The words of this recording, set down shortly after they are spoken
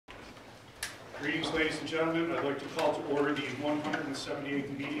Greetings, ladies and gentlemen. I'd like to call to order the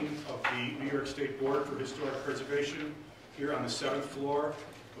 178th meeting of the New York State Board for Historic Preservation here on the 7th floor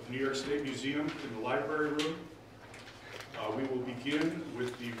of New York State Museum in the library room. We will begin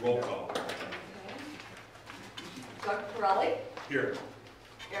with the roll call. Doug Pirelli. Here.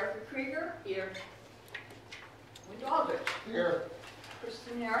 Erica Krieger. Here. Wendy Aldrich. Here.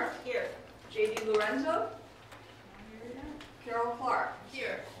 Kristen Harris. Here. J.D. Lorenzo. Carol Clark.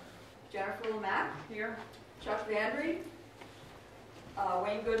 Here. Jennifer Lemack. Here. Chuck Vandry.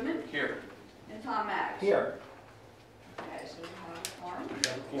 Wayne Goodman. Here. And Tom Maggs. Here. Okay, so we have a quorum. We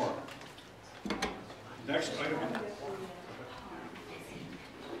have a quorum. Next item.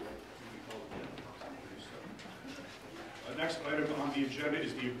 Next item on the agenda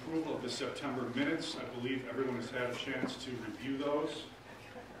is the approval of the September minutes. I believe everyone has had a chance to review those.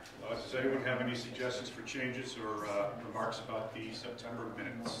 Does anyone have any suggestions for changes or remarks about the September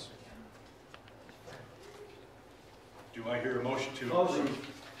minutes? Do I hear a motion to approve?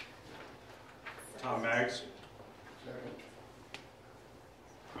 Tom Maggs.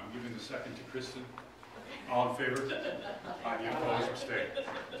 I'm giving the second to Kristen. All in favor? Any opposed? Abstain.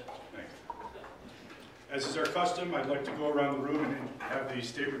 Thank you. As is our custom, I'd like to go around the room and have the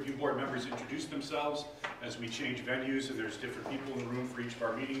State Review Board members introduce themselves as we change venues, and there's different people in the room for each of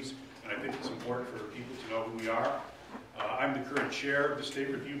our meetings, and I think it's important for people to know who we are. I'm the current chair of the State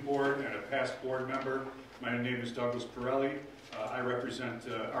Review Board and a past board member. My name is Douglas Pirelli. I represent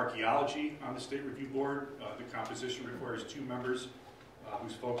archaeology on the State Review Board. The composition requires 2 members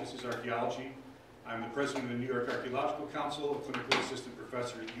whose focus is archaeology. I'm the president of the New York Archaeological Council, a clinical assistant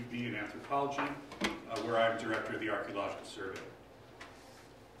professor at UB in anthropology, where I'm director of the Archaeological Survey.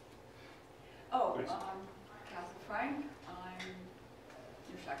 Oh, Please. Catherine Frank. I'm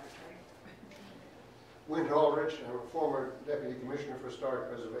your secretary. Wendy Aldrich. I'm a former Deputy Commissioner for Historic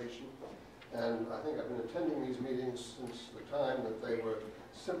Preservation, and I think I've been attending these meetings since the time that they were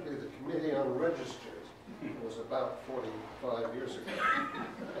simply the Committee on Registers. It was about 45 years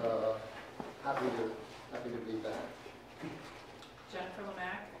ago. Happy to be back. Jennifer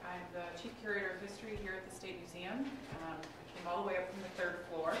Lemack. I'm the Chief Curator of History here at the State Museum. I came all the way up from the 3rd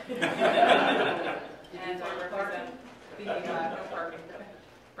floor. And I represent the, no parking,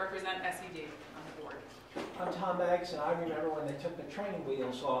 represent SED on the board. I'm Tom Maggs, and I remember when they took the training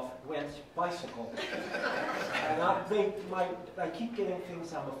wheels off, went bicycle. And I keep getting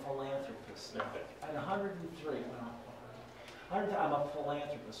things, I'm a philanthropist. At 103, I'm a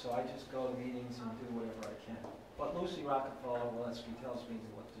philanthropist, so I just go to meetings and do whatever I can. But Lucy Rockefeller-Walensky tells me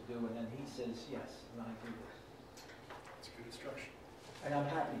what to do, and then he says yes, and I do this. That's good instruction. And I'm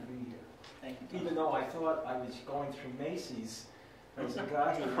happy to be here. Thank you, Tom. Even though I thought I was going through Macy's as a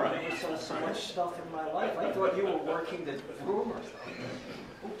guy who never saw so much stuff in my life. I thought you were working the room or something.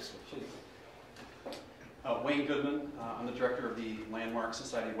 Oops, jeez. Wayne Goodman. I'm the director of the Landmark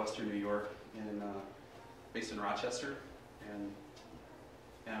Society of Western New York, based in Rochester, and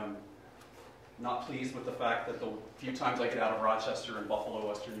am not pleased with the fact that the few times I get out of Rochester and Buffalo,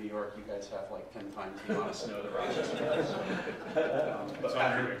 Western New York, you guys have like 10 times the amount of snow that Rochester does. But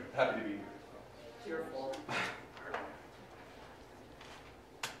happy to be here. It's your fault.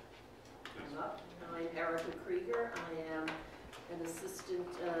 I'm Erica Krieger. I am an assistant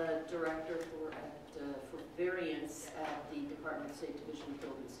director for variance at the Department of State Division of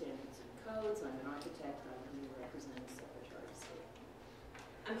Building Standards and Codes. I'm an architect. I'm going to represent the Secretary of State.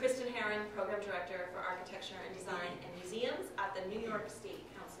 I'm Kristen Herron, Program Director for Architecture and Design and Museums at the New York State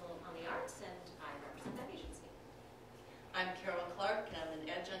Council on the Arts, and I represent that agency. I'm Carol Clark. I'm an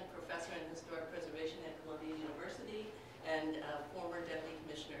adjunct professor in historic preservation at Columbia University and a former Deputy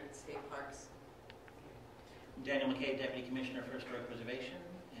Commissioner at State Parks. I'm Daniel McKay, Deputy Commissioner for Historic Preservation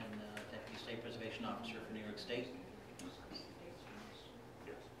and Deputy State Preservation Officer for New York State.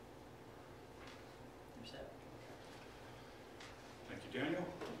 You're set. Thank you, Daniel.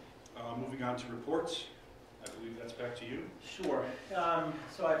 Moving on to reports. I believe that's back to you. Sure.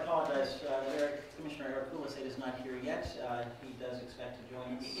 So I apologize. Commissioner Eric Kulisade is not here yet. He does expect to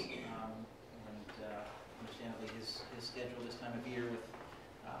join us. Understandably, his schedule this time of year with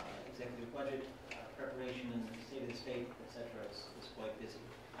executive budget preparation and the state of the state, etc., is quite busy.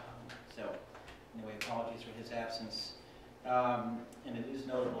 So, anyway, apologies for his absence. And it is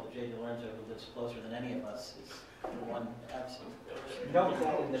notable that J.D. Lorenzo, who lives closer than any of us, is the one absent. Note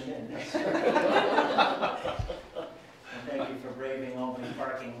that in the minutes. And thank you for braving Albany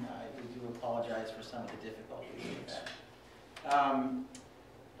parking. We do apologize for some of the difficulties with that.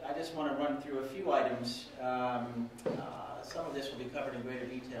 I just want to run through a few items. Some of this will be covered in greater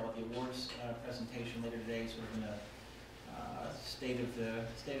detail at the awards presentation later today, sort of in a State of the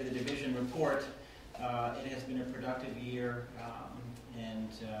Division report. It has been a productive year, and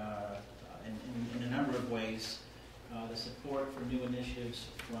in a number of ways, the support for new initiatives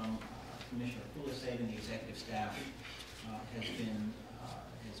from Commissioner Poulisade and the executive staff has been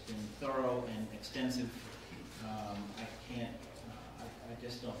thorough and extensive. I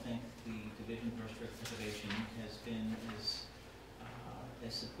just don't think the Division for Historic Preservation has been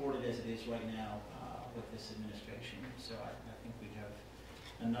as supported as it is right now with this administration. So I think we have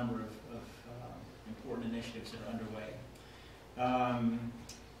a number of important initiatives that are underway.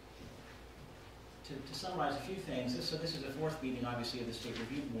 To summarize a few things, this is the fourth meeting, obviously, of the State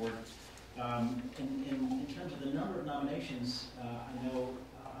Review Board. In terms of the number of nominations, I know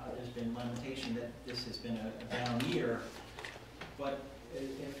there's been lamentation that this has been a down year, but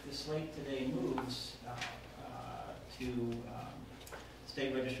if the slate today moves to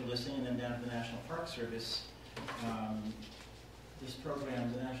State Register listing and then down to the National Park Service, this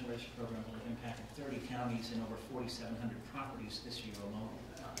program, the National Register program, will have impacted 30 counties and over 4,700 properties this year alone.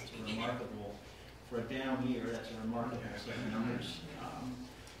 It's remarkable. For a down year, that's a remarkable set of numbers.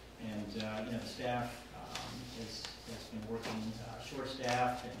 The staff has been working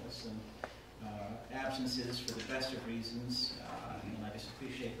short-staffed and with some absences for the best of reasons. And I just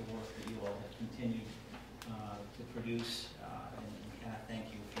appreciate the work that you all have continued to produce. And Kat, thank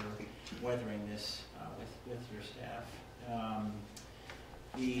you for weathering this with your staff.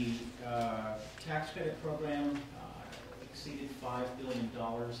 The tax credit program exceeded $5 billion in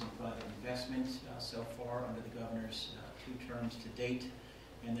private investment so far under the governor's 2 terms to date,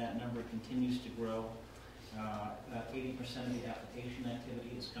 and that number continues to grow. About 80% of the application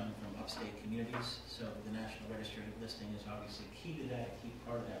activity is coming from upstate communities, so the National Register listing is obviously key to that, a key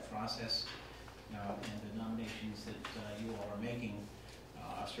part of that process. And the nominations that you all are making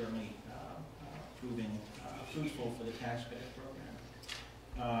are certainly proving fruitful for the tax credit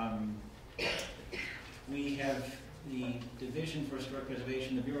program. We have the Division for Historic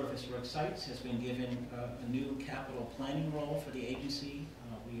Preservation, the Bureau of Historic Sites, has been given a new capital planning role for the agency.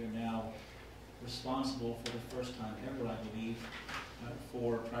 We are now responsible for the first time ever, I believe,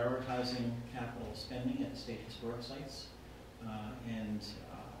 for prioritizing capital spending at state historic sites. And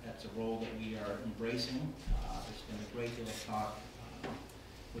that's a role that we are embracing. There's been a great deal of talk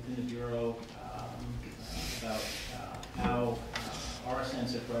within the Bureau about how our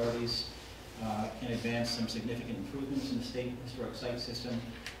sense of priorities can advance some significant improvements in the state historic site system.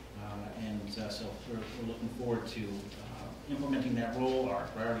 So we're looking forward to implementing that role. Our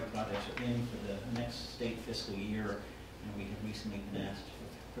priority projects are in for the next state fiscal year, and we have recently been asked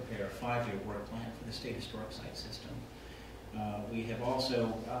to prepare a 5-year work plan for the state historic site system. We have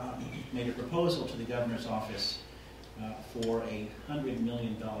also made a proposal to the governor's office for a $100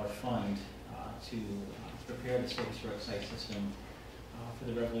 million fund to prepare the state historic site system for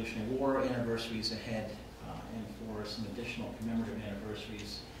the Revolutionary War anniversaries ahead and for some additional commemorative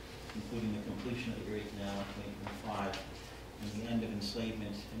anniversaries, including the completion of the Erie Canal in 2025 and the end of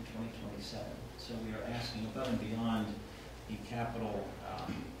enslavement in 2027. So we are asking above and beyond the capital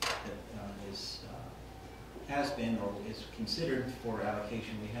that has been or is considered for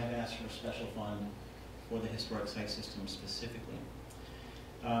allocation. We have asked for a special fund for the historic site system specifically.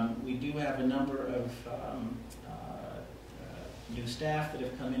 We do have a number of new staff that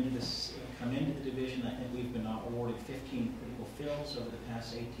have come into the division. I think we've been awarded 15 critical fills over the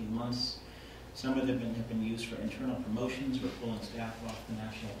past 18 months. Some of them have been used for internal promotions. We're pulling staff off the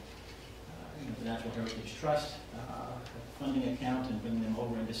Natural Heritage Trust funding account and bringing them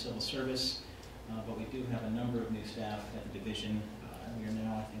over into civil service. But we do have a number of new staff at the division. We are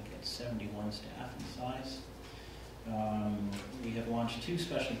now, I think, at 71 staff in size. We have launched 2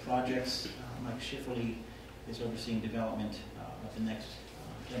 special projects. Mike Schifferle is overseeing development of the next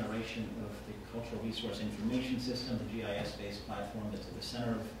generation of the Cultural Resource Information System, the GIS-based platform that's at the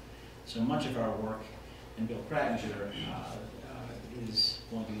center of so much of our work. And Bill Prattinger is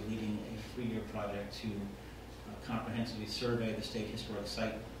going to be leading a 3-year project to comprehensively survey the state historic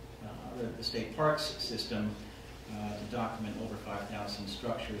site, the state parks system, to document over 5,000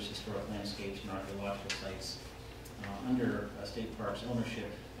 structures, historic landscapes, and archaeological sites under state parks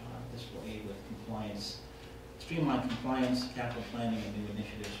ownership. This will aid with compliance, streamline compliance, capital planning, and new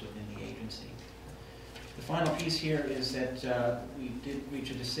initiatives within the agency. The final piece here is that we did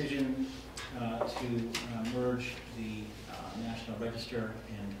reach a decision to merge the National Register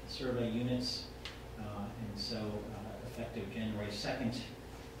and Survey units, and so effective January 2nd,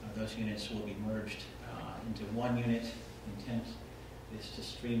 those units will be merged into one unit. Intent is to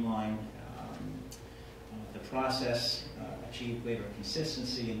streamline the process, achieve greater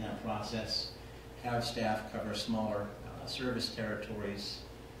consistency in that process, have staff cover smaller service territories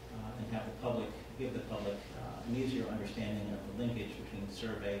and have the public, give the public an easier understanding of the linkage between the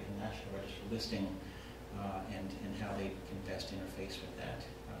survey and National Register listing and how they can best interface with that.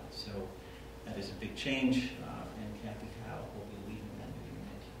 So that is a big change, and Kathy Howe will be leading that new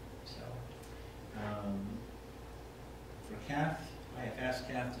unit. So for Kath, I have asked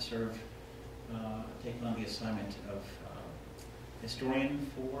Kath to serve, take on the assignment of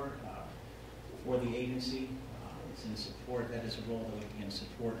historian for the agency. It's in support, that is a role that would be in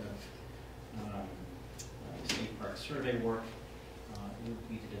support of the state park survey work. It would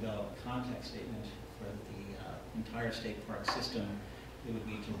be to develop a context statement for the entire state park system. It would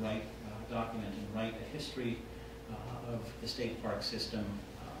be to write, document and write a history of the state park system.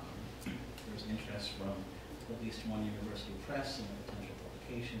 There's interest from at least one university press in a potential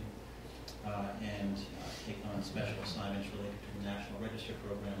publication, and take on special assignments related to the National Register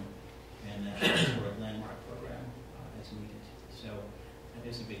program and National Historic Landmark program as needed. So that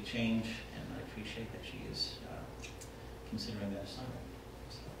is a big change, and I appreciate that she is considering that assignment.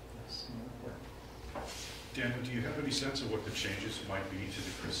 So that's my report. Daniel, do you have any sense of what the changes might be to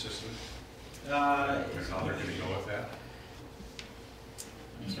the CRIS system? And how they're going to go with that?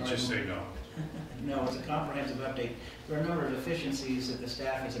 Just say no. No, it's a comprehensive update. There are a number of efficiencies that the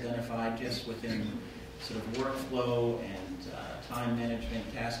staff has identified just within sort of workflow and time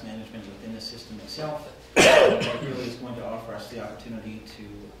management, task management within the system itself. That really is going to offer us the opportunity to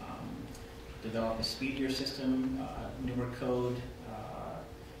develop a speedier system, newer code,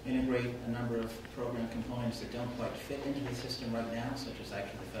 integrate a number of program components that don't quite fit into the system right now, such as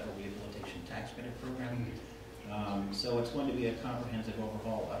actually the Federal Rehabilitation Tax Credit Program. So it's going to be a comprehensive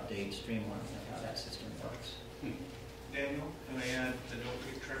overhaul, update, streamlining of how that system works. Daniel, can I add the no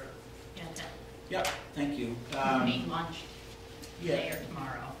big trip? Yep, thank you. Need lunch today or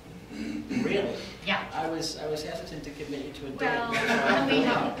tomorrow. Really? Yeah. I was hesitant to commit you to a date. Well, let me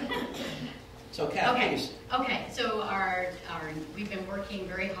know. So, Kat, please. Okay. So we've been working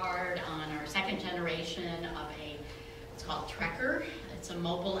very hard on our second generation of it's called Trekker. It's a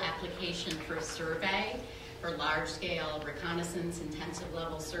mobile application for survey, for large-scale reconnaissance, intensive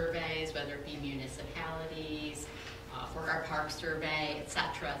level surveys, whether it be municipalities, for our park survey,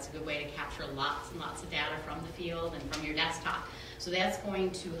 etc. It's a good way to capture lots and lots of data from the field and from your desktop. So that's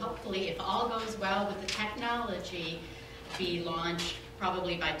going to hopefully, if all goes well with the technology, be launched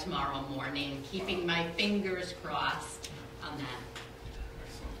probably by tomorrow morning, keeping my fingers crossed on that.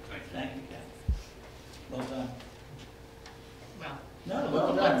 Excellent. Thank you, Kat. Well done. Well, No,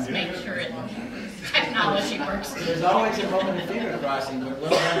 well done. let's make sure technology works. There's always a moment of finger crossing, but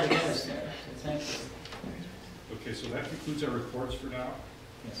well done to get us there. So thank you. Okay, so that concludes our reports for now.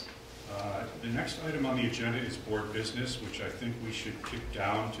 Yes. The next item on the agenda is board business, which I think we should kick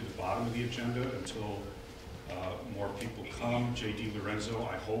down to the bottom of the agenda until more people come. J.D. Lorenzo,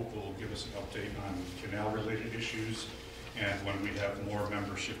 I hope, will give us an update on canal-related issues. And when we have more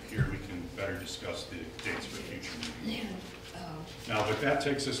membership here, we can better discuss the dates for future meetings. Now, but that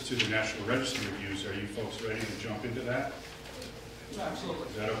takes us to the National Register reviews. Are you folks ready to jump into that? Absolutely.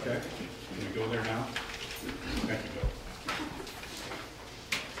 Is that okay? Can we go there now? Thank you, Bill.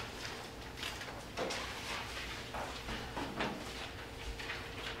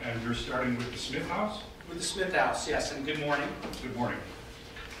 And we're starting with the Smith House? With the Smith House, yes, and good morning. Good morning.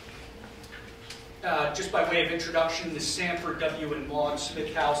 Just by way of introduction, the Sanford W. and Maud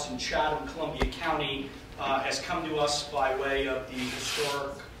Smith House in Chatham, Columbia County has come to us by way of the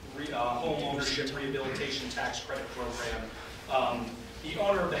Historic Home Ownership Rehabilitation Tax Credit Program. The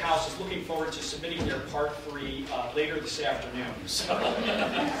owner of the house is looking forward to submitting their Part 3 later this afternoon. So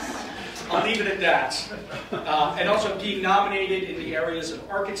I'll leave it at that. And also being nominated in the areas of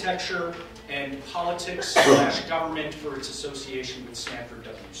architecture and politics/government for its association with Sanford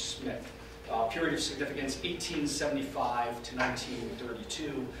W. Smith. Period of significance, 1875 to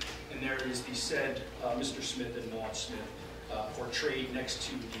 1932. And there is the said Mr. Smith and Maud Smith portrayed next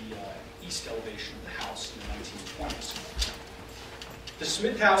to the east elevation of the house in the 1920s. The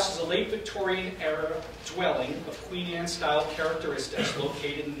Smith House is a late Victorian era dwelling of Queen Anne style characteristics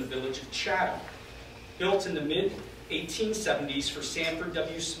located in the village of Chatham. Built in the mid-1870s for Sanford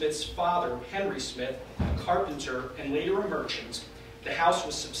W. Smith's father, Henry Smith, a carpenter and later a merchant, the house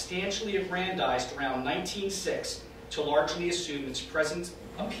was substantially aggrandized around 1906 to largely assume its present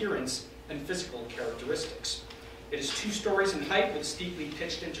appearance and physical characteristics. It is 2 stories in height with a steeply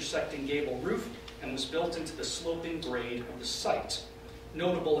pitched intersecting gable roof and was built into the sloping grade of the site.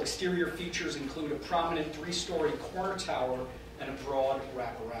 Notable exterior features include a prominent 3-story corner tower and a broad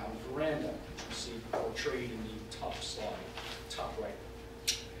wraparound veranda, which you see portrayed in the top slide, top right.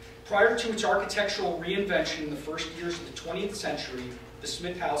 Prior to its architectural reinvention in the first years of the 20th century, the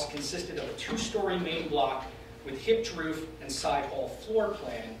Smith House consisted of a 2-story main block with hipped roof and side hall floor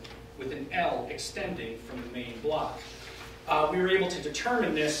plan with an L extending from the main block. We were able to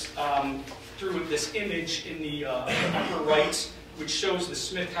determine this through this image in the upper right, which shows the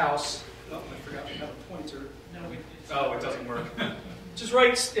Smith House. Oh, I forgot to have a pointer. Oh, it doesn't work. Just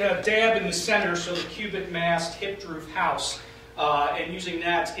right dab in the center, so the cubic massed hipped roof house. And using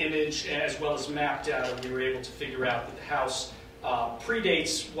that image as well as map data, we were able to figure out that the house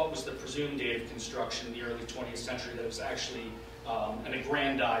predates what was the presumed date of construction in the early 20th century, that it was actually an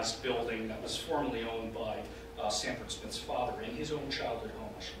aggrandized building that was formerly owned by Sanford Smith's father in his own childhood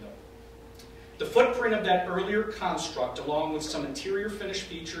home, I should note. The footprint of that earlier construct, along with some interior finish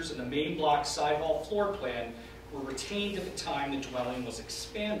features and the main block side hall floor plan, were retained at the time the dwelling was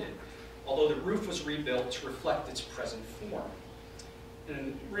expanded, although the roof was rebuilt to reflect its present form.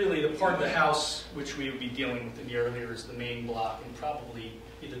 And really, the part of the house which we would be dealing with in the earlier is the main block, and probably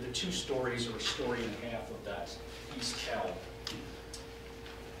either the 2 stories or a story and a half of that east L.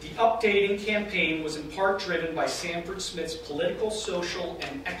 The updating campaign was in part driven by Sanford Smith's political, social,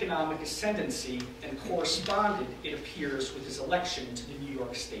 and economic ascendancy, and corresponded, it appears, with his election to the New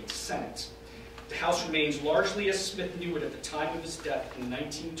York State Senate. The house remains largely as Smith knew it at the time of his death in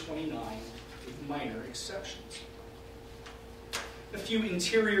 1929, with minor exceptions. A few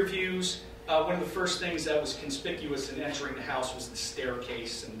interior views. One of the first things that was conspicuous in entering the house was the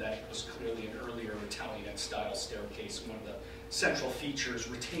staircase, and that was clearly an earlier Italianate-style staircase. One of the central features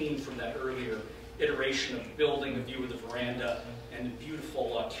retained from that earlier iteration of the building, a view of the veranda, and the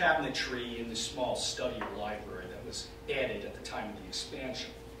beautiful cabinetry in the small study or library that was added at the time of the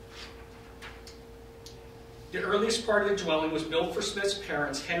expansion. The earliest part of the dwelling was built for Smith's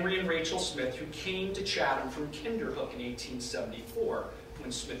parents, Henry and Rachel Smith, who came to Chatham from Kinderhook in 1874, when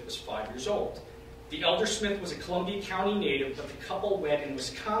Smith was 5 years old. The elder Smith was a Columbia County native, but the couple wed in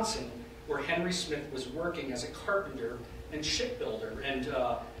Wisconsin, where Henry Smith was working as a carpenter and shipbuilder, and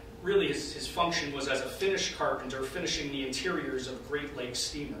really his function was as a finish carpenter, finishing the interiors of Great Lakes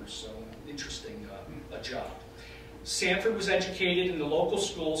steamers, so an interesting job. Sanford was educated in the local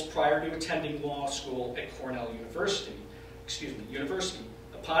schools prior to attending law school at Cornell University.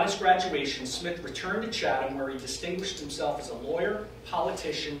 Upon his graduation, Smith returned to Chatham, where he distinguished himself as a lawyer,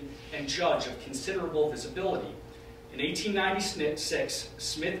 politician, and judge of considerable visibility. In 1896,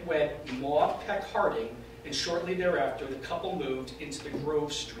 Smith wed Maud Peck Harding, and shortly thereafter, the couple moved into the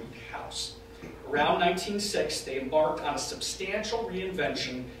Grove Street house. Around 1906, they embarked on a substantial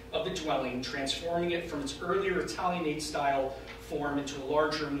reinvention of the dwelling, transforming it from its earlier Italianate-style form into a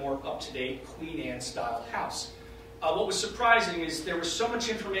larger, more up-to-date Queen Anne-style house. What was surprising is there was so much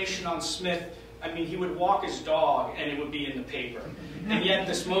information on Smith. I mean, he would walk his dog and it would be in the paper. And yet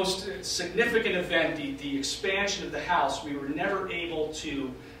this most significant event, the expansion of the house, we were never able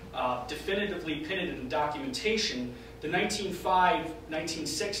to definitively pin it in documentation. The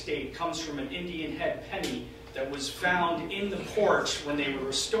 1905-1906 date comes from an Indian head penny that was found in the porch when they were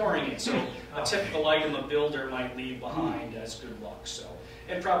restoring it. So a typical item a builder might leave behind as good luck. So,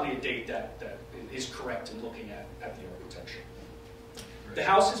 and probably a date that is correct in looking at the architecture. The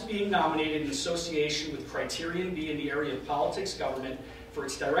house is being nominated in association with Criterion B in the area of politics government for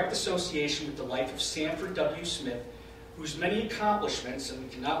its direct association with the life of Sanford W. Smith, whose many accomplishments, and we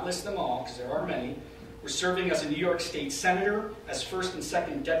cannot list them all because there are many, were serving as a New York State Senator, as first and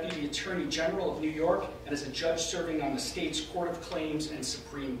second Deputy Attorney General of New York, and as a judge serving on the state's Court of Claims and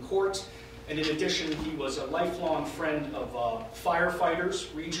Supreme Court. And in addition, he was a lifelong friend of firefighters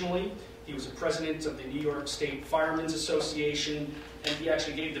regionally. He was a president of the New York State Firemen's Association, and he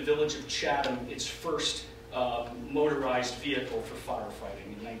actually gave the village of Chatham its first motorized vehicle for firefighting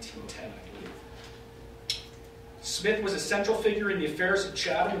in 1910, I believe. Smith was a central figure in the affairs of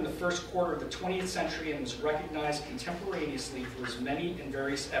Chatham in the first quarter of the 20th century and was recognized contemporaneously for his many and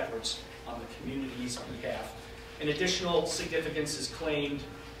various efforts on the community's behalf. An additional significance is claimed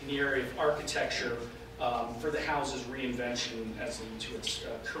in the area of architecture for the house's reinvention as into its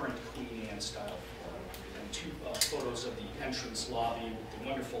current Queen Anne style form. And 2 photos of the entrance lobby with the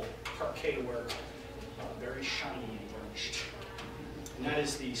wonderful parquet work, very shiny and burnished. And that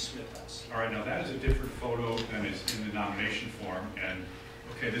is the Smith House. All right, now that is a different photo than is in the nomination form. And,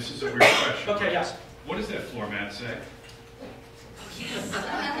 okay, this is a weird question. Okay, yes. What does that floor mat say?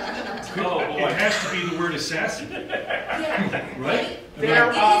 Oh, boy. It has to be the word assassin. Yeah. Right? There,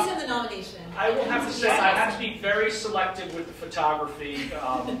 It is in the nomination. I will have to say, I have to be very selective with the photography.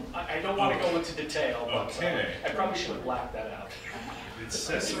 I don't want to go into detail, but Okay. I probably should have blacked that out. It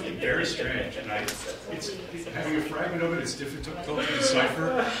says something very strange, and having a fragment of it is difficult to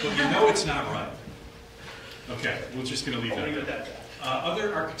decipher, but you know it's not right. Okay, we're just going to leave I'll leave it it at at that. that.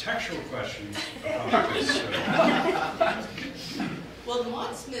 Other architectural questions about this? Well,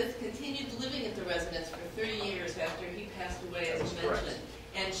 Maud Smith continued living at the residence for 30 years after he passed away, as you mentioned.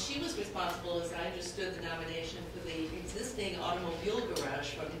 And she was responsible, as I understood the nomination, for the existing automobile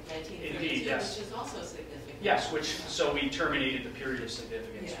garage from 1932, Indeed, yes. which is also significant. Yes, so we terminated the period of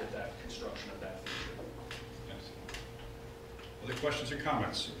significance with that construction of that feature. Yes. Other questions or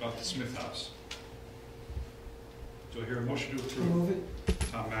comments about the Smith House? Do I hear a motion to approve? Move it.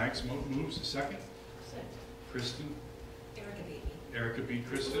 Tom Maggs moves. A second? Second. Kristen? Erica beat me. Erica beat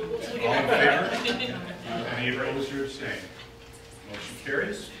Kristen. All in favor? Any opposed or abstained? Motion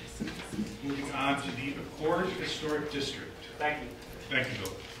carries. Moving on to the Accord Historic District. Thank you. Thank you,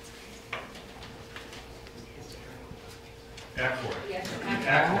 Bill. Accord. Yes,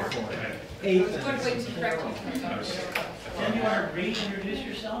 Accord. Eight. I was going to wait to correct you. Then you want to reintroduce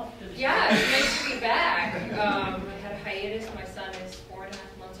yourself? to the- Yeah, it's nice to be back. I had a hiatus. My son is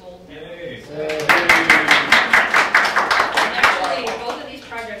 4.5 months old. Yay. Actually, both of these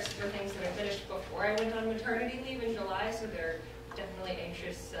projects were things that I finished before I went on maternity leave in July, so they're definitely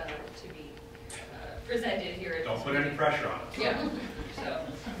anxious to be presented here. At Don't this put any meeting. pressure on us. Yeah. So,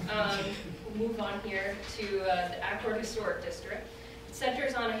 we'll move on here to the Accord Historic District. It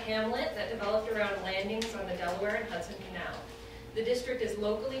centers on a hamlet that developed around landings on the Delaware and Hudson Canal. The district is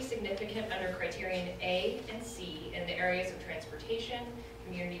locally significant under criterion A and C in the areas of transportation,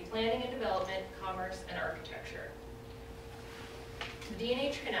 community planning and development, commerce, and architecture. The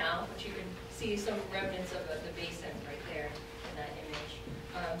D&H Canal, which you can see some remnants of the basin right there in that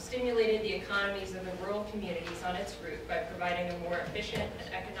image, stimulated the economies of the rural communities on its route by providing a more efficient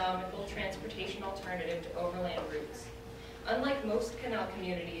and economical transportation alternative to overland routes. Unlike most canal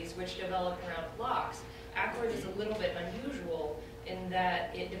communities which develop around locks, Accord is a little bit unusual in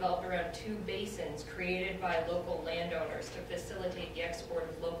that it developed around two basins created by local landowners to facilitate the export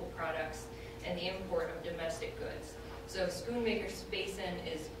of local products and the import of domestic goods. So Schoonmaker's Basin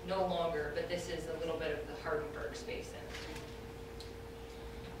is no longer, but this is a little bit of the Hardenberg's Basin.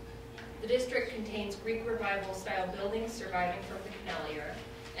 The district contains Greek Revival style buildings surviving from the canal era,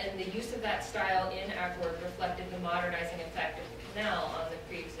 and the use of that style in Accord reflected the modernizing effect of the canal on the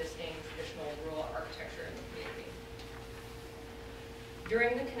pre-existing traditional rural architecture in the community.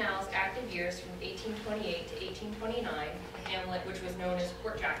 During the canal's active years from 1828 to 1829, the hamlet, which was known as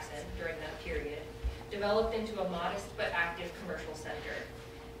Port Jackson during that period, developed into a modest but active commercial center.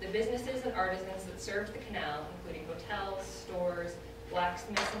 The businesses and artisans that served the canal, including hotels, stores,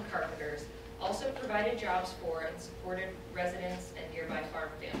 blacksmiths, and carpenters, also provided jobs for and supported residents and nearby farm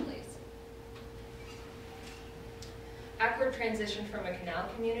families. Accord transitioned from a canal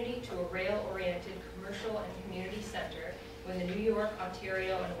community to a rail-oriented commercial and community center when the New York,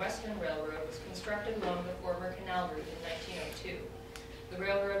 Ontario, and Western Railroad was constructed along the former canal route in 1902. The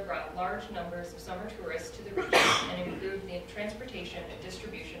railroad brought large numbers of summer tourists to the region and improved the transportation and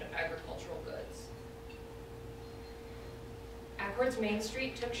distribution of agricultural goods. Accord's Main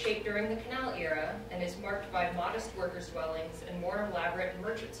Street took shape during the canal era and is marked by modest workers' dwellings and more elaborate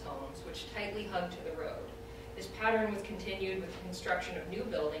merchants' homes, which tightly hug to the road. This pattern was continued with the construction of new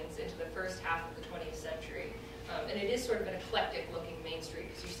buildings into the first half of the 20th century. And it is sort of an eclectic-looking Main Street,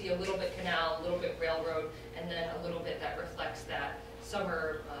 because you see a little bit canal, a little bit railroad, and then a little bit that reflects that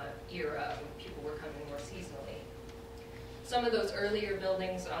summer era when people were coming more seasonally. Some of those earlier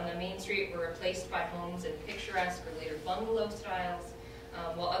buildings on the Main Street were replaced by homes in picturesque or later bungalow styles,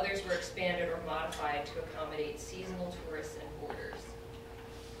 while others were expanded or modified to accommodate seasonal tourists and boarders.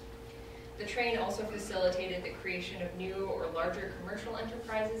 The train also facilitated the creation of new or larger commercial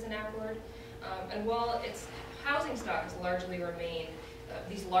enterprises in Accord, and while its housing stock has largely remained,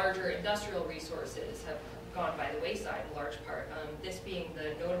 these larger industrial resources have gone by the wayside in large part, this being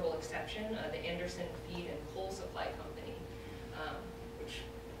the notable exception, the Anderson Feed and Coal Supply Company, which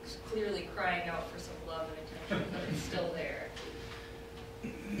is clearly crying out for some love and attention, but it's still there.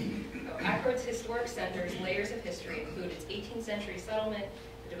 Accord's historic center's layers of history include its 18th century settlement,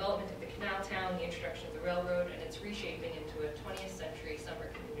 the development of the canal town, the introduction of the railroad, and its reshaping into a 20th century summer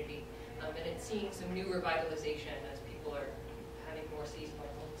community. And it's seeing some new revitalization as people are having more seasonal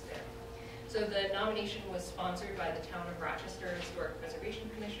homes there. So the nomination was sponsored by the Town of Rochester Historic Preservation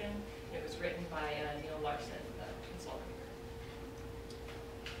Commission, and it was written by Neil Larson, the consultant.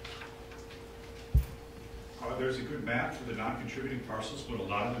 There's a good map for the non-contributing parcels, but a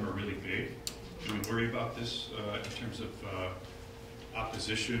lot of them are really big. Do we worry about this in terms of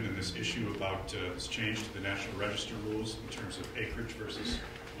opposition and this issue about this change to the National Register rules in terms of acreage versus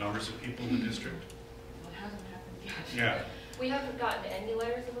numbers of people in the district? What hasn't happened yet? Yeah. We haven't gotten any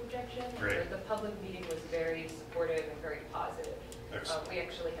letters of objection. Great. The public meeting was very supportive and very positive. Excellent. We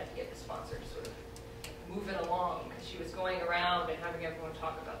actually had to get the sponsor to sort of move it along because she was going around and having everyone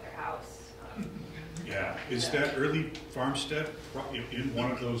talk about their house. Yeah. Is that early farmstead in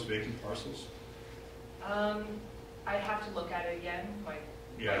one of those vacant parcels? I'd have to look at it again. My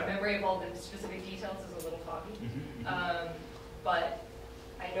memory of all the specific details is a little foggy. But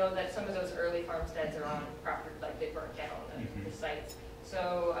I know that some of those early farmsteads are on property, like they burnt down the sites.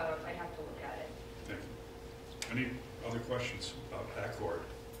 So I'd have to look at it. Thank you. Any other questions about Accord?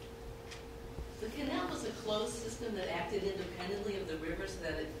 The canal was a closed system that acted independently of the river so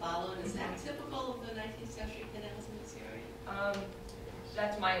that it followed. Is that typical of the 19th century canals in this area?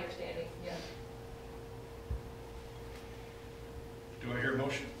 That's my understanding, yeah. Do I hear a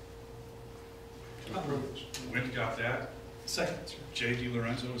motion? Approved. Wint got that. Second. J. D.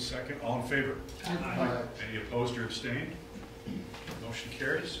 Lorenzo is second. All in favor? Aye. Any opposed or abstained? Motion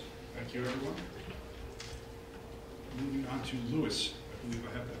carries. Thank you, everyone. Moving on to Lewis. I believe I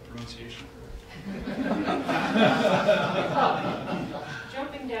have that pronunciation correct.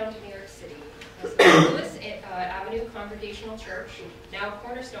 Jumping down to New York City, the Lewis Avenue Congregational Church, now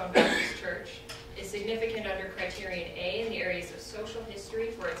Cornerstone Baptist Church, is significant under criterion A in the areas of social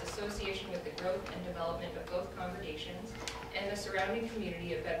history for its association with the growth and development of both congregations and the surrounding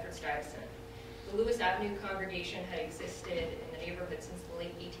community of Bedford-Stuyvesant. The Lewis Avenue congregation had existed in the neighborhood since the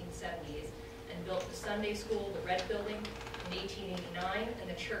late 1870s and built the Sunday school, the Red Building, in 1889 and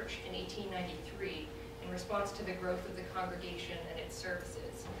the church in 1893 in response to the growth of the congregation and its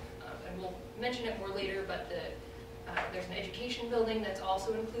services. And we'll mention it more later, but there's an education building that's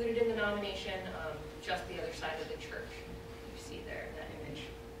also included in the nomination, just the other side of the church. You see there in that image.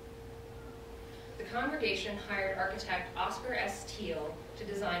 The congregation hired architect Oscar S. Teal to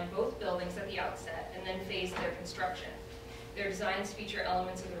design both buildings at the outset and then phase their construction. Their designs feature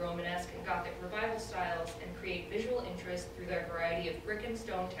elements of the Romanesque and Gothic revival styles and create visual interest through their variety of brick and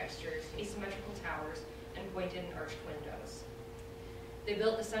stone textures, asymmetrical towers, and pointed and arched windows. They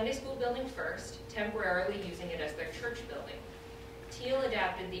built the Sunday school building first, temporarily using it as their church building. Teal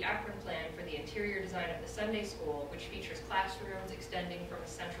adapted the Akron plan for the interior design of the Sunday school, which features classrooms extending from a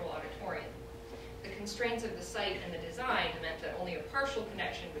central auditorium. The constraints of the site and the design meant that only a partial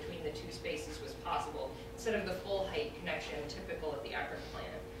connection between the two spaces was possible, instead of the full height connection typical of the Akron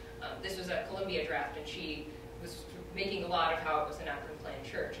plan. This was a Columbia draft, and she was making a lot of how it was an Akron plan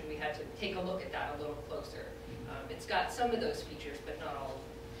church, and we had to take a look at that a little closer. It's got some of those features, but not all of them.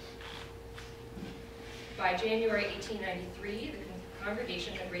 By January 1893, the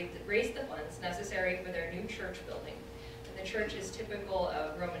congregation had raised the funds necessary for their new church building. And the church is typical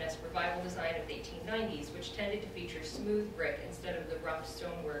of Romanesque revival design of the 1890s, which tended to feature smooth brick instead of the rough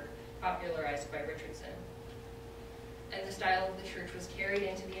stonework popularized by Richardson. And the style of the church was carried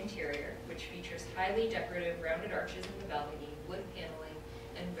into the interior, which features highly decorative rounded arches in the balcony, wood paneling,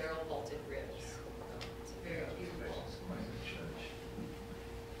 and barrel vaulted ribs. It's very beautiful.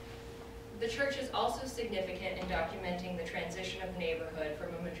 The church is also significant in documenting the transition of the neighborhood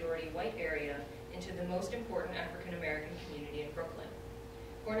from a majority white area into the most important African American community in Brooklyn.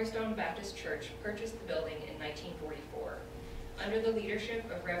 Cornerstone Baptist Church purchased the building in 1944. Under the leadership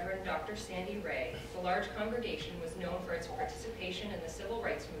of Reverend Dr. Sandy Ray, the large congregation was known for its participation in the civil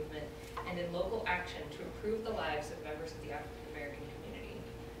rights movement and in local action to improve the lives of members of the African American community.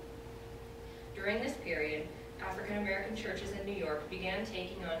 During this period, African American churches in New York began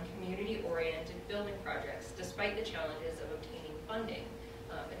taking on community-oriented building projects despite the challenges of obtaining funding,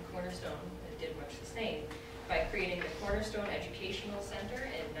 and Cornerstone did much the same by creating the Cornerstone Educational Center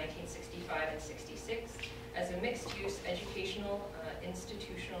in 1965 and 66 as a mixed-use educational,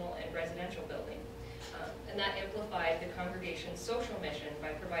 institutional, and residential building. And that amplified the congregation's social mission by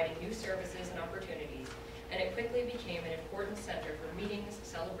providing new services and opportunities, and it quickly became an important center for meetings,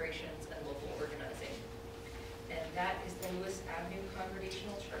 celebrations, and local organizing. And that is the Lewis Avenue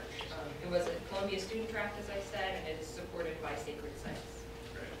Congregational Church. It was a Columbia student tract, as I said, and it is supported by Sacred Sites.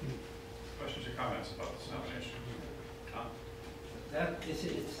 Great. Questions or comments about this nomination? Tom?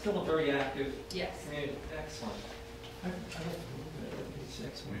 It's still a very active Yes. community. Excellent. We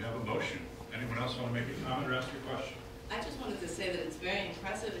have a motion. Anyone else want to make a comment or ask a question? I just wanted to say that it's very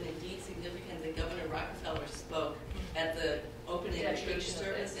impressive and indeed significant that Governor Rockefeller spoke at the opening of church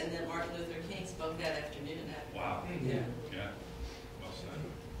service, and then Martin Luther King spoke that afternoon. Wow. Yeah. Yeah. Well said.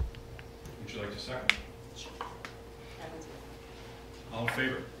 Would you like to second? All in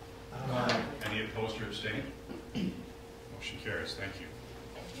favor? Aye. Any opposed or abstaining? Motion carries. Thank you.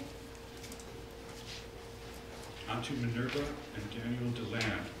 On to Minerva and Daniel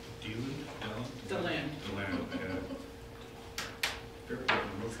DeLand. DeLand. Fairport,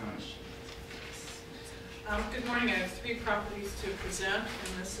 Monroe County. Good morning. I have 3 properties to present,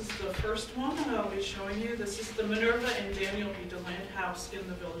 and this is the first one that I'll be showing you. This is the Minerva and Daniel B. DeLand house in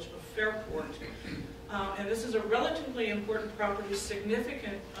the village of Fairport. And this is a relatively important property,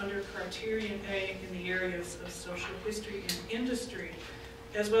 significant under Criterion A in the areas of social history and industry,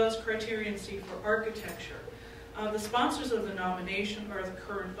 as well as Criterion C for architecture. The sponsors of the nomination are the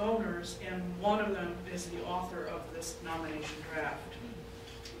current owners, and one of them is the author of this nomination draft.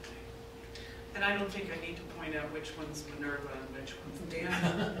 And I don't think I need to point out which one's Minerva and which one's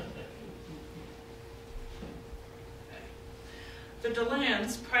Daniel. The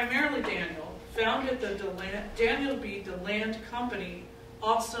DeLands, primarily Daniel, founded the Daniel B. DeLand Company,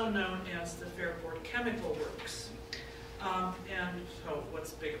 also known as the Fairport Chemical Works. And so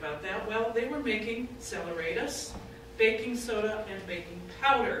what's big about that? Well, they were making saleratus, baking soda, and baking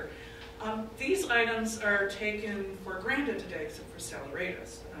powder. These items are taken for granted today, except for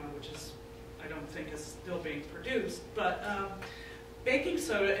saleratus, which is, I don't think, is still being produced. But baking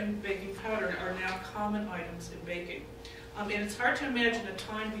soda and baking powder are now common items in baking. And it's hard to imagine a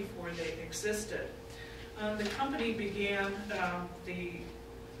time before they existed. The company began,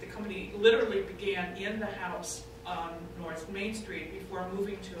 the company literally began in the house on North Main Street before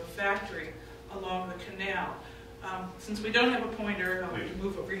moving to a factory along the canal. Since we don't have a pointer, I'll have to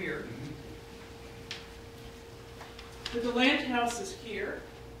move over here. The DeLand house is here.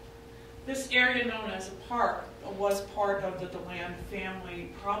 This area known as a park was part of the DeLand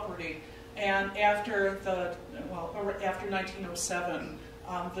family property. And after after 1907,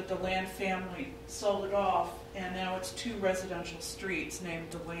 the DeLand family sold it off, and now it's 2 residential streets named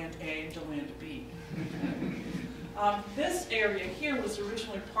DeLand A and DeLand B. This area here was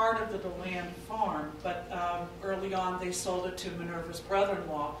originally part of the DeLand farm, but early on they sold it to Minerva's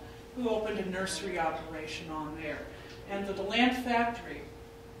brother-in-law, who opened a nursery operation on there. And the DeLand factory,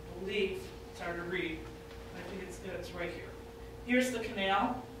 I believe, it's hard to read, I think it's right here. Here's the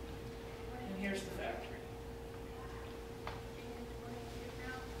canal, and here's the factory.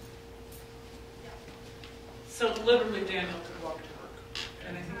 So literally Daniel could walk to work,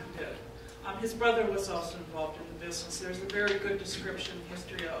 and I think he did. His brother was also involved in the business. There's a very good description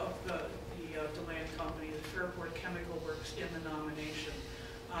history of the DeLand Company, the Fairport Chemical Works, in the nomination.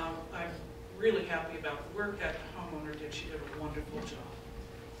 I'm really happy about the work that the homeowner did. She did a wonderful job.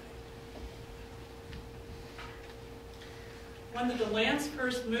 When the DeLands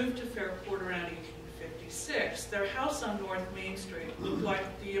first moved to Fairport around 1856, their house on North Main Street looked like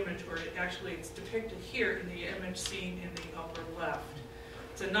the image, or actually it's depicted here in the image seen in the upper left.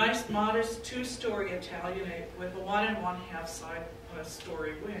 It's a nice, modest, 2-story Italianate with a 1 1/2 side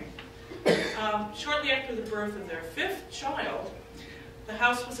story wing. Shortly after the birth of their 5th child, the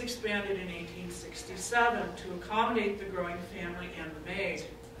house was expanded in 1867 to accommodate the growing family and the maid.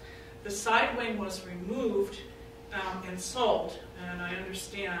 The side wing was removed and sold, and I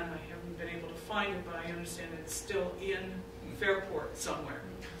understand, I haven't been able to find it, but I understand it's still in Fairport somewhere.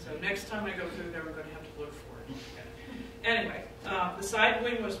 So next time I go through there, I'm going to have to look for it. Anyway, the side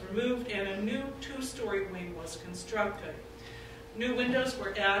wing was removed and a new 2-story wing was constructed. New windows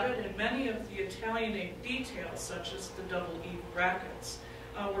were added, and many of the Italianate details, such as the double-eave brackets,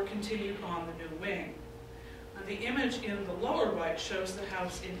 were continued on the new wing. The image in the lower right shows the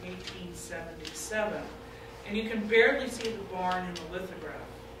house in 1877, and you can barely see the barn in the lithograph.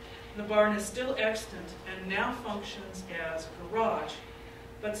 The barn is still extant and now functions as a garage,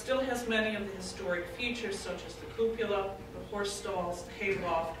 but still has many of the historic features such as the cupola, the horse stalls, the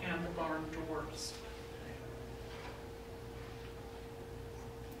hayloft, and the barn doors.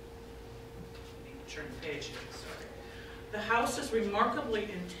 Turn page here, sorry. The house is remarkably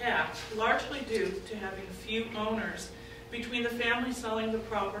intact, largely due to having few owners between the family selling the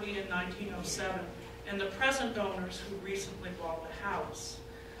property in 1907 and the present owners who recently bought the house.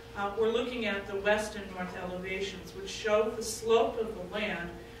 We're looking at the west and north elevations, which show the slope of the land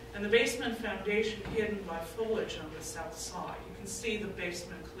and the basement foundation hidden by foliage on the south side. You can see the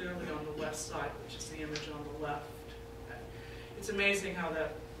basement clearly on the west side, which is the image on the left. Okay. It's amazing how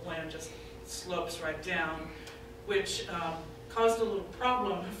that land just slopes right down, which caused a little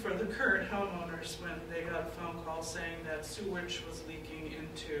problem for the current homeowners when they got a phone call saying that sewage was leaking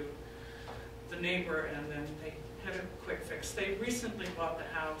into the neighbor, and then they had a quick fix. They recently bought the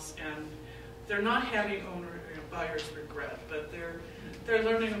house, and they're not having buyer's regret, but they're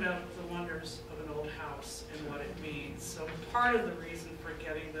learning about the wonders of an old house and what it means. So part of the reason for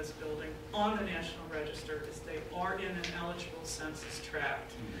getting this building on the National Register is they are in an eligible census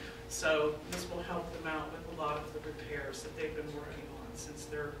tract. So this will help them out with a lot of the repairs that they've been working on since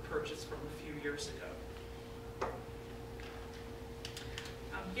their purchase from a few years ago.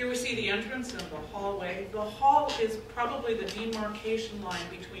 Here we see the entrance and the hallway. The hall is probably the demarcation line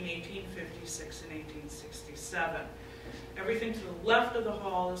between 1856 and 1867. Everything to the left of the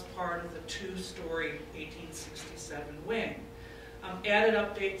hall is part of the two-story 1867 wing. Added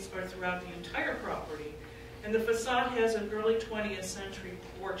updates are throughout the entire property, and the facade has an early 20th century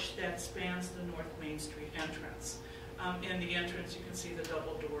porch that spans the North Main Street entrance. In the entrance, you can see the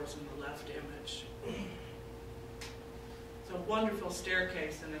double doors in the left image. It's a wonderful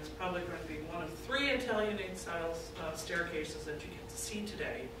staircase, and it's probably going to be one of 3 Italianate-style staircases that you get to see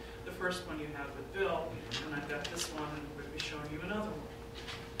today. The first one you have with Bill, and I've got this one, and we're going to be showing you another one.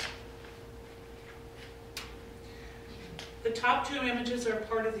 The top 2 images are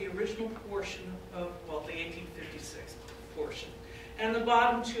part of the original portion of, well, the 1856 portion. And the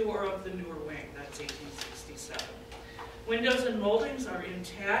bottom 2 are of the newer wing, that's 1867. Windows and moldings are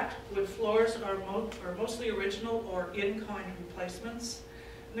intact. Wood floors are mostly original or in-kind replacements.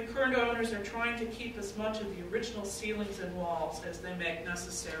 And the current owners are trying to keep as much of the original ceilings and walls as they make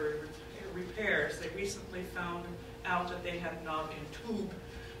necessary repairs. They recently found out that they had knob and tube,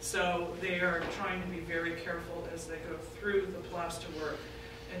 so they are trying to be very careful as they go through the plaster work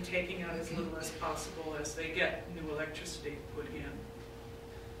and taking out as little as possible as they get new electricity put in.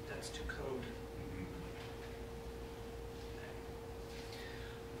 That's to code.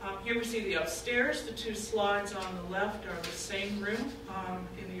 Here we see the upstairs. The 2 slides on the left are the same room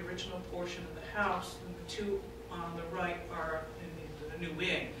in the original portion of the house, and the 2 on the right are in the new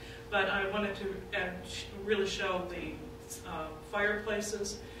wing. But I wanted to really show the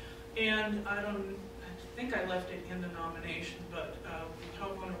fireplaces, and I think I left it in the nomination, but the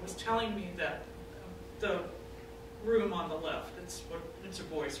homeowner was telling me that the room on the left, it's a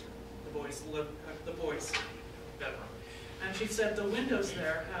boys' room. The boys' bedroom. And she said the windows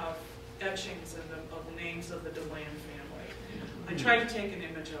there have etchings of the names of the DeLand family. I tried to take an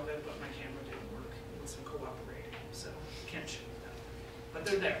image of it, but my camera didn't work. It wasn't cooperating, so I can't show you that. But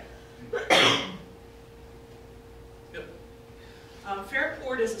they're there. Yep.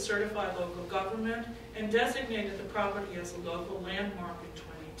 Fairport is a certified local government and designated the property as a local landmark in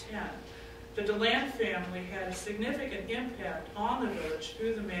 2010. The DeLand family had a significant impact on the village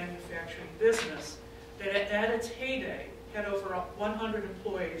through the manufacturing business that at its heyday had over 100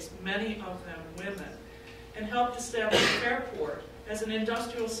 employees, many of them women, and helped establish Fairport as an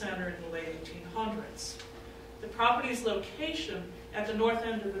industrial center in the late 1800s. The property's location at the north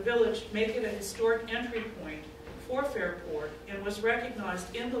end of the village made it a historic entry point for Fairport and was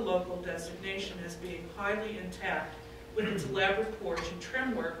recognized in the local designation as being highly intact with its elaborate porch and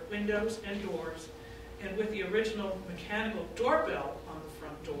trim work, windows and doors, and with the original mechanical doorbell on the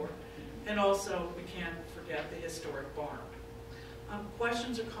front door, and also, we can't forget the historic barn.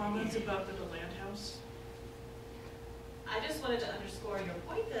 Questions or comments about the DeLand house? I just wanted to underscore your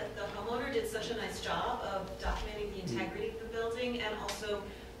point that the homeowner did such a nice job of documenting the integrity of the building and also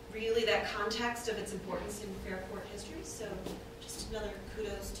really that context of its importance in Fairport history. So just another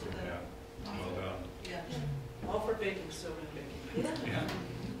kudos to the... Yeah, well done. Yeah. All for baking soda and baking. Yeah.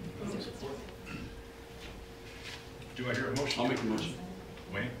 Do I hear a motion? I'll make a motion.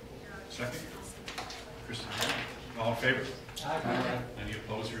 Wayne, second. Kristen, all in favor? Aye. Any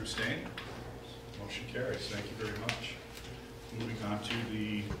opposed or abstained? Motion carries. Thank you very much. Moving on to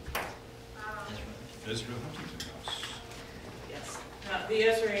the Ezra Huntington House. Yes. The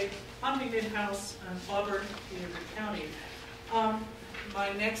Ezra Huntington House in Auburn, Union County. My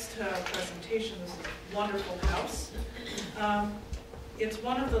next presentation is a wonderful house. It's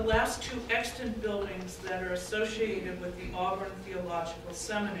one of the last 2 extant buildings that are associated with the Auburn Theological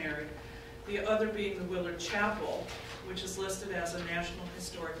Seminary, the other being the Willard Chapel, which is listed as a National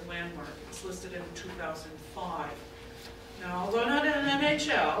Historic Landmark. It's listed in 2005. Now, although not an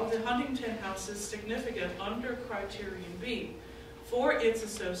NHL, the Huntington House is significant under Criterion B for its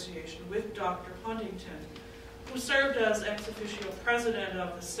association with Dr. Huntington, who served as ex officio president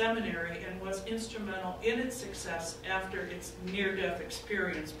of the seminary and was instrumental in its success after its near-death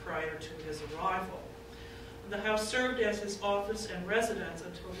experience prior to his arrival. The house served as his office and residence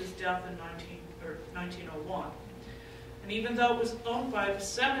until his death in 1901. And even though it was owned by the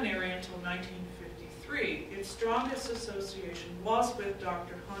seminary until 1953, its strongest association was with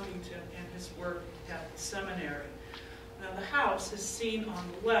Dr. Huntington and his work at the seminary. Now, the house is seen on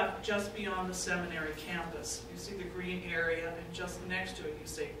the left just beyond the seminary campus. You see the green area, and just next to it you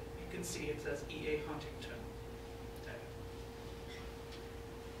can see it says E.A. Huntington. Okay.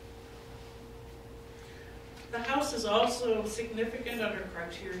 The house is also significant under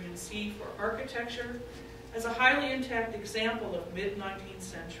criterion C for architecture as a highly intact example of mid-19th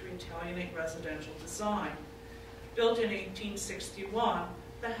century Italianate residential design. Built in 1861,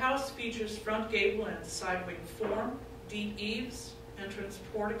 the house features front gable and side wing form, deep eaves, entrance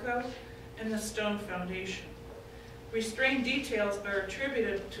portico, and a stone foundation. Restrained details are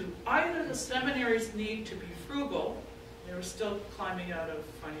attributed to either the seminary's need to be frugal, they were still climbing out of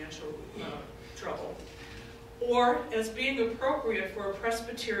financial trouble, or as being appropriate for a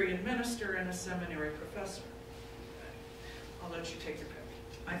Presbyterian minister and a seminary professor. I'll let you take your pick.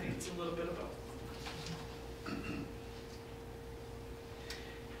 I think it's a little bit of both.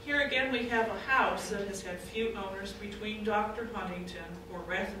 Here again we have a house that has had few owners between Dr. Huntington, or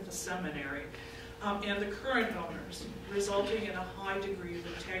rather the seminary, and the current owners, resulting in a high degree of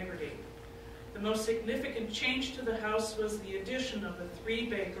integrity. The most significant change to the house was the addition of a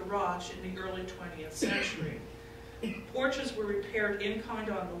 3-bay garage in the early 20th century. Porches were repaired in kind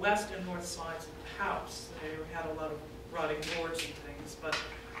on the west and north sides of the house. They had a lot of rotting boards and things, but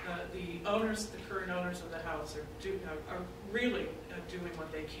the current owners of the house are really doing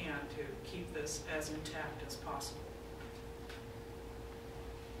what they can to keep this as intact as possible.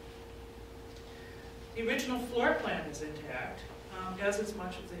 The original floor plan is intact, as is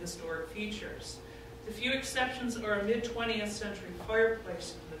much of the historic features. The few exceptions are a mid-20th century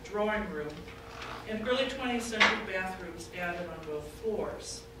fireplace in the drawing room and early 20th century bathrooms added on both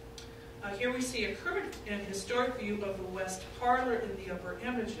floors. Here we see a current and historic view of the west parlor in the upper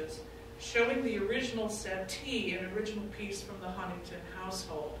images, showing the original settee, an original piece from the Huntington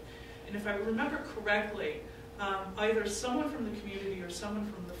household. And if I remember correctly, either someone from the community or someone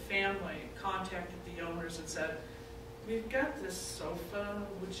from the family contacted the owners and said, "We've got this sofa,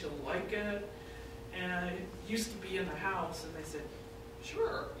 would you like it?" And it used to be in the house, and they said,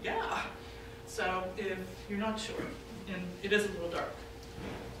 "Sure, yeah." So if you're not sure, and it is a little dark.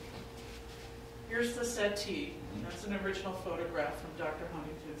 Here's the settee. That's an original photograph from Dr.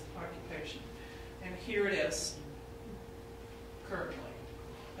 Huntington's occupation. And here it is, currently.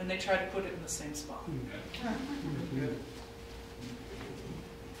 And they try to put it in the same spot. Good.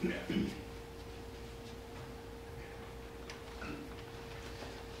 Yeah.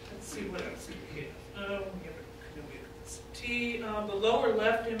 Let's see what else we have. The lower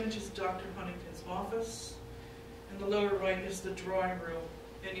left image is Dr. Huntington's office, and the lower right is the drawing room,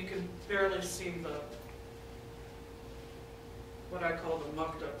 and you can barely see what I call the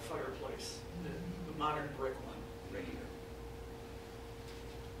mucked up fireplace, the modern brick one right here.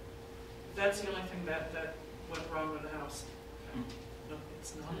 That's the only thing that went wrong with the house. No,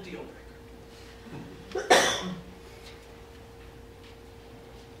 it's not a deal breaker.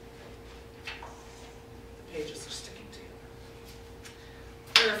 The pages are sticking together.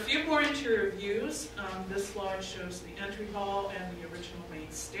 There are a few more interior views. This slide shows the entry hall and the original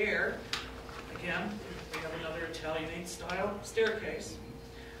main stair. Again, we have another Italianate style staircase.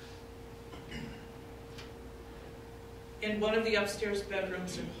 In one of the upstairs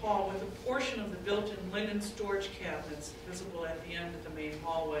bedrooms and hall with a portion of the built-in linen storage cabinets visible at the end of the main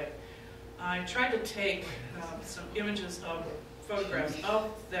hallway. I tried to take some images of photographs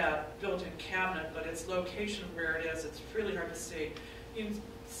of that built-in cabinet, but its location of where it is, it's really hard to see. You can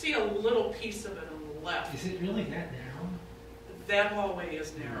see a little piece of it on the left. Is it really that narrow? That hallway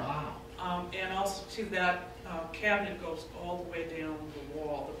is narrow. Wow. And also to that cabinet goes all the way down the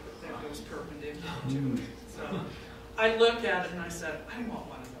wall that goes perpendicular to it. So I looked at it and I said, I want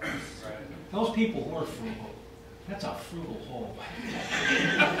one of those. Right. Those people were frugal. That's a frugal hole.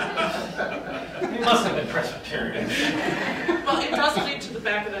 They must have been Presbyterian. Well, it does lead to the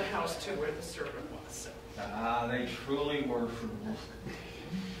back of the house too, where the servant was. So. They truly were frugal.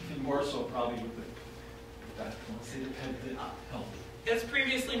 And more so probably with that help. As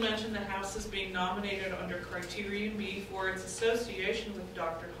previously mentioned, the house is being nominated under Criterion B for its association with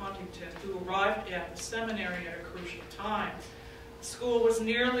Dr. Huntington, who arrived at the seminary at a crucial time. The school was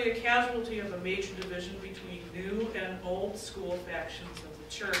nearly a casualty of a major division between new and old school factions of the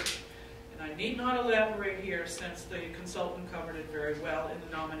church. And I need not elaborate here since the consultant covered it very well in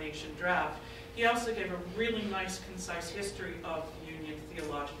the nomination draft. He also gave a really nice, concise history of the Union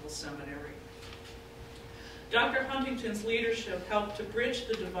Theological Seminary. Dr. Huntington's leadership helped to bridge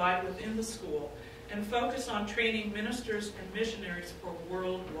the divide within the school and focus on training ministers and missionaries for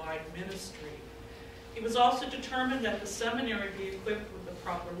worldwide ministry. He was also determined that the seminary be equipped with a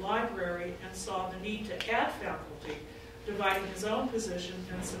proper library and saw the need to add faculty dividing his own position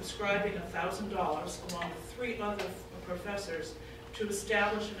and subscribing $1,000 along with 3 other professors to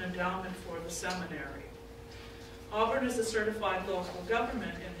establish an endowment for the seminary. Auburn is a certified local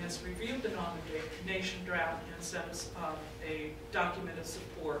government and has reviewed the nomination draft and sent us a document of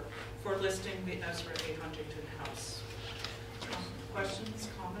support for listing the Ezra A. Huntington House. Questions,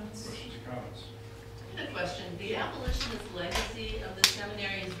 comments? Questions or comments? I have a question. The abolitionist legacy of the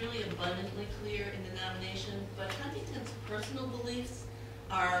seminary is really abundantly clear in the nomination, but Huntington's personal beliefs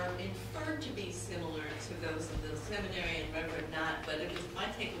are inferred to be similar to those of the seminary and Reverend Knott, but my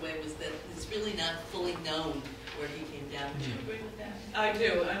takeaway was that it's really not fully known where he came down. Do you agree with that? I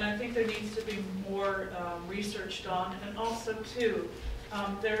do, and I think there needs to be more researched on, and also too,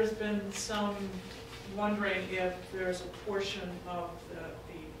 there's been some wondering if there's a portion of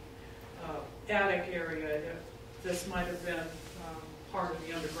the attic area, if this might have been part of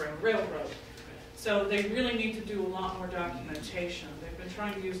the Underground Railroad. So they really need to do a lot more documentation. They've been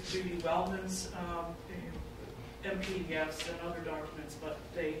trying to use Judy Wellman's MPDFs and other documents, but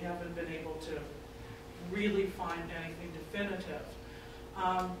they haven't been able to really find anything definitive.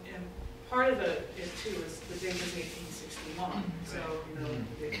 And part of it too is the date is 1861. So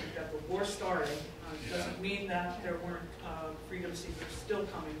they got the war started. It doesn't mean that there weren't freedom seekers still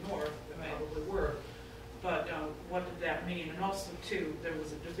coming north. There probably were. But what did that mean? And also, too, there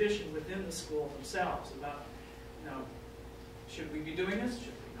was a division within the school themselves about, should we be doing this? Should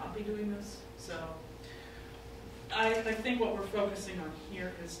we not be doing this? So I think what we're focusing on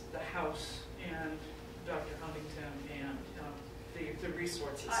here is the house and Dr. Huntington and the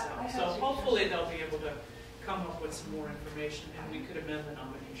resource itself. So hopefully they'll be able to come up with some more information and we could amend the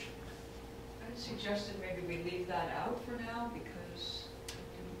nomination. I suggested maybe we leave that out for now because it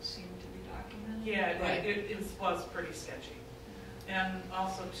didn't seem to be documented. Yeah, it was pretty sketchy. And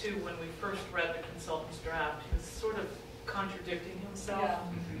also, too, when we first read the consultant's draft, he was sort of contradicting himself. Yeah.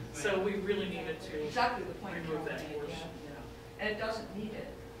 So we really needed to exactly the point remove that portion. And it doesn't need it.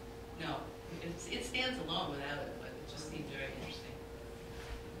 No, it stands alone without it, but it just seemed very interesting.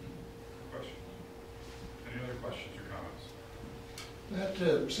 Question? Any other questions or comments?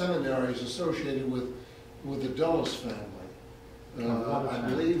 That seminary is associated with the Dulles family. I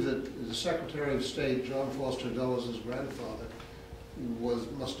believe that the Secretary of State, John Foster Dulles' grandfather,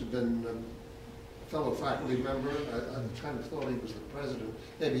 must have been a fellow faculty member. I kind of thought he was the president.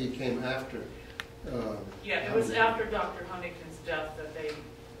 Maybe he came after. Yeah, it was after Dr. Huntington's death that they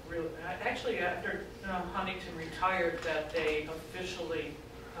really, actually after Huntington retired, that they officially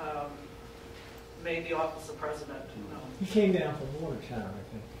made the office of president. He came down from Watertown,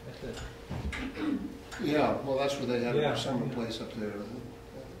 I think. Yeah, well, that's where they had a summer place up there.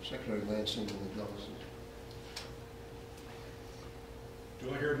 Secretary Lansing and the Dulles.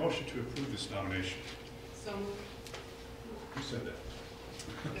 Do I hear a motion to approve this nomination? So Who said that?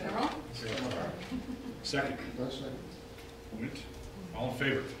 General? Second. Second. Wint. All in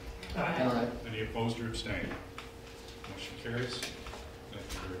favor? Aye. Any opposed or abstained? Motion carries. Thank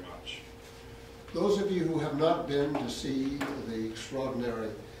you very much. Those of you who have not been to see the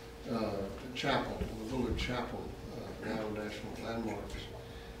extraordinary chapel, the Willard Chapel, now National Landmarks,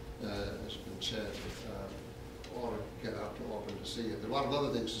 has been said, ought to get out to Auburn to see it. There are a lot of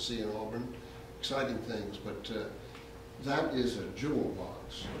other things to see in Auburn, exciting things, but that is a jewel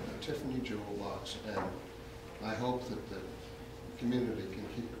box, a Tiffany jewel box, and I hope that the community can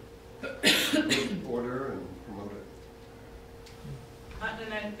keep it in order and promote it.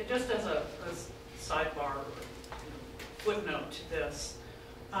 And then, just as a sidebar footnote to this,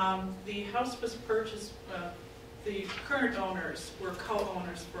 the house was purchased, the current owners were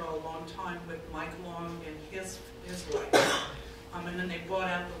co-owners for a long time with Mike Long and his wife. And then they bought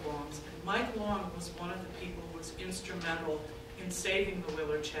out the Longs. And Mike Long was one of the people who was instrumental in saving the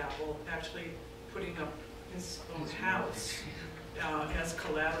Willard Chapel, actually putting up his own house as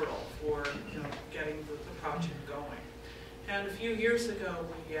collateral for getting the project going. And a few years ago,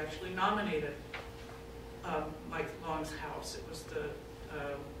 we actually nominated Mike Long's house. It was the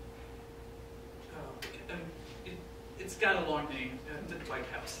it's got a long name, the White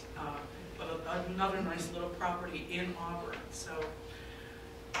House, but another nice little property in Auburn. So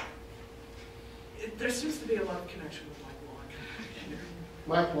there seems to be a lot of connection with Mike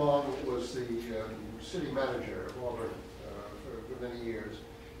Long. Mike Long was the city manager of Auburn for many years,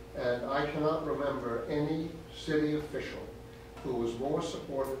 and I cannot remember any city official who was more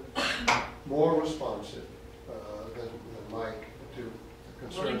supportive, more responsive than Mike to the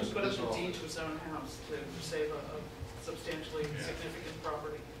concerns Willing to of put this up a office. deed to his own house to save a substantially significant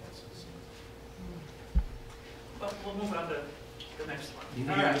property. But we'll move on to the next one.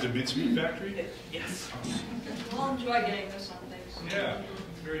 Moving on to the mincemeat factory? Yes. We'll enjoy getting this on things. Yeah,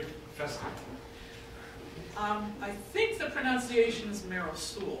 very festive. I think the pronunciation is Merrill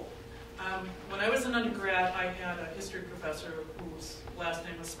Sewell. When I was an undergrad, I had a history professor whose last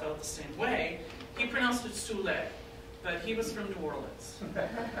name was spelled the same way. He pronounced it Soule, but he was from New Orleans.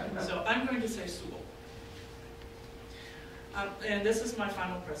 So I'm going to say Sewell. And this is my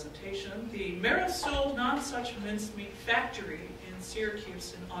final presentation. The Merrill Sewell Non-Such Mincemeat Factory in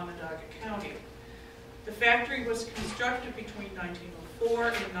Syracuse in Onondaga County. The factory was constructed between 1904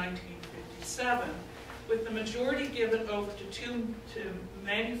 and 1957, with the majority given over to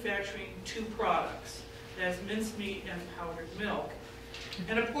manufacturing two products, that's mincemeat and powdered milk,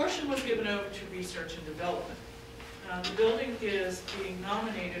 and a portion was given over to research and development. The building is being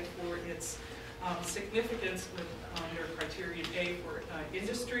nominated for its significance with under criterion A for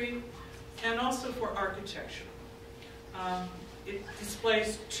industry and also for architecture. It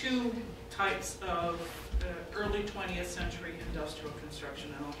displays two types of early 20th century industrial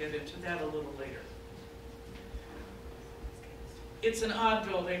construction, and I'll get into that a little later. It's an odd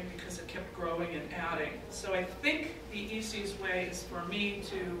building because it kept growing and adding. So I think the easiest way is for me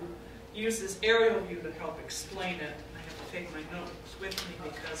to use this aerial view to help explain it. I have to take my notes with me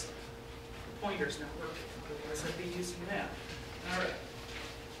because the pointer's not working, otherwise I'd be using that. All right.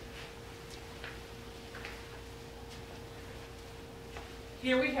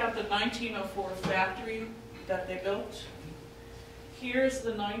 Here we have the 1904 factory that they built. Here's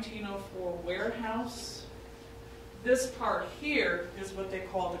the 1904 warehouse. This part here is what they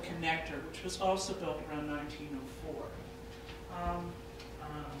call the connector, which was also built around 1904.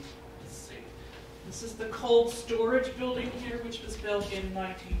 Let's see. This is the cold storage building here, which was built in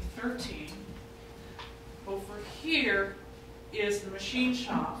 1913. Over here is the machine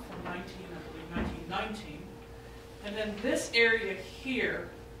shop from 1919. And then this area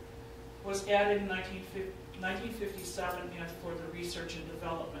here was added in 1957 and for the research and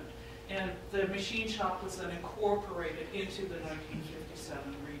development. And the machine shop was then incorporated into the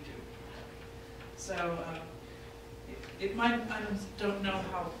 1957 redo. So it might, I don't know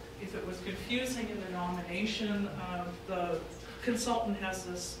how, if it was confusing in the nomination. The consultant has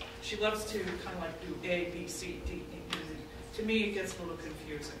this, she loves to kind of like do A, B, C, D, E, E. To me, it gets a little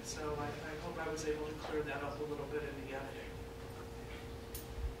confusing. So I hope I was able to clear that up a little bit in the editing.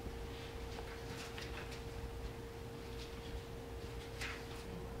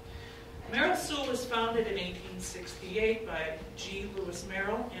 Merrill Sewell was founded in 1868 by G. Lewis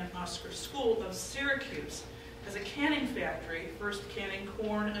Merrill and Oscar School of Syracuse as a canning factory, first canning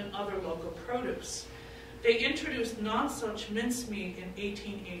corn and other local produce. They introduced non-such mincemeat in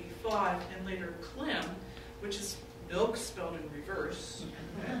 1885 and later clim, which is milk spelled in reverse,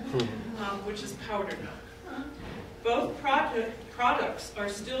 which is powdered milk. Both products are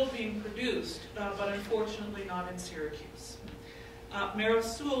still being produced, but unfortunately not in Syracuse. Merrill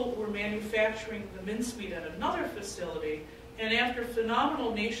Sewell were manufacturing the mincemeat at another facility, and after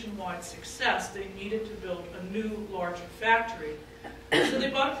phenomenal nationwide success, they needed to build a new, larger factory. So they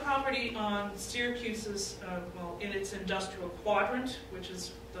bought a property on Syracuse's, in its industrial quadrant, which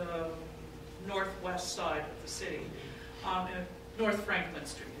is the northwest side of the city, North Franklin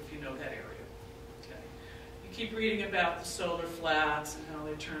Street, if you know that area. Okay. You keep reading about the solar flats and how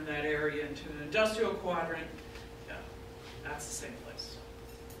they turned that area into an industrial quadrant. Yeah, that's the same place.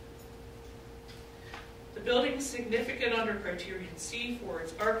 The building is significant under criterion C for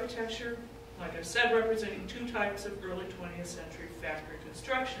its architecture, like I said, representing two types of early 20th century factory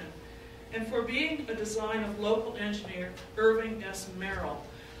construction, and for being a design of local engineer Irving S. Merrill.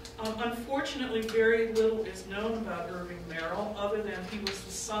 Unfortunately, very little is known about Irving Merrill, other than he was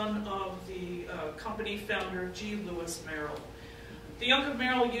the son of the company founder G. Lewis Merrill. The younger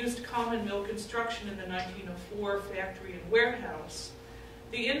Merrill used common mill construction in the 1904 factory and warehouse.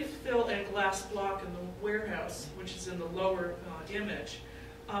 The infill and glass block in the warehouse, which is in the lower image,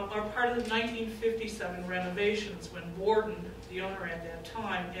 are part of the 1957 renovations when Borden, the owner at that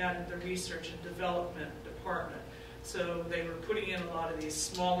time, added the research and development department. So they were putting in a lot of these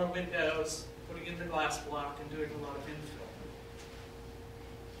smaller windows, putting in the glass block, and doing a lot of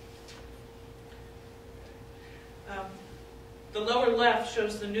infill. The lower left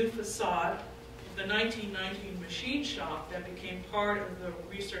shows the new facade of the 1919 machine shop that became part of the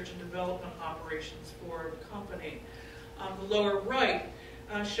research and development operations for the company. The lower right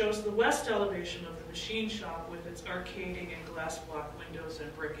shows the west elevation of the machine shop with its arcading and glass block windows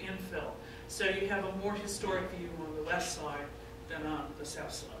and brick infill. So you have a more historic view on the west side than on the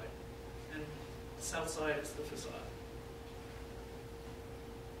south side. And the south side is the facade.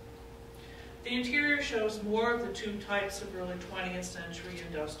 The interior shows more of the two types of early 20th century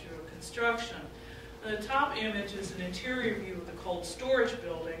industrial construction. The top image is an interior view of the cold storage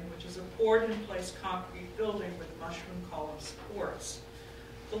building, which is a poured-in-place concrete building with mushroom column supports.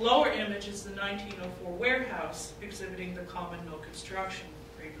 The lower image is the 1904 warehouse, exhibiting the common mill construction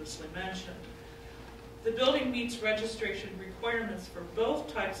previously mentioned. The building meets registration requirements for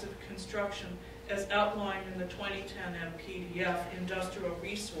both types of construction as outlined in the 2010 MPDF Industrial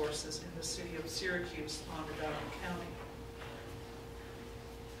Resources in the City of Syracuse, Onondaga County.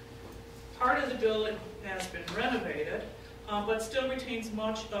 Part of the building has been renovated, but still retains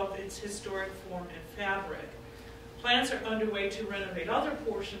much of its historic form and fabric. Plans are underway to renovate other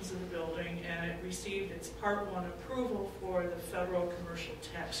portions of the building, and it received its Part 1 approval for the federal commercial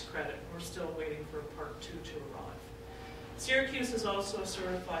tax credit. We're still waiting for Part 2 to arrive. Syracuse is also a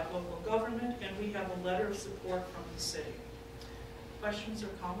certified local government, and we have a letter of support from the city. Questions or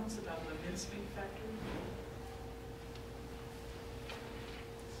comments about the mincemeat factory?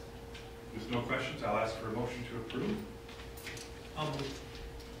 With no questions, I'll ask for a motion to approve. I'll move.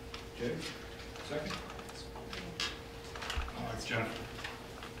 Okay, second? Jennifer.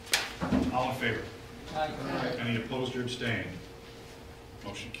 All in favor? Aye. Any opposed or abstained?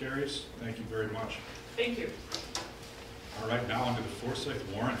 Motion carries. Thank you very much. Thank you. All right, now onto the Forsyth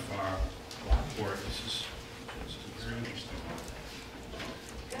Warren Farm report. This is very interesting.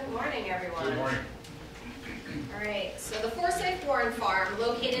 Good morning, everyone. Good morning. All right, so the Forsyth Warren Farm,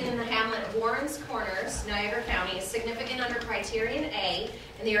 located in the hamlet of Warren's Corners, Niagara County, is significant under Criterion A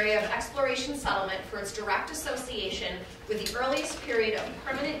in the area of exploration settlement for its direct association with the earliest period of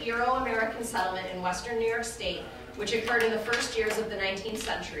permanent Euro-American settlement in western New York State, which occurred in the first years of the 19th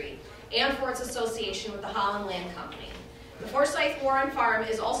century, and for its association with the Holland Land Company. The Forsyth Warren Farm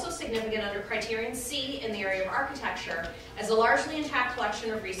is also significant under Criterion C in the area of architecture as a largely intact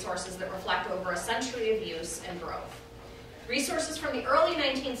collection of resources that reflect over a century of use and growth. Resources from the early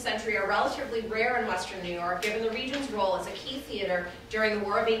 19th century are relatively rare in western New York, given the region's role as a key theater during the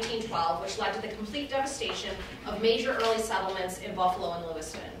War of 1812, which led to the complete devastation of major early settlements in Buffalo and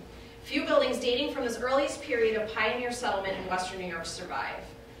Lewiston. Few buildings dating from this earliest period of pioneer settlement in western New York survive.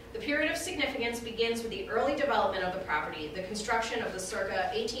 The period of significance begins with the early development of the property, the construction of the circa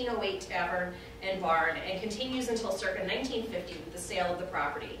 1808 tavern and barn, and continues until circa 1950 with the sale of the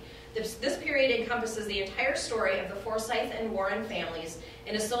property. This period encompasses the entire story of the Forsyth and Warren families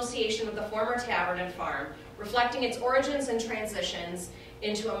in association with the former tavern and farm, reflecting its origins and transitions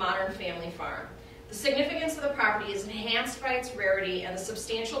into a modern family farm. The significance of the property is enhanced by its rarity and the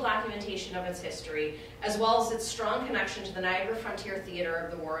substantial documentation of its history, as well as its strong connection to the Niagara Frontier Theater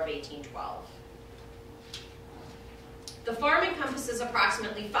of the War of 1812. The farm encompasses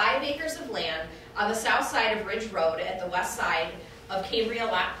approximately 5 acres of land on the south side of Ridge Road at the west side of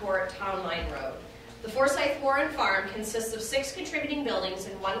Cambria-Lockport Town Line Road. The Forsyth Warren Farm consists of 6 contributing buildings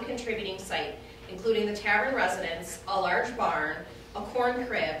and 1 contributing site, including the tavern residence, a large barn, a corn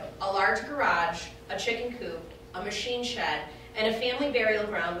crib, a large garage, a chicken coop, a machine shed, and a family burial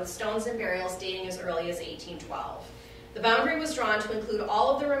ground with stones and burials dating as early as 1812. The boundary was drawn to include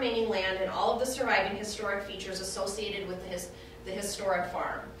all of the remaining land and all of the surviving historic features associated with the historic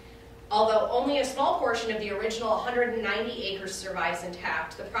farm. Although only a small portion of the original 190 acres survives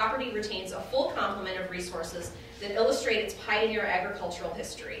intact, the property retains a full complement of resources that illustrate its pioneer agricultural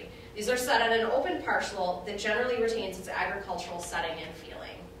history. These are set on an open parcel that generally retains its agricultural setting and feeling.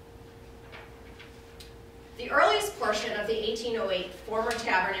 The earliest portion of the 1808 former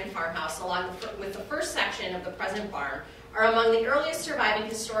tavern and farmhouse, along with the first section of the present barn, are among the earliest surviving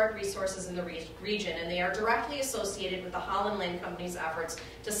historic resources in the region, and they are directly associated with the Holland Land Company's efforts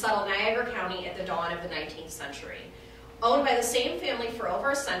to settle Niagara County at the dawn of the 19th century. Owned by the same family for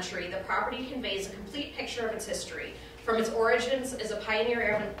over a century, the property conveys a complete picture of its history, from its origins as a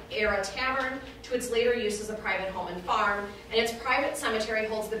pioneer-era tavern to its later use as a private home and farm, and its private cemetery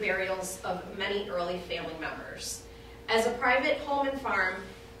holds the burials of many early family members. As a private home and farm,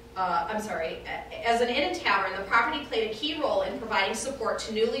 as an inn and tavern, the property played a key role in providing support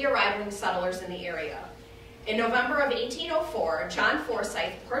to newly arriving settlers in the area. In November of 1804, John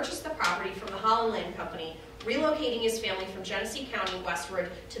Forsyth purchased the property from the Holland Land Company, relocating his family from Genesee County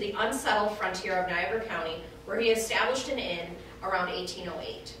westward to the unsettled frontier of Niagara County, where he established an inn around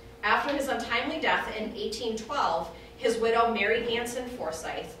 1808. After his untimely death in 1812, his widow, Mary Hanson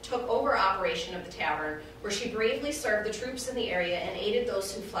Forsyth, took over operation of the tavern, where she bravely served the troops in the area and aided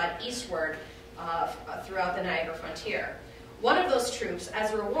those who fled eastward throughout the Niagara frontier. One of those troops,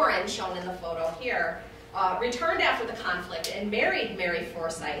 Ezra Warren, shown in the photo here, returned after the conflict and married Mary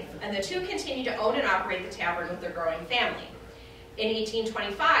Forsyth, and the two continued to own and operate the tavern with their growing family. In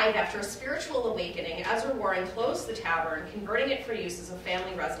 1825, after a spiritual awakening, Ezra Warren closed the tavern, converting it for use as a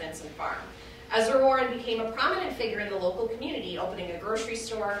family residence and farm. Ezra Warren became a prominent figure in the local community, opening a grocery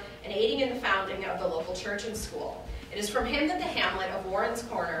store and aiding in the founding of the local church and school. It is from him that the hamlet of Warren's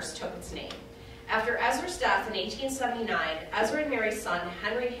Corners took its name. After Ezra's death in 1879, Ezra and Mary's son,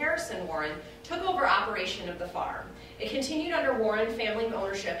 Henry Harrison Warren, took over operation of the farm. It continued under Warren family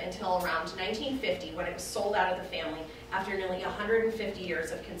ownership until around 1950, when it was sold out of the family after nearly 150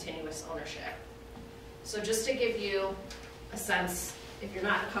 years of continuous ownership. So just to give you a sense, if you're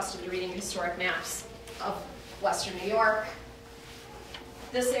not accustomed to reading historic maps of Western New York,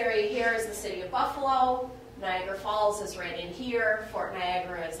 this area here is the city of Buffalo. Niagara Falls is right in here. Fort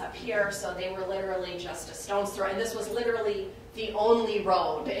Niagara is up here. So they were literally just a stone's throw. And this was literally the only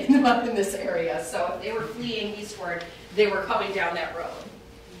road in this area. So if they were fleeing eastward, they were coming down that road.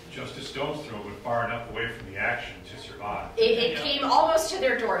 Just a stone's throw, but far enough away from the action to survive. It came almost to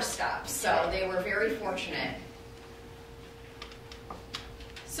their doorstep, so they were very fortunate.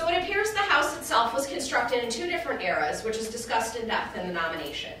 So it appears the house itself was constructed in two different eras, which is discussed in depth in the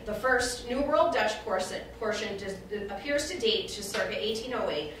nomination. The first, New World Dutch portion appears to date to circa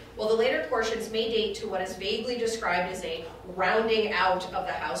 1808, while the later portions may date to what is vaguely described as a rounding out of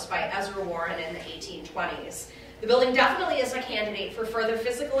the house by Ezra Warren in the 1820s. The building definitely is a candidate for further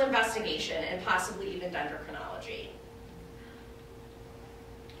physical investigation and possibly even dendrochronology.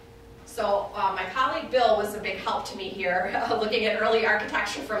 So my colleague Bill was a big help to me here, looking at early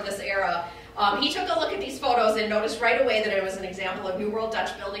architecture from this era. He took a look at these photos and noticed right away that it was an example of New World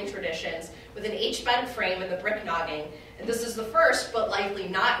Dutch building traditions with an H-bend frame and the brick nogging. And this is the first, but likely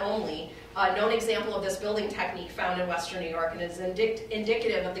not only, known example of this building technique found in Western New York, and is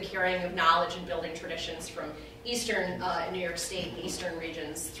indicative of the carrying of knowledge and building traditions from Eastern New York State and Eastern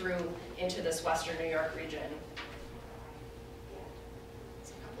regions through into this Western New York region.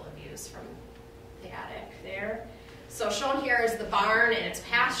 From the attic there. So shown here is the barn and its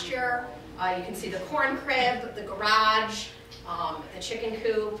pasture. You can see the corn crib, the garage, the chicken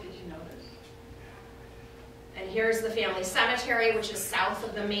coop. Did you notice? And here's the family cemetery, which is south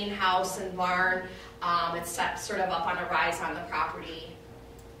of the main house and barn. It's set sort of up on a rise on the property.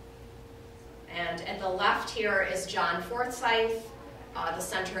 And at the left here is John Forsyth. The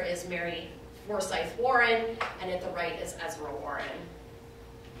center is Mary Forsyth Warren, and at the right is Ezra Warren.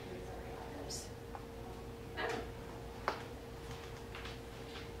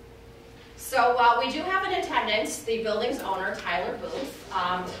 So we do have in attendance the building's owner, Tyler Booth.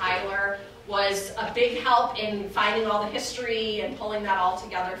 Tyler was a big help in finding all the history and pulling that all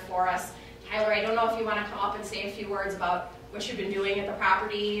together for us. Tyler, I don't know if you want to come up and say a few words about what you've been doing at the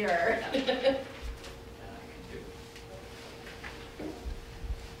property, or...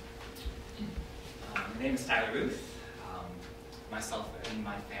 My name is Tyler Booth. Myself and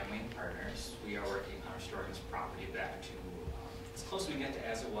my family and partners, we are working on restoring this property back to as close as we get to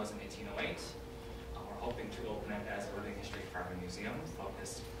as it was in 1808. We're hoping to open it as a living history farming museum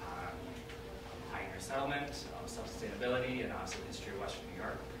focused on pioneer settlement, self-sustainability, and obviously the history of Western New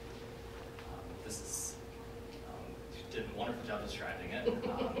York. You did a wonderful job describing it.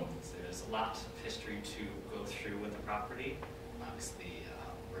 So there's a lot of history to go through with the property. Obviously,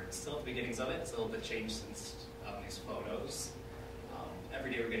 we're still at the beginnings of it. It's a little bit changed since these photos. Every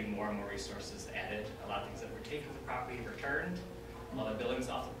day we're getting more and more resources added. A lot of things that were taken from the property returned. All the buildings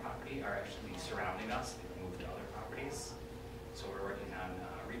off the property are actually surrounding us. They've moved to other properties. So we're working on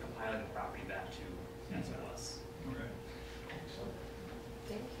recompiling the property back to as it was. Okay.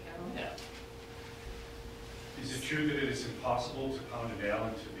 Thank you. Yeah. Is it true that it is impossible to pound a nail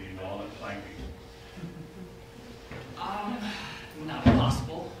into the walnut planking? Not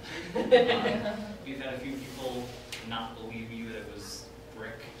impossible. We've had a few people not believe you that it was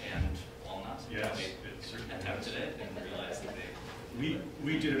brick and walnut. Yes, They certainly attempted it and realized that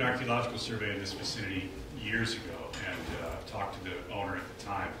we did an archaeological survey in this vicinity years ago and talked to the owner at the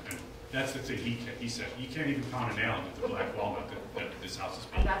time. And that's the thing he said. You can't even pound a nail into the black walnut that this house is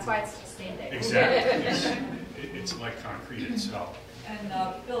built. And that's why it's still standing. Exactly. It's like concrete itself. And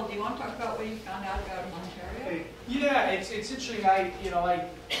Bill, do you want to talk about what you found out about Ontario? Yeah, it's interesting.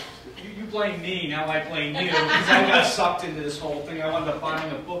 You blame me, now I blame you, because I got sucked into this whole thing. I wound up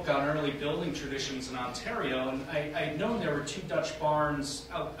buying a book on early building traditions in Ontario, and I'd known there were two Dutch barns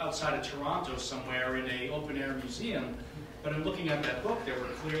outside of Toronto somewhere in an open-air museum. But in looking at that book, there were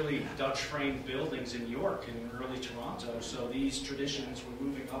clearly Dutch-framed buildings in York and in early Toronto. So these traditions were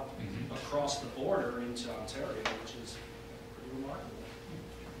moving up across the border into Ontario, which is pretty remarkable.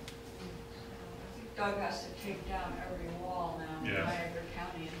 Doug has to take down every wall now in Niagara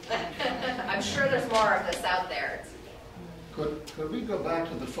County. I'm sure there's more of this out there. Could we go back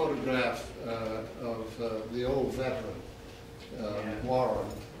to the photograph of the old veteran, Warren,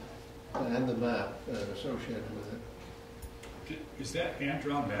 and the map associated with it? Is that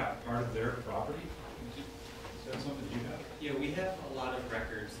hand-drawn map part of their property? Is that something you have? Yeah, we have a lot of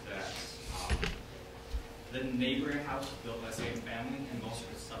records that the neighboring house was built by the same family, and most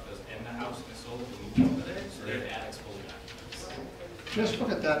of the stuff is in the house, and they sold it and moved over there, so they have attics full of documents. Just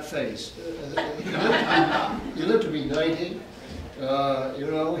look at that face. He lived to be 90. You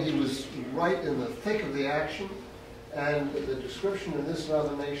know, he was right in the thick of the action, and the description in this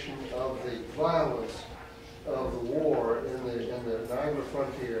nomination of the violence of the war in the Niagara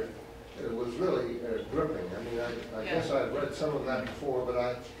frontier was really gripping. I mean, I guess I've read some of that before,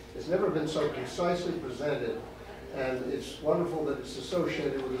 but it's never been so concisely presented, and it's wonderful that it's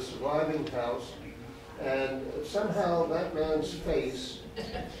associated with a surviving house, and somehow that man's face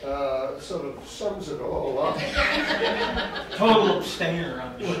sort of sums it all up. Total abstainer,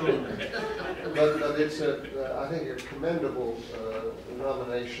 I'm sure. But it's I think a commendable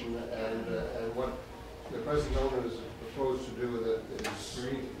nomination, and what the present owner is proposed to do with it is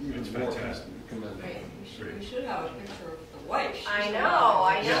even more commendable. Right. We should have a picture of the wife. I know.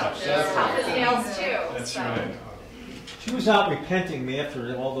 Yeah, She's tough as nails too. That's so. right. She was out repenting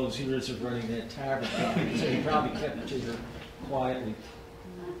after all those years of running that tavern, so he probably kept it to her quietly.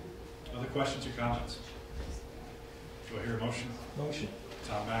 Other questions or comments? Do I hear a motion? Motion.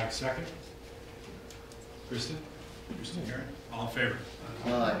 Tom Mag, second. Kristen? Kristen Herron? All in favor?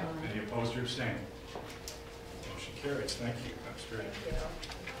 Aye. Any opposed or abstaining? Motion carries. Thank you. That's great.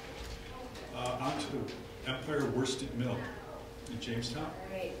 On to the Empire Worsted Mill in Jamestown.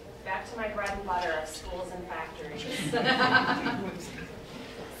 All right, back to my bread and butter of schools and factories.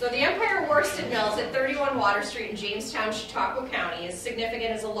 So the Empire Worsted Mills at 31 Water Street in Jamestown, Chautauqua County is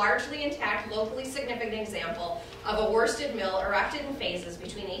significant as a largely intact, locally significant example of a worsted mill erected in phases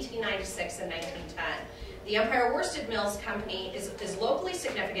between 1896 and 1910. The Empire Worsted Mills Company is locally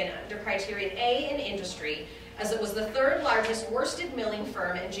significant under criterion A in industry, as it was the third largest worsted milling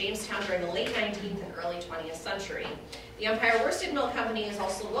firm in Jamestown during the late 19th and early 20th century. The Empire Worsted Mill Company is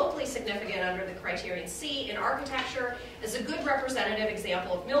also locally significant under the criterion C in architecture as a good representative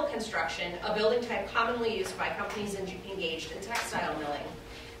example of mill construction, a building type commonly used by companies engaged in textile milling.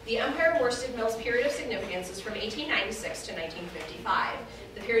 The Empire Worsted Mills period of significance is from 1896 to 1955.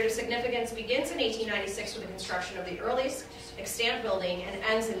 The period of significance begins in 1896 with the construction of the earliest extant building and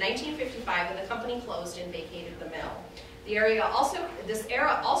ends in 1955 when the company closed and vacated the mill. This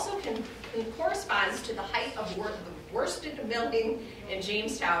era also corresponds to the height of worsted milling in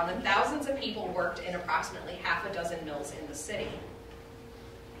Jamestown, when thousands of people worked in approximately half a dozen mills in the city.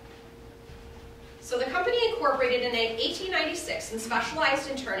 So the company incorporated in 1896 and specialized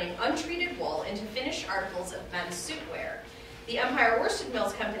in turning untreated wool into finished articles of men's suitwear. The Empire Worsted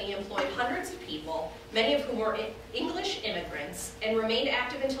Mills Company employed hundreds of people, many of whom were English immigrants, and remained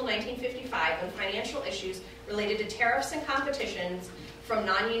active until 1955 when financial issues related to tariffs and competitions from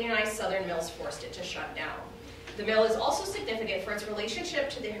non-unionized southern mills forced it to shut down. The mill is also significant for its relationship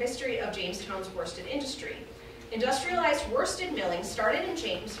to the history of Jamestown's worsted industry. Industrialized worsted milling started in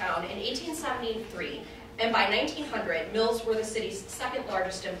Jamestown in 1873, and by 1900, mills were the city's second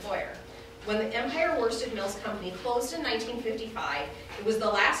largest employer. When the Empire Worsted Mills Company closed in 1955, it was the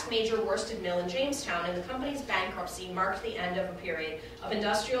last major worsted mill in Jamestown, and the company's bankruptcy marked the end of a period of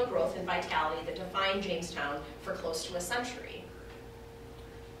industrial growth and vitality that defined Jamestown for close to a century.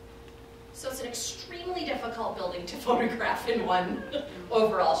 So it's an extremely difficult building to photograph in one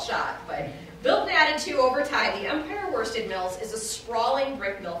overall shot, but built and added to over time, the Empire Worsted Mills is a sprawling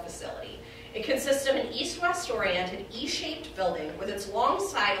brick mill facility. It consists of an east-west oriented E-shaped building with its long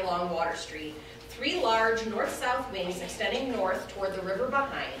side along Water Street, three large north-south wings extending north toward the river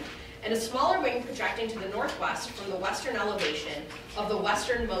behind, and a smaller wing projecting to the northwest from the western elevation of the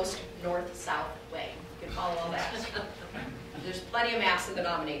westernmost north-south wing. You can follow all that. There's plenty of maps in the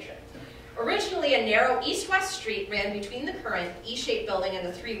nomination. Originally, a narrow east-west street ran between the current E-shaped building and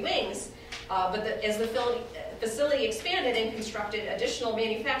the three wings, but as the facility expanded and constructed additional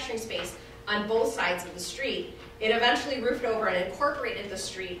manufacturing space on both sides of the street, it eventually roofed over and incorporated the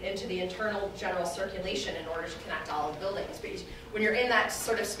street into the internal general circulation in order to connect all of the buildings. But when you're in that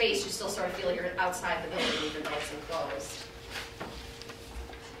sort of space, you still sort of feel like you're outside the building, even though it's enclosed.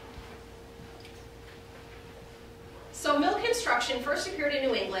 So mill construction first appeared in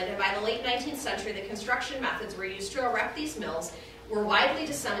New England, and by the late 19th century, the construction methods were used to erect these mills were widely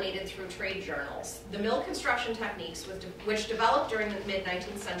disseminated through trade journals. The mill construction techniques, which developed during the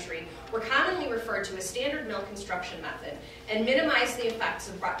mid-19th century, were commonly referred to as standard mill construction method and minimized the effects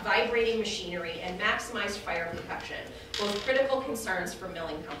of vibrating machinery and maximized fire protection, both critical concerns for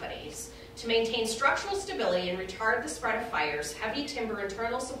milling companies. To maintain structural stability and retard the spread of fires, heavy timber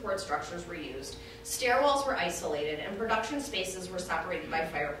internal support structures were used, stairwells were isolated, and production spaces were separated by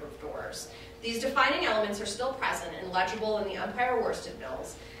fireproof doors. These defining elements are still present and legible in the Empire worsted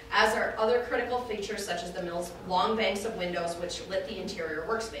mills, as are other critical features such as the mill's long banks of windows which lit the interior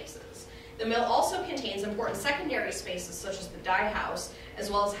workspaces. The mill also contains important secondary spaces such as the die house,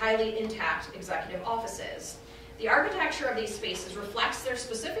 as well as highly intact executive offices. The architecture of these spaces reflects their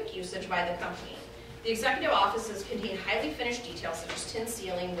specific usage by the company. The executive offices contain highly finished details such as tin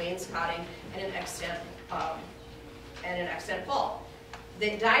ceiling, wainscoting, and an extant vault.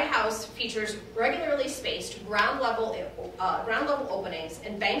 The die house features regularly spaced ground level openings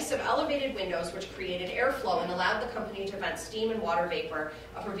and banks of elevated windows which created airflow and allowed the company to vent steam and water vapor,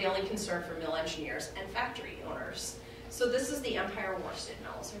 a prevailing concern for mill engineers and factory owners. So this is the Empire worsted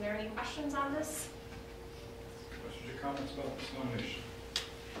mills. Are there any questions on this? Questions or comments about this nomination?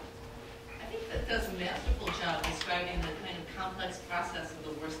 I think that does a masterful job describing the kind of complex process of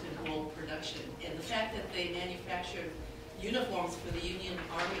the worsted wool production and the fact that they manufactured uniforms for the Union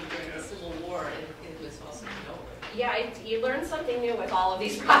Army during the Civil War. It was also noteworthy. Yeah, you learn something new with all of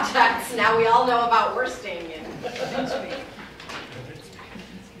these projects. Now we all know about worsting.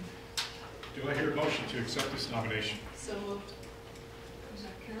 Do I hear a motion to accept this nomination? So moved. Is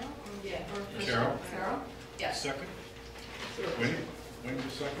that Carol? Yeah. Carol? Carol? Yes. Second? Winnie? Winnie,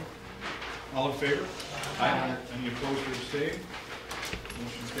 second? All in favor? Aye. Any opposed or abstained?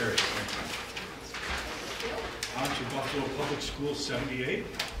 Motion carries. Thank you. On to Buffalo Public Schools 78.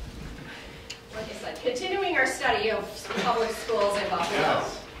 Like I said, continuing our study of public schools in Buffalo.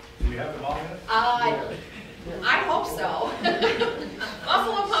 Yes. Do we have them all in it? I hope so.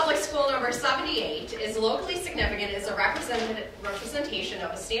 Buffalo Public School number 78 is locally significant as a representation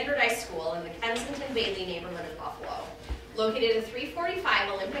of a standardized school in the Kensington Bailey neighborhood of Buffalo. Located at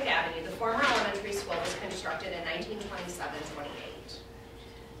 345 Olympic Avenue, the former elementary school was constructed in 1927-28.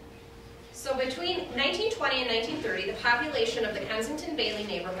 So between 1920 and 1930, the population of the Kensington Bailey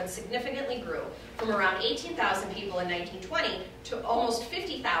neighborhood significantly grew from around 18,000 people in 1920 to almost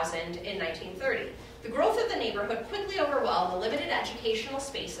 50,000 in 1930. The growth of the neighborhood quickly overwhelmed the limited educational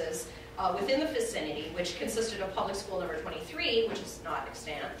spaces within the vicinity, which consisted of public school number 23, which is not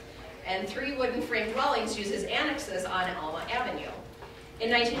extant, and 3 wooden frame dwellings used as annexes on Alma Avenue. In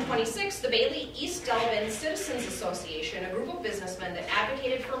 1926, the Bailey East Delvin Citizens Association, a group of businessmen that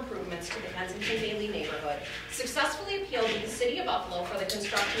advocated for improvements to the Kensington Bailey neighborhood, successfully appealed to the city of Buffalo for the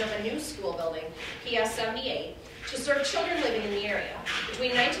construction of a new school building, PS 78, to serve children living in the area.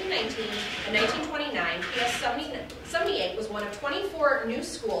 Between 1919 and 1929, PS 78 was one of 24 new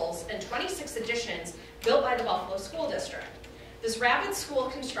schools and 26 additions built by the Buffalo School District. This rapid school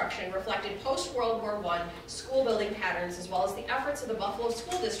construction reflected post-World War I school building patterns as well as the efforts of the Buffalo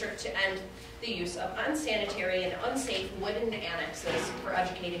School District to end the use of unsanitary and unsafe wooden annexes for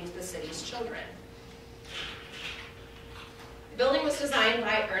educating the city's children. The building was designed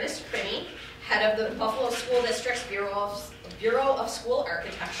by Ernest Crimmy, head of the Buffalo School District's Bureau of School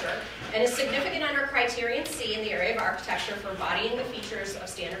Architecture, and is significant under Criterion C in the area of architecture for embodying the features of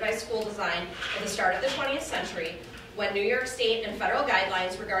standardized school design at the start of the 20th century, when New York State and federal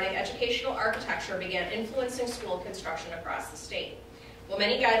guidelines regarding educational architecture began influencing school construction across the state. While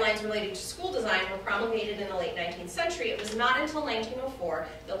many guidelines related to school design were promulgated in the late 19th century, it was not until 1904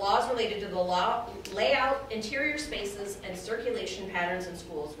 that laws related to the layout, interior spaces, and circulation patterns in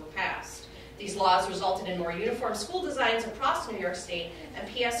schools were passed. These laws resulted in more uniform school designs across New York State, and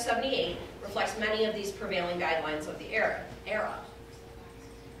PS 78 reflects many of these prevailing guidelines of the era.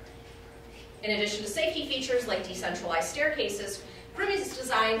 In addition to safety features like decentralized staircases, Crimmy's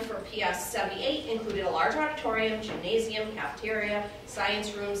design for PS 78 included a large auditorium, gymnasium, cafeteria,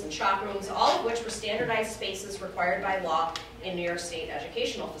 science rooms, and shop rooms, all of which were standardized spaces required by law in New York State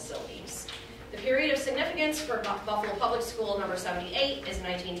educational facilities. The period of significance for Buffalo Public School number 78 is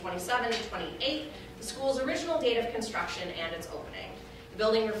 1927 to 28, the school's original date of construction and its opening. The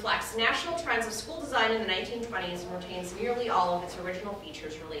building reflects national trends of school design in the 1920s and retains nearly all of its original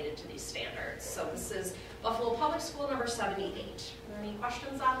features related to these standards. So this is Buffalo Public School number 78. Are there any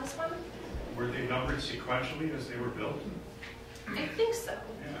questions on this one? Were they numbered sequentially as they were built? I think so,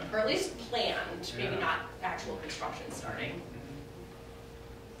 Yeah. or at least planned, maybe Yeah. not actual construction starting.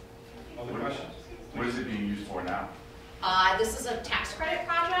 Other questions? What is it being used for now? This is a tax credit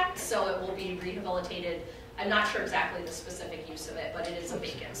project, so it will be rehabilitated I'm not sure exactly the specific use of it, but it is a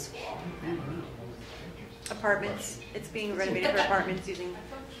vacant school. Apartments. It's being renovated for apartments using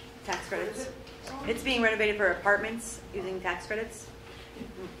tax credits. It's being renovated for apartments using tax credits.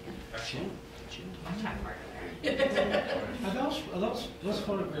 Are those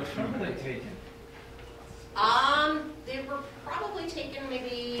photographs, when were they taken? They were probably taken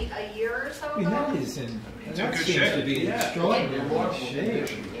maybe a year or so I mean, ago. that It's in that good seems shape. to be extraordinary shape.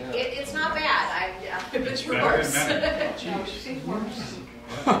 It's not bad. It's better worse. than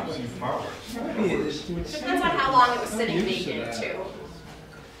Depends on how long it was sitting vacant too.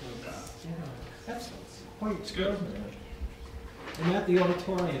 That's quite extraordinary. And at the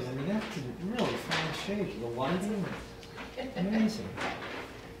auditorium, I mean, that's in really fine shape. The lighting, amazing.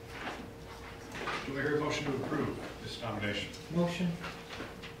 Do I hear a motion to approve this nomination? Motion.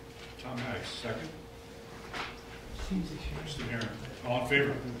 Tom Maddox, second. Seems a shame. Kristen Aaron. All in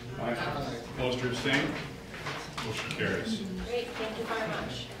favor? Aye. Opposed or abstained? Motion carries. Great, thank you very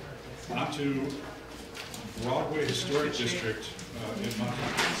much. On to Broadway Historic District in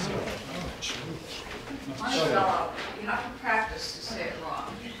Monticello. Monticello, you have to practice to say it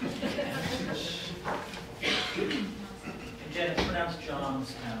wrong. And Jen, it's pronounced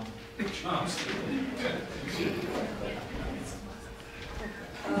Johnstown.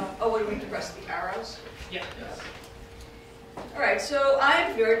 Oh, what do we do, the rest of the arrows? Yeah. All right, so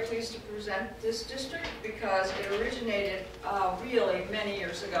I'm very pleased to present this district because it originated really many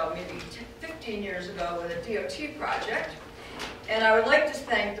years ago, maybe 15 years ago with a DOT project. And I would like to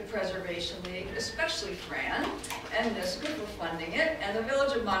thank the Preservation League, especially Fran and NISCA for funding it, and the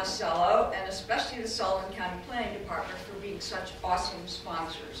Village of Monticello, and especially the Sullivan County Planning Department for being such awesome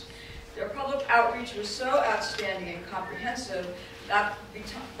sponsors. Their public outreach was so outstanding and comprehensive that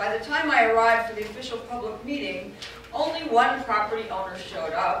by the time I arrived for the official public meeting, only one property owner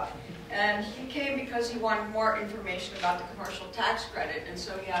showed up, and he came because he wanted more information about the commercial tax credit, and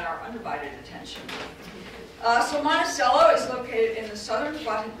so he had our undivided attention. So Monticello is located in the southern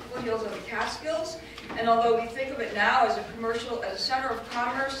foothills of the Catskills, and although we think of it now as a center of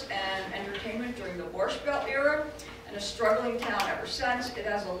commerce and entertainment during the Borscht Belt era, and a struggling town ever since, it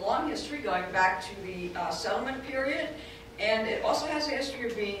has a long history going back to the settlement period, and it also has a history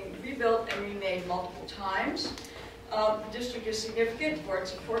of being rebuilt and remade multiple times. The district is significant for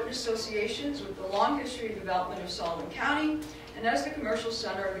its important associations with the long history of development of Sullivan County, and as the commercial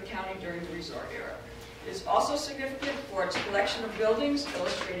center of the county during the resort era. It is also significant for its collection of buildings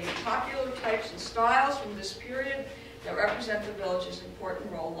illustrating popular types and styles from this period that represent the village's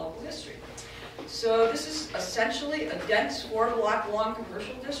important role in local history. So this is essentially a dense 4-block long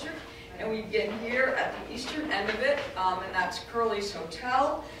commercial district, and we begin here at the eastern end of it, and that's Curly's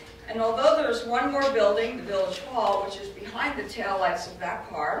Hotel. And although there's one more building, the Village Hall, which is behind the taillights of that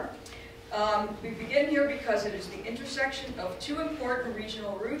car, we begin here because it is the intersection of two important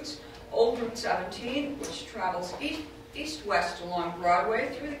regional routes, Old Route 17, which travels east-west along Broadway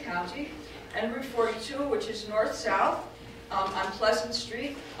through the county, and Route 42, which is north-south on Pleasant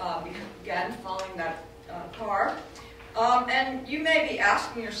Street, again following that car. And you may be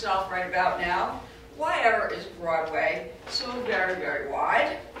asking yourself right about now, why ever is Broadway so very, very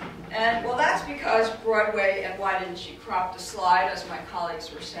wide? And well, that's because Broadway, and why didn't she crop the slide, as my colleagues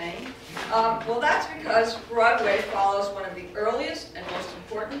were saying? Well, that's because Broadway follows one of the earliest and most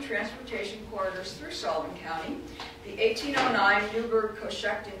important transportation corridors through Sullivan County, the 1809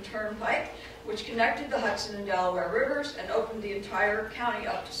 Newburgh-Coshocton Turnpike, which connected the Hudson and Delaware rivers and opened the entire county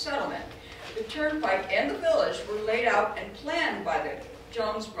up to settlement. The turnpike and the village were laid out and planned by the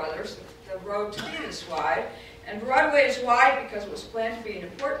Jones brothers, the road to be this wide, and Broadway is wide because it was planned to be an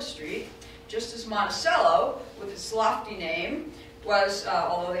important street, just as Monticello, with its lofty name, was,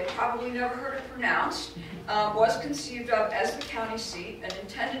 although they probably never heard it pronounced, was conceived of as the county seat and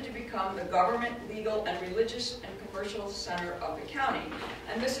intended to become the government, legal, and religious and commercial center of the county.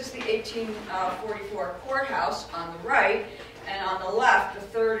 And this is the 1844 courthouse on the right, and on the left, the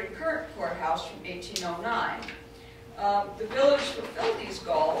third and current courthouse from 1809. The village fulfilled these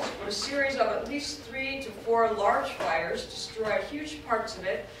goals, but a series of at least 3 to 4 large fires destroyed huge parts of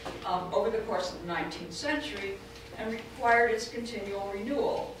it over the course of the 19th century and required its continual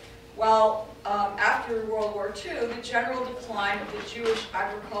renewal. While after World War II, the general decline of the Jewish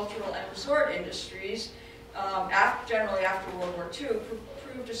agricultural and resort industries, generally after World War II,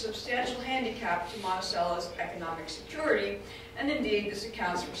 proved a substantial handicap to Monticello's economic security, and indeed this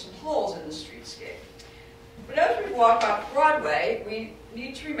accounts for some holes in the streetscape. But as we walk up Broadway, we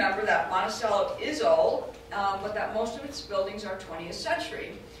need to remember that Monticello is old, but that most of its buildings are 20th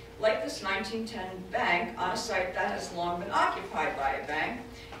century, like this 1910 bank on a site that has long been occupied by a bank.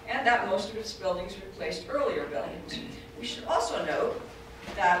 and that most of its buildings replaced earlier buildings. We should also note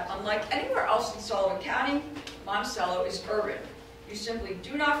that unlike anywhere else in Sullivan County, Monticello is urban. You simply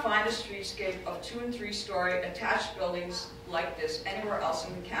do not find a streetscape of 2- and 3-story attached buildings like this anywhere else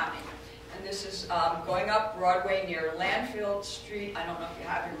in the county. And this is going up Broadway near Landfield Street. I don't know if you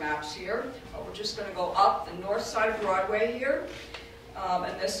have your maps here, but we're just going to go up the north side of Broadway here.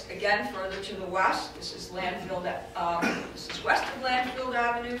 And this, again, further to the west, this is Landfield. This is west of Landfield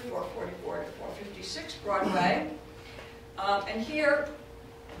Avenue, 444 to 456 Broadway. And here,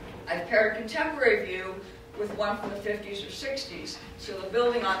 I've paired a contemporary view with one from the 50s or 60s. So the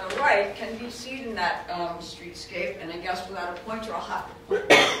building on the right can be seen in that streetscape, and I guess without a pointer, I'll have to put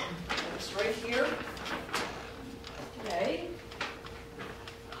this right here. Okay.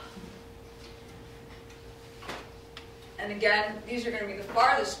 And again, these are going to be the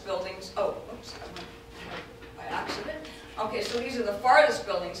farthest buildings. Oh, oops, I went by accident. Okay, so these are the farthest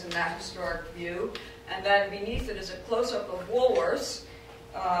buildings in that historic view. And then beneath it is a close-up of Woolworths,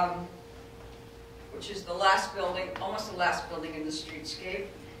 which is the last building, almost the last building in the streetscape.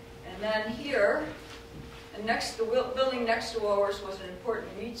 And then here, and the building next to Woolworths was an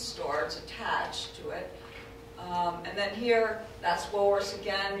important meat store. It's attached to it. And then here, that's Woolworths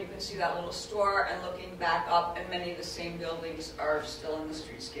again. You can see that little store, and looking back up, and many of the same buildings are still in the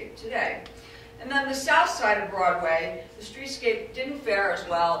streetscape today. And then the south side of Broadway, the streetscape didn't fare as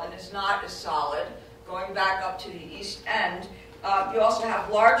well and is not as solid. Going back up to the east end, you also have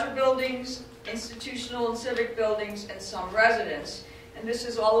larger buildings, institutional and civic buildings, and some residents. And this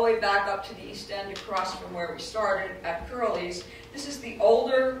is all the way back up to the east end across from where we started at Curly's. This is the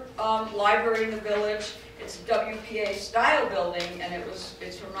older library in the village. It's a WPA style building, and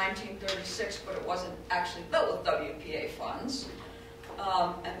it's from 1936, but it wasn't actually built with WPA funds.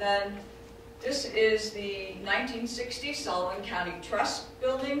 And then this is the 1960 Sullivan County Trust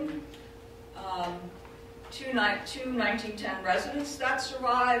building. Two 1910 residents that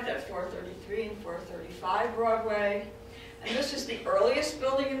survived at 433 and 435 Broadway. And this is the earliest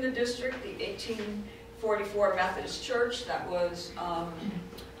building in the district, the 1844 Methodist Church that was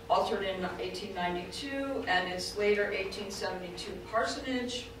altered in 1892, and its later 1872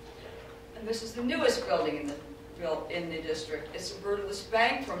 parsonage. And this is the newest building in the district. It's a Brutalist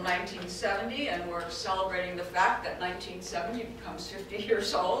Bank from 1970, and we're celebrating the fact that 1970 becomes 50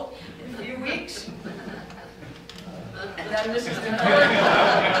 years old in a few weeks. And then this is the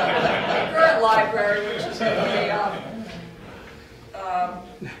current library, which is a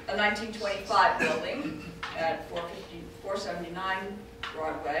 1925 building at 479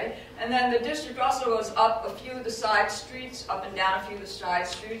 Broadway. And then the district also goes up a few of the side streets, up and down a few of the side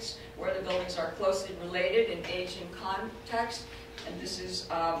streets, where the buildings are closely related in age and context. And this is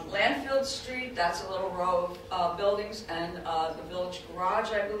Landfield Street. That's a little row of buildings, and the Village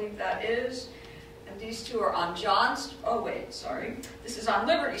Garage, I believe that is. And these two are on This is on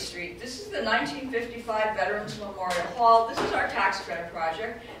Liberty Street. This is the 1955 Veterans Memorial Hall. This is our tax credit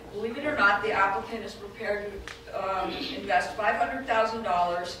project. Believe it or not, the applicant is prepared to invest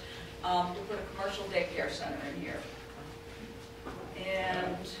 $500,000 to put a commercial daycare center in here.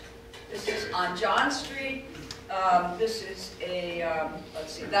 And this is on John Street. This is a,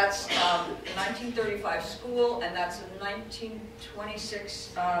 that's the 1935 school, and that's a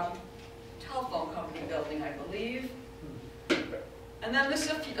 1926 telephone company building, I believe. And then this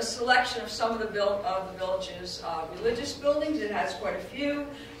is a selection of some of the village's religious buildings. It has quite a few.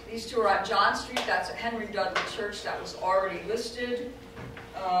 These two are on John Street. That's a Henry Dudley Church that was already listed.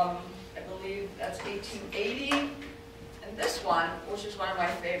 I believe that's 1880. And this one, which is one of my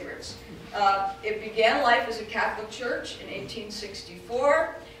favorites. It began life as a Catholic church in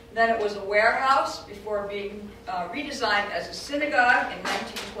 1864. Then it was a warehouse before being redesigned as a synagogue in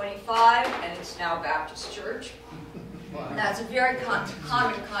 1925, and it's now a Baptist church. That's a very common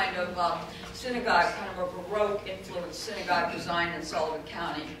kind of synagogue, kind of a Baroque influenced synagogue design in Sullivan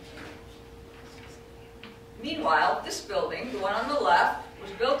County. Meanwhile, this building, the one on the left,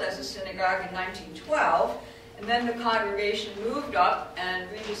 was built as a synagogue in 1912, and then the congregation moved up and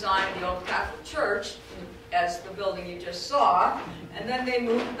redesigned the old Catholic church as the building you just saw, and then they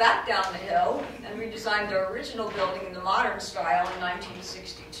moved back down the hill and redesigned their original building in the modern style in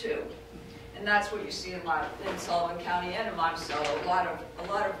 1962. And that's what you see in Sullivan County and in Monticello, a lot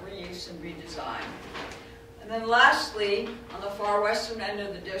of reuse and redesign. And then lastly, on the far western end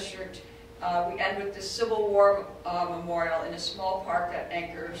of the district, we end with the Civil War memorial in a small park that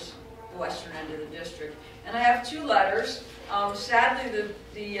anchors the western end of the district. And I have two letters. Sadly,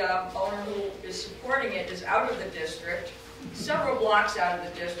 the owner who is supporting it is out of the district, several blocks out of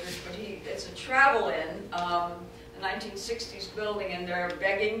the district, but it's a travel-in. And 1960s building, and they're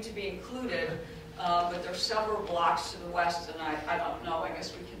begging to be included, but there's several blocks to the west, and I don't know, I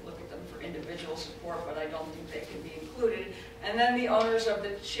guess we can look at them for individual support, but I don't think they can be included. And then the owners of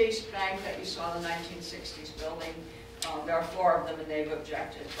the Chase Bank that you saw, the 1960s building, there are 4 of them, and they've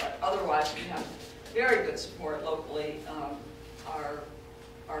objected, but otherwise we have very good support locally.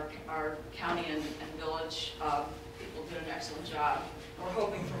 Our county and village people did an excellent job. We're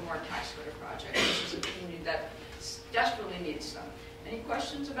hoping for more tax credit projects. This is a community that desperately needs them. Any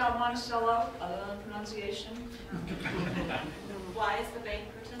questions about Monticello other than pronunciation? Why is the bank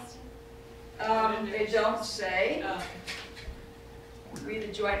protesting? They don't say. We,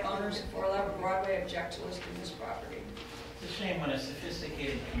 the joint owners of 411 Broadway, object to listing this property. It's a shame when a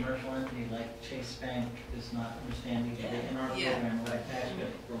sophisticated commercial entity like Chase Bank is not understanding in our program, or our tax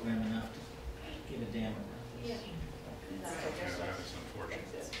credit program, enough to give a damn about this. That's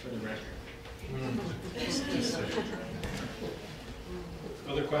unfortunate. For the record.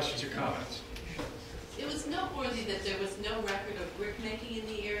 Other questions or comments? It was noteworthy that there was no record of brick making in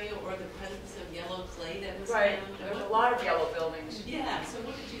the area or the presence of yellow clay that was Right, found. there's a lot of yellow buildings. Yeah, so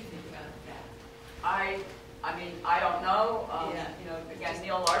what did you think about that? I mean, I don't know. You know, again,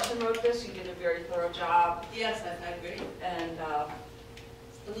 Neil Larson wrote this. He did a very thorough job. Yes, I agree. And a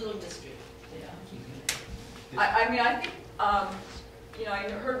little mystery. Yeah. I mean, I think, you know, I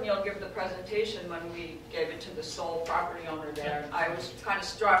heard Neil give the presentation when we gave it to the sole property owner there. I was kind of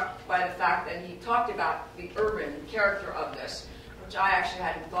struck by the fact that he talked about the urban character of this, which I actually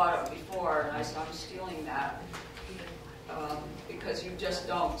hadn't thought of before, and so I'm stealing that. Because you just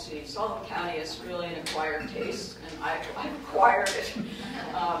don't see. Sullivan County is really an acquired taste, and I've acquired it,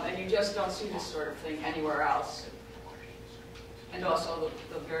 and you just don't see this sort of thing anywhere else. And also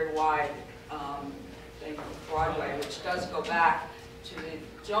the very wide thing of Broadway, which does go back to the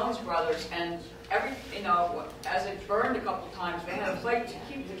Jones Brothers, and you know, as it burned a couple times, they had a fight to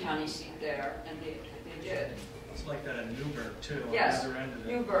keep the county seat there, and they did. It's like that in Newburgh, too. Yes, on the other end of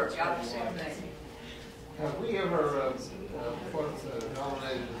it. Newburgh, yeah, the same thing. Have we ever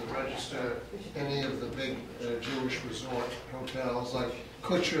nominated in the register any of the big Jewish resort hotels like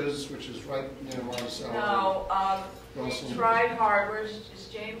Kutcher's, which is right near Monticello? No, we tried hard. Where's is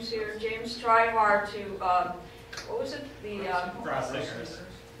James here? James tried hard to, what was it? The Grossinger's.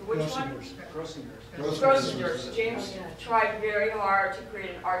 Which one? Grossinger's. Grossinger's. James tried very hard to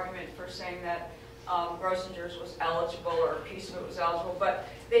create an argument for saying that Grossinger's was eligible, or a piece of it was eligible, but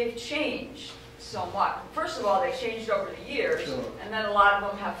they've changed so much. First of all, they changed over the years, and then a lot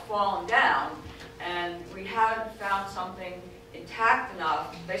of them have fallen down, and we haven't found something intact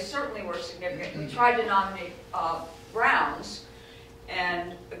enough. They certainly were significant. We tried to nominate Browns,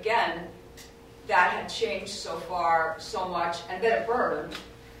 and again, that had changed so much, and then it burned,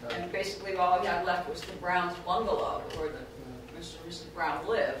 and basically all we had left was the Browns bungalow, where Mr. and Mrs. Brown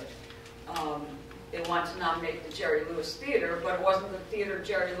lived. They wanted to nominate the Jerry Lewis Theater, but it wasn't the theater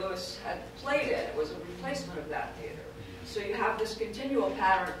Jerry Lewis had played in. It was a replacement of that theater. So you have this continual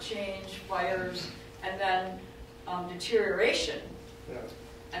pattern of change, fires, and then deterioration,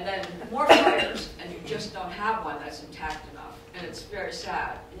 and then more fires, and you just don't have one that's intact enough. And it's very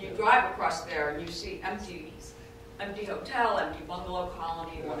sad. And you drive across there, and you see empty hotel, empty bungalow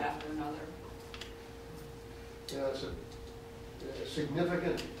colony, one after another. Yeah, it's a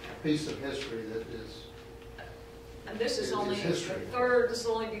significant piece of history that is. And this is only the history. third. This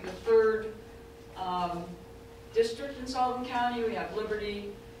will only be the third district in Sullivan County. We have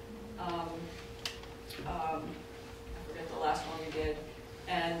Liberty. I forget the last one we did,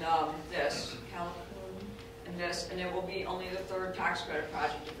 and this Calhoun, and this, and it will be only the third tax credit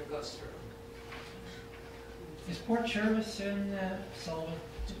project if it goes through. Is Port Jervis in Sullivan?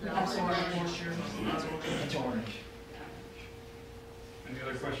 No, Port Jervis. It's Orange. Any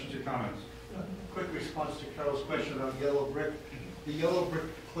other questions or comments? Quick response to Carol's question about yellow brick. The yellow brick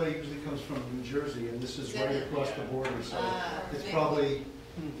clay usually comes from New Jersey, and this is right across the border, so it's probably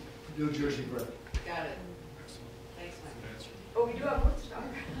New Jersey brick. Got it. Thanks, Mike. Oh, we do have Woodstock.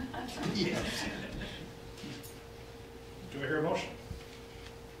 Yes. Do I hear a motion?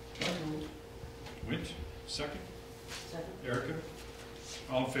 Wint, second? Second. Erica?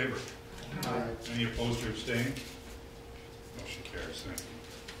 All in favor? Aye. Any opposed or abstaining? Motion carries. Thank you.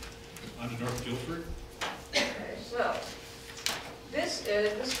 On to North Guilford. Okay, so this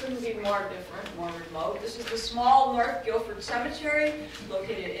couldn't be more different, more remote. This is the small North Guilford Cemetery,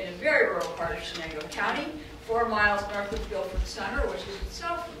 located in a very rural part of Shenango County, 4 miles north of Guilford Center, which is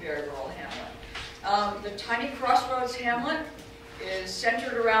itself a very rural hamlet. The tiny crossroads hamlet is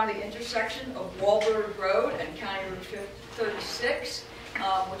centered around the intersection of Walberg Road and County Route 36.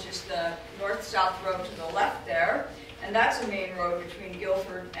 which is the north-south road to the left there. And that's a main road between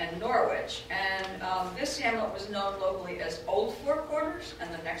Guilford and Norwich. And this hamlet was known locally as Old Four Corners,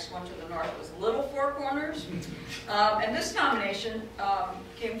 and the next one to the north was Little Four Corners. And this nomination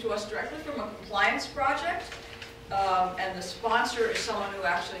came to us directly from a compliance project. And the sponsor is someone who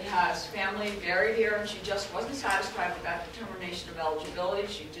actually has family buried here, and she just wasn't satisfied with that determination of eligibility.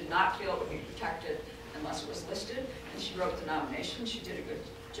 She did not feel it would be protected unless it was listed, and she wrote the nomination. She did a good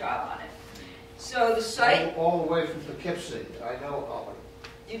job on it. So the site... All the way from Poughkeepsie. I know Holly.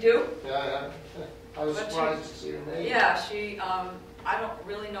 You do? Yeah. I was surprised to see her name. Yeah, she, I don't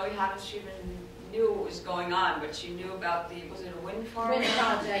really know how she even knew what was going on, but she knew about the, was it a wind farm? Wind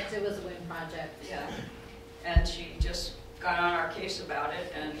project, it was a wind project. Yeah. And she just got on our case about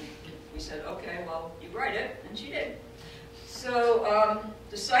it, and we said, okay, well, you write it, and she did. So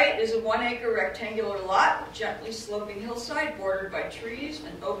the site is a 1-acre rectangular lot with gently sloping hillside bordered by trees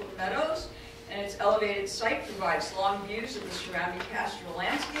and open meadows, and its elevated site provides long views of the surrounding pastoral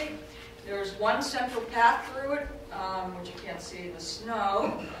landscape. There is one central path through it, which you can't see in the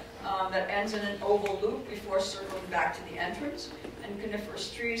snow, that ends in an oval loop before circling back to the entrance, and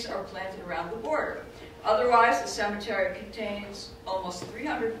coniferous trees are planted around the border. Otherwise, the cemetery contains almost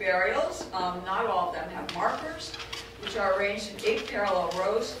 300 burials. Not all of them have markers, which are arranged in 8 parallel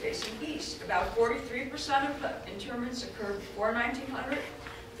rows facing east. About 43% of the interments occurred before 1900.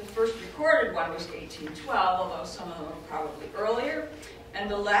 The first recorded one was 1812, although some of them were probably earlier. And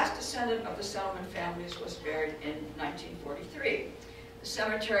the last descendant of the settlement families was buried in 1943. The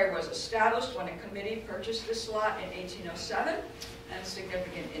cemetery was established when a committee purchased this lot in 1807, and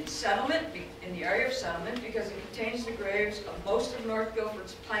significant in settlement, in the area of settlement, because it contains the graves of most of North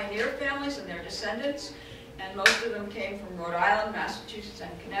Guilford's pioneer families and their descendants, and most of them came from Rhode Island, Massachusetts,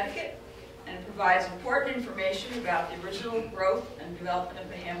 and Connecticut, and it provides important information about the original growth and development of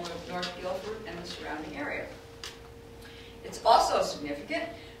the hamlet of North Guilford and the surrounding area. It's also significant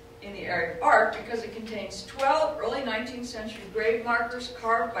in the area of art because it contains 12 early 19th century grave markers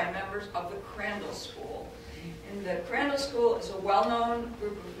carved by members of the Crandall School. And the Crandall School is a well-known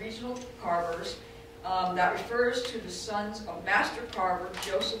group of regional carvers that refers to the sons of master carver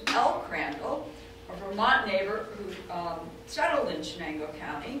Joseph L. Crandall, a Vermont neighbor who settled in Chenango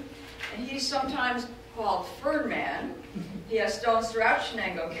County. And he's sometimes called Fern Man. He has stones throughout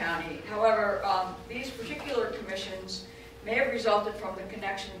Chenango County. However, these particular commissions may have resulted from the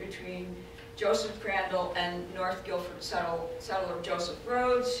connection between Joseph Crandall and North Guilford settler Joseph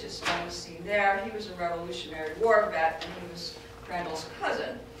Rhodes. His stone is seen there. He was a Revolutionary War vet, and he was Crandall's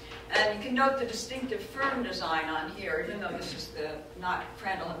cousin. And you can note the distinctive fern design on here, even though this is not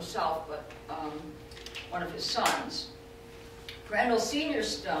Crandall himself, but one of his sons. Crandall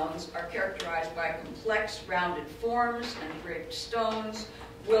Sr.'s stones are characterized by complex, rounded forms and draped stones,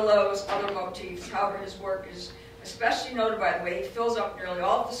 willows, other motifs. However, his work is especially noted by the way he fills up nearly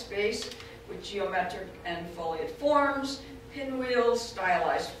all of the space with geometric and foliate forms, pinwheels,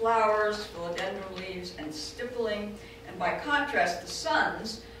 stylized flowers, philodendron leaves, and stippling. And by contrast, the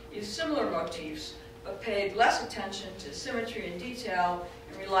sons used similar motifs, but paid less attention to symmetry and detail,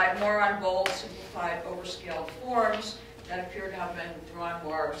 and relied more on bold, simplified, overscaled forms that appear to have been drawn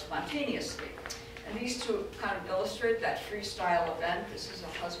more spontaneously. And these two kind of illustrate that freestyle event. This is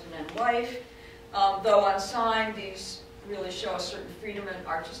a husband and wife. Though unsigned, these really show a certain freedom and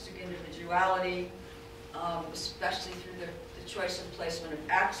artistic individuality, especially through the choice and placement of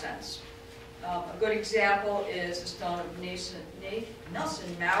accents. A good example is the stone of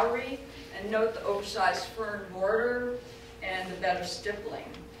Nelson Mowry, and note the oversized fern border and the bed of stippling.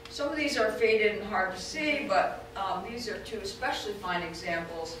 Some of these are faded and hard to see, but these are two especially fine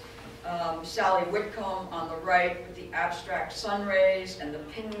examples. Sally Whitcomb on the right with the abstract sun rays and the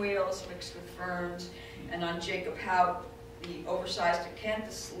pinwheels mixed with ferns, and on Jacob Hout, the oversized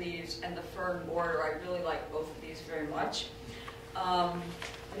acanthus leaves and the fern border. I really like both of these very much.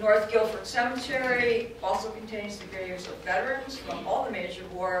 North Guilford Cemetery also contains the graves of veterans from all the major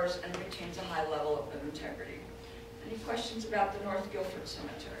wars and retains a high level of integrity. Any questions about the North Guilford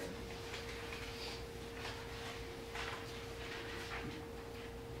Cemetery?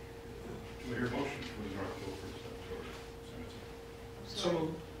 Do we hear a motion for the North Guilford Cemetery? So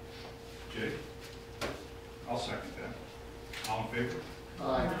moved. Jay? I'll second that. All in favor?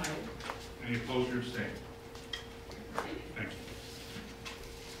 Aye. Any opposed or abstained? Thank you.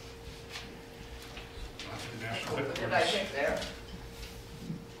 On to the National What did I Headquarters. think there?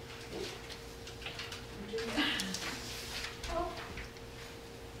 Oh.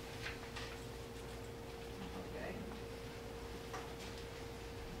 Okay.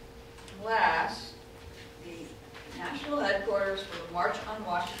 Last, the national headquarters for the March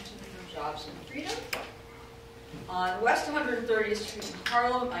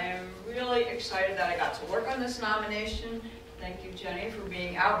Harlem. I am really excited that I got to work on this nomination. Thank you, Jenny, for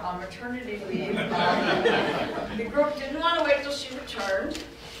being out on maternity leave. The group didn't want to wait till she returned,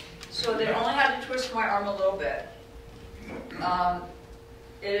 so they only had to twist my arm a little bit.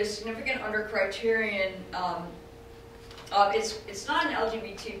 It is significant under criterion. It's not an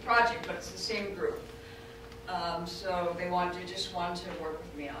LGBT project, but it's the same group. So they just wanted to work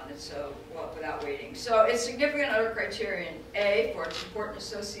with me on it, so without waiting. So it's significant under criterion A for its important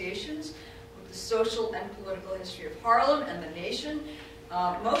associations with the social and political history of Harlem and the nation,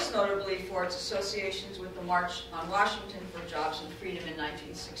 most notably for its associations with the March on Washington for Jobs and Freedom in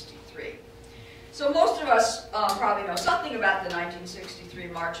 1963. So most of us probably know something about the 1963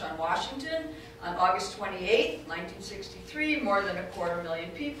 March on Washington. On August 28, 1963, more than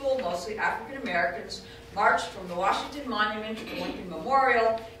 250,000 people, mostly African Americans, marched from the Washington Monument to the Lincoln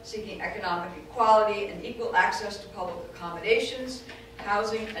Memorial, seeking economic equality and equal access to public accommodations,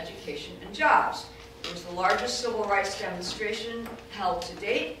 housing, education, and jobs. It was the largest civil rights demonstration held to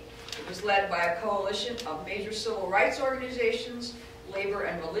date. It was led by a coalition of major civil rights organizations, labor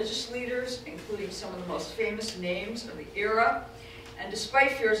and religious leaders, including some of the most famous names of the era. And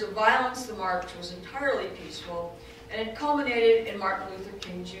despite fears of violence, the march was entirely peaceful, and it culminated in Martin Luther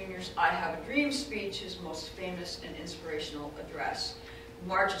King Jr.'s I Have a Dream speech, his most famous and inspirational address. The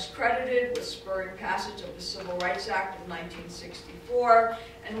march is credited with spurring passage of the Civil Rights Act of 1964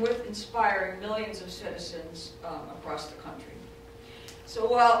 and with inspiring millions of citizens across the country. So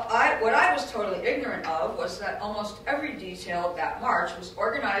what I was totally ignorant of was that almost every detail of that march was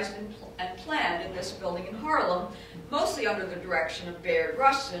organized and planned in this building in Harlem, mostly under the direction of Bayard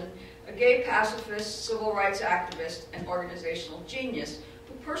Rustin, a gay pacifist, civil rights activist, and organizational genius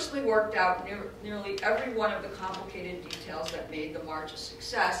who personally worked out nearly every one of the complicated details that made the march a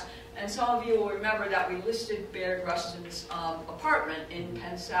success. And some of you will remember that we listed Bayard Rustin's apartment in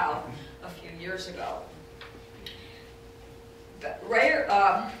Penn South a few years ago.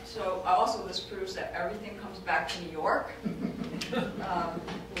 So also this proves that everything comes back to New York,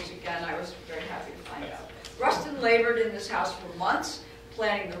 which again I was very happy to find out. Rustin labored in this house for months,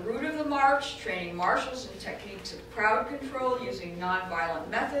 planning the route of the march, training marshals in techniques of crowd control using nonviolent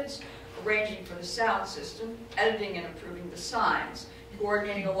methods, arranging for the sound system, editing and approving the signs,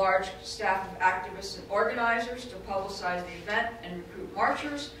 coordinating a large staff of activists and organizers to publicize the event and recruit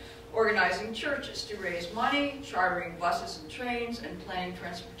marchers, organizing churches to raise money, chartering buses and trains, and planning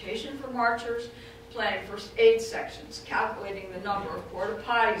transportation for marchers, planning first aid sections, calculating the number of porta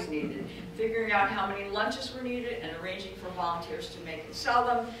potties needed, figuring out how many lunches were needed, and arranging for volunteers to make and sell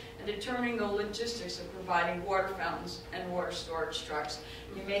them, and determining the logistics of providing water fountains and water storage trucks.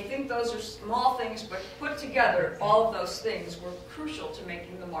 You may think those are small things, but put together, all of those things were crucial to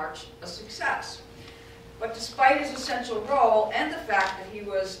making the march a success. But despite his essential role and the fact that he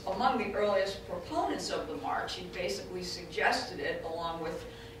was among the earliest proponents of the march, he basically suggested it along with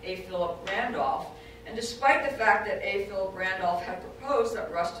A. Philip Randolph, and despite the fact that A. Philip Randolph had proposed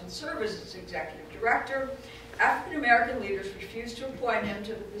that Rustin serve as its executive director, African American leaders refused to appoint him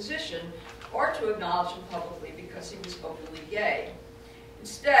to the position or to acknowledge him publicly because he was openly gay.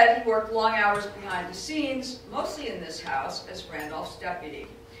 Instead, he worked long hours behind the scenes, mostly in this house, as Randolph's deputy.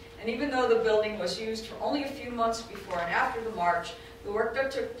 And even though the building was used for only a few months before and after the march, the work that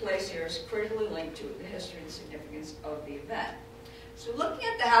took place here is critically linked to the history and significance of the event. So looking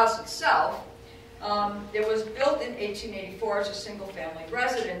at the house itself, it was built in 1884 as a single-family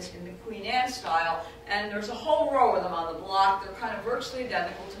residence in the Queen Anne style, and there's a whole row of them on the block. They're kind of virtually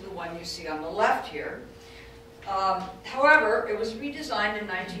identical to the one you see on the left here. However, it was redesigned in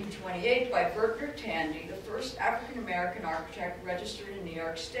 1928 by Vertner Tandy, the first African-American architect registered in New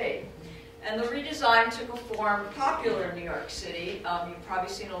York State. And the redesign took a form popular in New York City. You've probably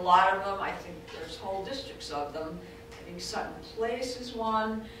seen a lot of them. I think there's whole districts of them. I think Sutton Place is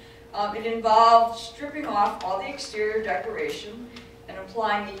one. It involved stripping off all the exterior decoration and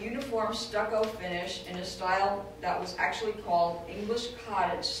applying a uniform stucco finish in a style that was actually called English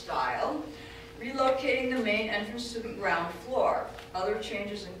cottage style, relocating the main entrance to the ground floor. Other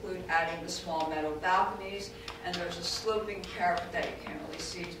changes include adding the small metal balconies, and there's a sloping parapet that you can't really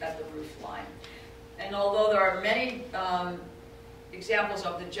see at the roof line. And although there are many examples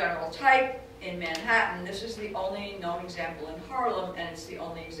of the general type in Manhattan, this is the only known example in Harlem, and it's the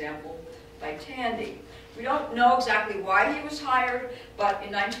only example by Tandy. We don't know exactly why he was hired, but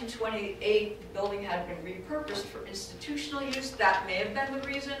in 1928, the building had been repurposed for institutional use. That may have been the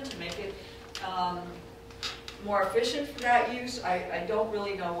reason, to make it more efficient for that use. I don't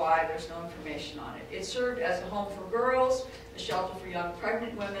really know why. There's no information on it. It served as a home for girls, a shelter for young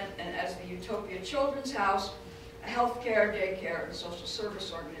pregnant women, and as the Utopia Children's House a healthcare, daycare, and social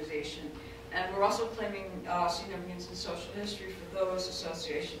service organization. And we're also claiming significance in social history for those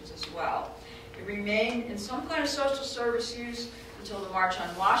associations as well. It remained in some kind of social service use until the March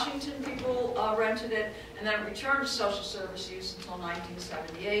on Washington people rented it, and then it returned to social service use until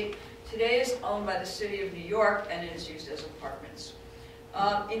 1978. Today it's owned by the City of New York, and it is used as apartments.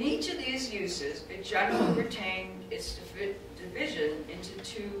 In each of these uses, it generally retained its division into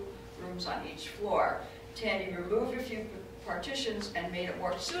 2 rooms on each floor. Tandy removed a few partitions and made it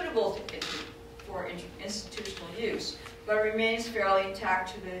more suitable for institutional use, but it remains fairly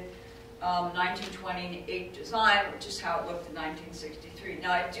intact to the 1928 design, which is how it looked in 1963.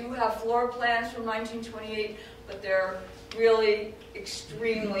 Now, I do have floor plans from 1928, but they're really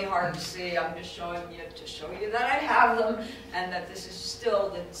extremely hard to see. I'm just showing you to show you that I have them, and that this is still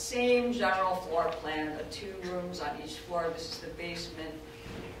the same general floor plan, the 2 rooms on each floor. This is the basement,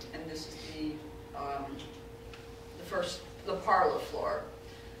 and this is the parlor floor.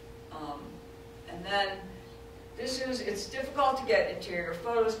 And then it's difficult to get interior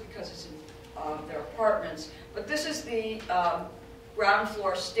photos because it's in their apartments, but this is the ground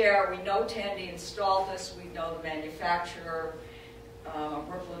floor stair. We know Tandy installed this. We know the manufacturer,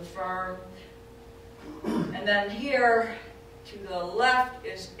 Brooklyn firm. And then here to the left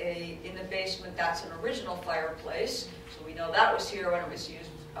is in the basement, that's an original fireplace. So we know that was here when it was used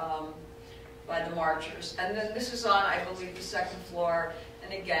by the marchers. And then this is on, I believe, the 2nd floor.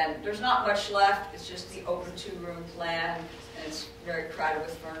 And again, there's not much left. It's just the open 2-room plan, and it's very crowded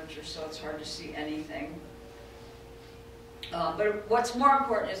with furniture, so it's hard to see anything. But what's more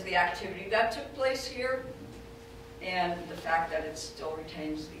important is the activity that took place here, and the fact that it still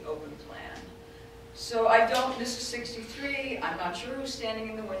retains the open plan. So this is 63. I'm not sure who's standing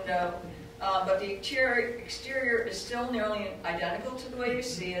in the window, but the exterior is still nearly identical to the way you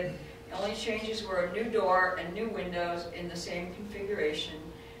see it. The only changes were a new door and new windows in the same configuration.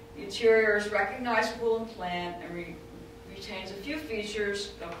 The interior is recognizable in plan and retains a few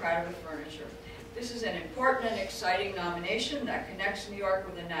features, though crowded with furniture. This is an important and exciting nomination that connects New York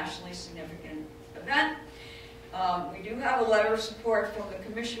with a nationally significant event. We do have a letter of support from the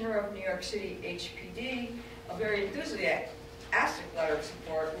Commissioner of New York City, HPD, a very enthusiastic letter of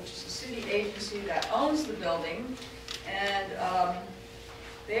support, which is the city agency that owns the building, and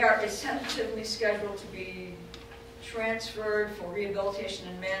it's tentatively scheduled to be transferred for rehabilitation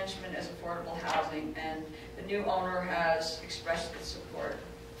and management as affordable housing, and the new owner has expressed its support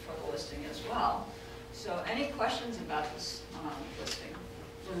for the listing as well. So any questions about this listing,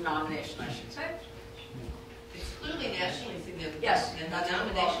 or nomination, I should say? It's clearly nationally significant. Yes. And the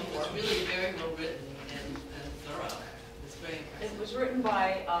nomination was really very well written and thorough. It's very impressive. It was written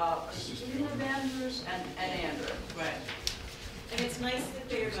by a student of Andrews and Andrew. Right. And it's nice that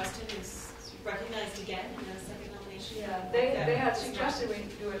Bayard Rustin is recognized again in the 2nd nomination. Yeah, they had suggested we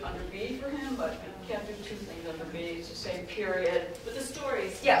do it under B for him, but we can't do 2 things under B. It's the same period. But the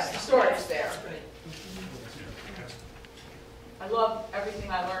stories. Yes, the story's there. That's great. I love everything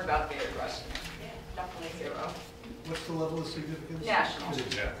I learned about Bayard Rustin. Definitely a hero. What's the level of significance? National.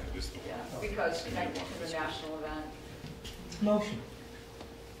 Yeah, just the one. Yeah, because connected to the national event. Motion.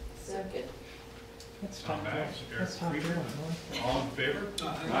 Second. Tom Max, Eric Let's talk Krieger. about it. All in favor?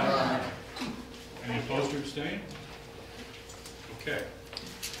 Aye. Any opposed or abstained? Okay.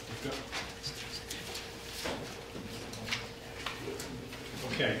 We've got-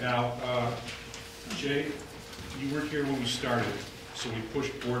 Okay, now, Jay, you weren't here when we started, so we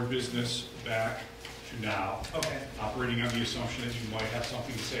pushed board business back to now. Okay. Operating on the assumption that you might have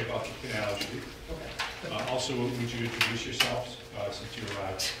something to say about the Canal Street. Okay. Also, would you introduce yourselves since you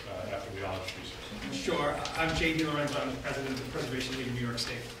arrived after we all introduced ourselves? Sure. I'm Jay DiLorenzo. I'm the president of the Preservation League of New York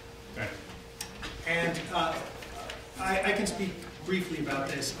State. Okay. And I can speak briefly about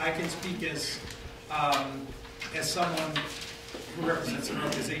this. I can speak as someone who represents an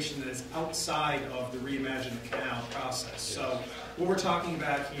organization that is outside of the Reimagine the Canal process. So what we're talking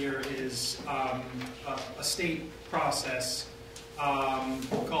about here is a state process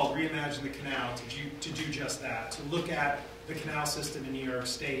called Reimagine the Canal to do just that, to look at the canal system in New York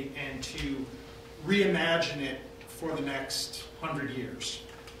State and to reimagine it for the next 100 years.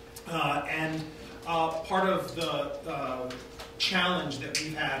 Part of the challenge that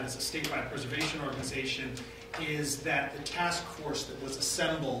we've had as a statewide preservation organization is that the task force that was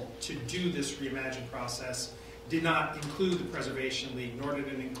assembled to do this reimagine process did not include the Preservation League, nor did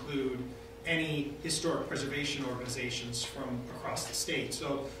it include any historic preservation organizations from across the state.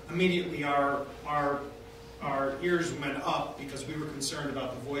 So immediately our ears went up because we were concerned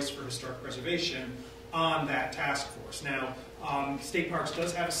about the voice for historic preservation on that task force. Now, State Parks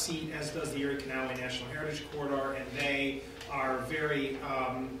does have a seat, as does the Erie Canalway National Heritage Corridor, and they are very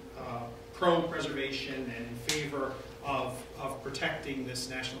pro-preservation and in favor of protecting this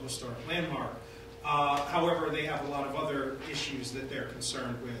National Historic Landmark. However, they have a lot of other issues that they're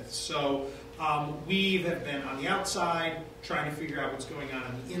concerned with. So we have been on the outside trying to figure out what's going on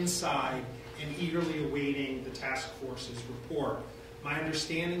the inside and eagerly awaiting the task force's report. My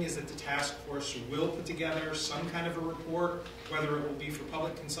understanding is that the task force will put together some kind of a report. Whether it will be for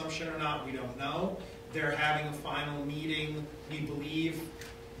public consumption or not, we don't know. They're having a final meeting, we believe,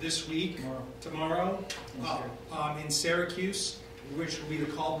 this week, tomorrow, in Syracuse, which will be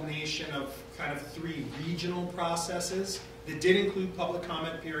the culmination of kind of 3 regional processes that did include public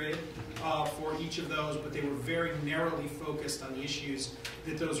comment period for each of those, but they were very narrowly focused on the issues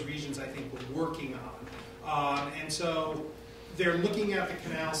that those regions, I think, were working on. And so they're looking at the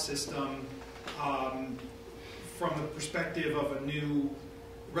canal system from the perspective of a new,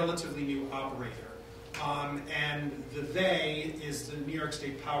 relatively new operator. And the they is the New York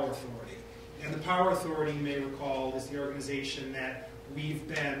State Power Authority. And the Power Authority, you may recall, is the organization that we've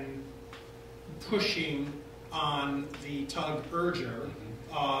been pushing on the tug Urger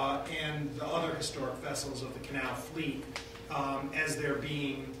and the other historic vessels of the canal fleet as they're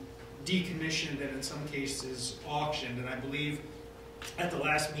being decommissioned and in some cases auctioned. And I believe at the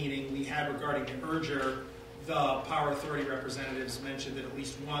last meeting we had regarding the Urger, the Power Authority representatives mentioned that at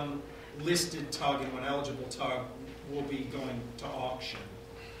least one listed tug and one eligible tug will be going to auction.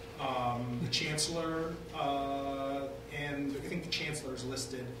 The Chancellor, and I think the Chancellor is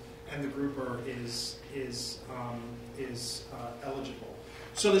listed, and the grouper is eligible.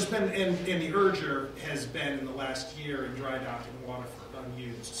 So there's been, and the Urger has been in the last year in dry dock in Waterford,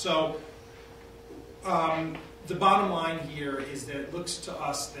 unused. So the bottom line here is that it looks to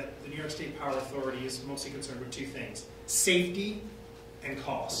us that the New York State Power Authority is mostly concerned with 2 things: safety and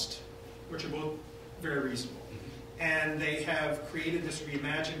cost, which are both very reasonable. And they have created this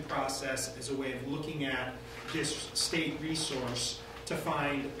reimagined process as a way of looking at this state resource to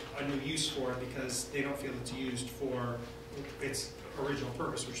find a new use for it, because they don't feel it's used for its original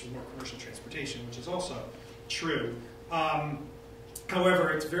purpose, which is more commercial transportation, which is also true. However,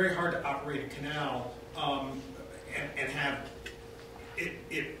 it's very hard to operate a canal and have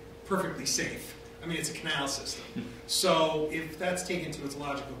it perfectly safe. I mean, it's a canal system. So if that's taken to its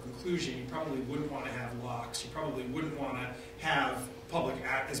logical conclusion, you probably wouldn't want to have locks. You probably wouldn't want to have public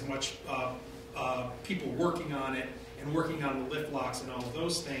as much people working on it and working on the lift locks and all of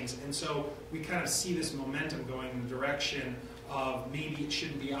those things. And so we kind of see this momentum going in the direction of maybe it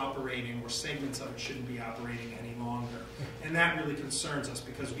shouldn't be operating, or segments of it shouldn't be operating any longer. And that really concerns us,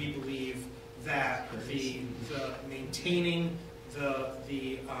 because we believe that the maintaining the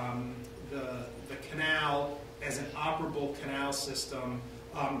canal as an operable canal system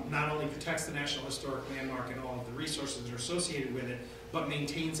not only protects the National Historic Landmark and all of the resources that are associated with it, but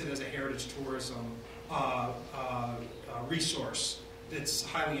maintains it as a heritage tourism resource that's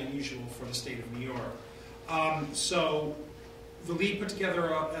highly unusual for the state of New York. So the league put together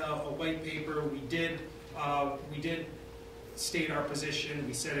a white paper. We did state our position.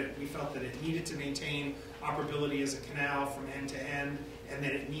 We said we felt that it needed to maintain operability as a canal from end to end, and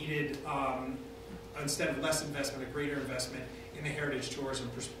that it needed, instead of less investment, a greater investment in the heritage tourism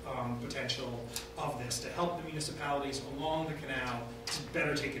potential of this, to help the municipalities along the canal to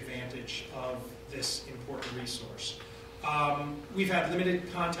better take advantage of this important resource. We've had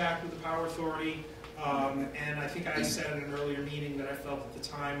limited contact with the Power Authority, and I think I said in an earlier meeting that I felt that the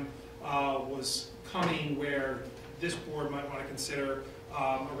time was coming where this board might want to consider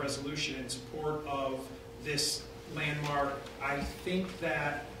a resolution in support of this landmark. I think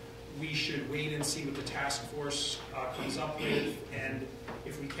that we should wait and see what the task force comes up with, and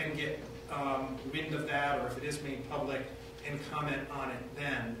if we can get wind of that, or if it is made public, and comment on it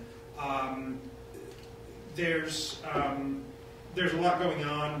then. There's a lot going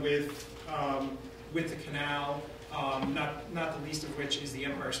on with the canal, not the least of which is the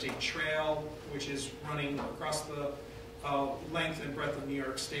Empire State Trail, which is running across the length and breadth of New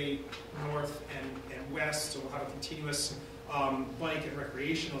York State, north and west, so we'll have a continuous bike and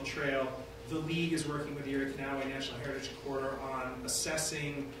recreational trail. The league is working with the Erie Canalway National Heritage Corridor on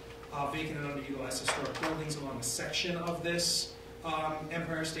assessing vacant and underutilized historic buildings along a section of this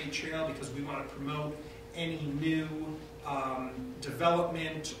Empire State Trail, because we want to promote any new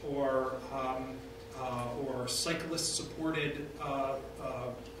development or cyclist-supported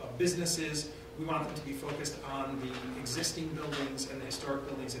businesses. We want them to be focused on the existing buildings and the historic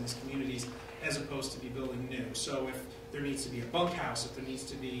buildings in these communities, as opposed to be building new. So if there needs to be a bunkhouse, if there needs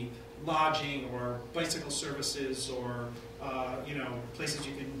to be lodging or bicycle services or places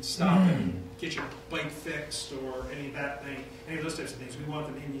you can stop and get your bike fixed or any of those types of things. We want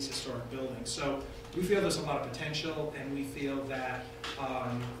them in these historic buildings. So we feel there's a lot of potential, and we feel that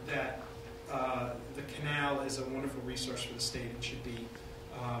the canal is a wonderful resource for the state and should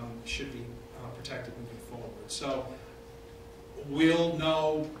be protected moving forward. So we'll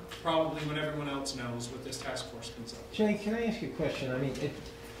know probably when everyone else knows what this task force comes up with. Jay, can I ask you a question? I mean,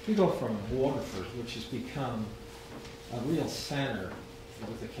 we go from Waterford, which has become a real center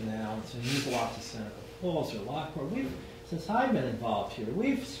with the canal, to new blocks of Seneca Falls or Lockport. Since I've been involved here,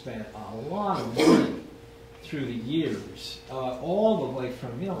 we've spent a lot of money through the years, all the way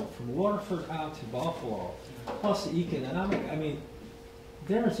from Waterford out to Buffalo, plus the economic. I mean,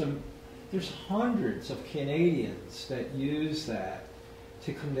 there's hundreds of Canadians that use that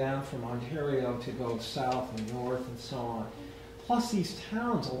to come down from Ontario to go south and north and so on. Plus these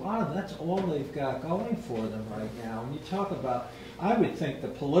towns, a lot of them, that's all they've got going for them right now. When you talk about, I would think the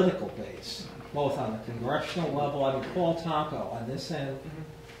political base, both on the congressional level, I mean, Paul Tonko on this end,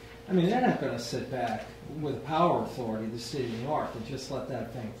 I mean, they're not going to sit back with the power authority of the city of New York and just let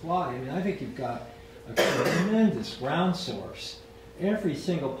that thing fly. I mean, I think you've got a tremendous ground source. Every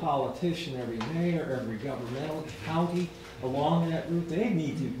single politician, every mayor, every governmental county along that route, they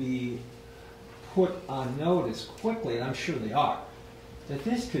need to be put on notice quickly, and I'm sure they are, that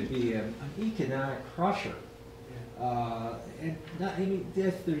this could be an economic crusher.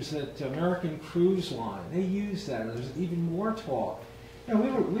 There's that American Cruise Line. They use that. There's even more talk. We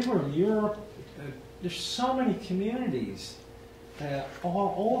were in Europe. There's so many communities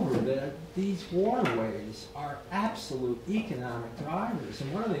all over that these waterways are absolute economic drivers.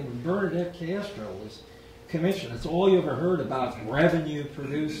 And one of the things Bernadette Castro was commissioned. That's all you ever heard about, revenue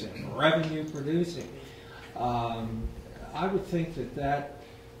producing, revenue producing. I would think that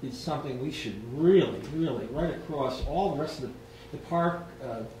is something we should really, right across all the rest of the park,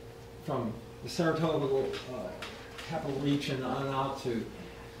 from the Saratoga capital region on out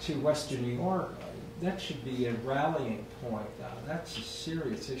to Western New York. That should be a rallying point. That's a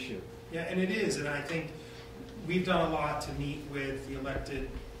serious issue. Yeah, and it is, and I think we've done a lot to meet with the elected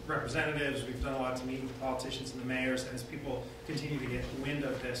representatives, we've done a lot to meet with politicians and the mayors, and as people continue to get wind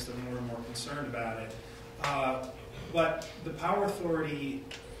of this, they're more and more concerned about it. But the Power Authority,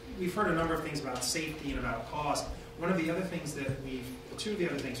 we've heard a number of things about safety and about cost. Two of the other things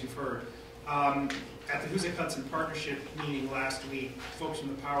we've heard, at the Hoosick-Hudson Partnership meeting last week, folks from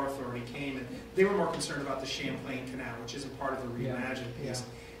the Power Authority came, and they were more concerned about the Champlain Canal, which isn't part of the Reimagine piece.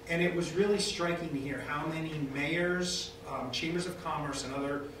 Yeah. And it was really striking to hear how many mayors, chambers of commerce, and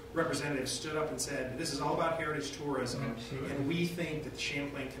other representatives stood up and said, this is all about heritage tourism, and we think that the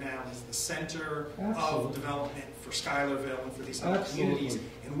Champlain Canal is the center of development for Schuylerville and for these other communities.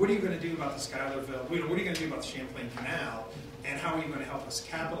 And what are you going to do about the Schuylerville, what are you going to do about the Champlain Canal, and how are you going to help us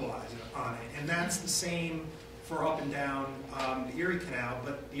capitalize on it? And that's the same for up and down the Erie Canal.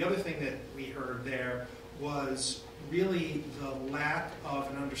 But the other thing that we heard there was really the lack of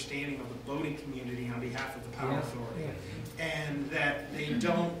an understanding of the boating community on behalf of the Power Authority. And that they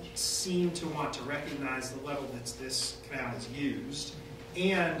don't seem to want to recognize the level that this canal is used.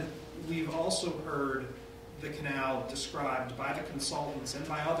 And we've also heard the canal described by the consultants and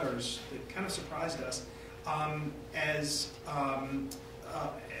by others that kind of surprised us as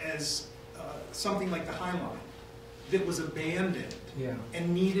something like the High Line that was abandoned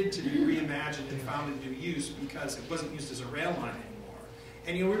and needed to be reimagined and found a new use because it wasn't used as a rail line anymore.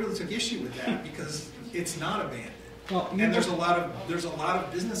 And we really took issue with that because it's not abandoned. Well, and there's a lot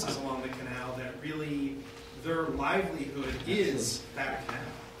of businesses along the canal that really their livelihood is that canal.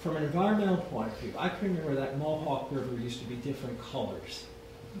 From an environmental point of view, I can remember that Mohawk River used to be different colors.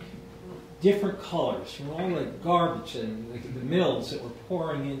 Different colors from all the garbage and the mills that were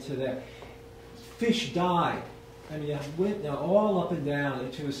pouring into that. Fish died. I mean, all up and down.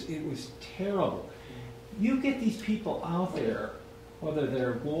 It was terrible. You get these people out there, whether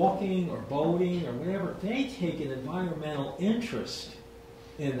they're walking or boating or whatever, they take an environmental interest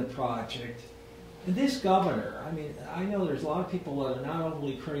in the project. And this governor, I mean, I know there's a lot of people that are not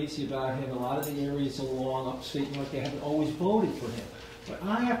overly crazy about him. A lot of the areas along upstate North, they haven't always voted for him. But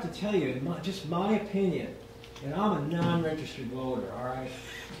I have to tell you, just my opinion, and I'm a non-registered voter, all right,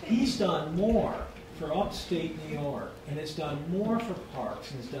 he's done more for upstate New York, and has done more for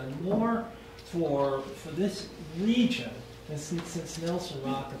parks, and has done more for this region since Nelson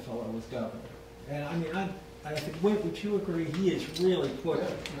Rockefeller was governor. And I mean, I think, would you agree, he has really put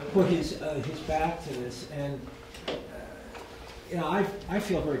his back to this, and you know, I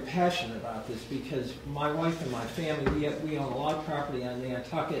feel very passionate about this because my wife and my family, we own a lot of property on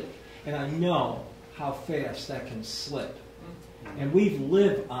Nantucket, and I know how fast that can slip. And we've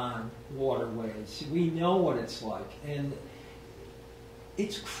lived on waterways. We know what it's like. And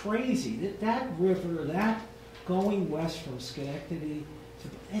it's crazy. That river, that going west from Schenectady,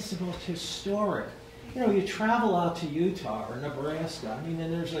 it's the most historic. You know, you travel out to Utah or Nebraska, I mean,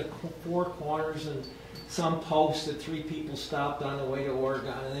 and there's like 4 corners and some post that 3 people stopped on the way to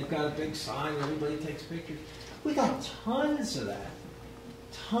Oregon, and they've got a big sign where everybody takes pictures. We got tons of that.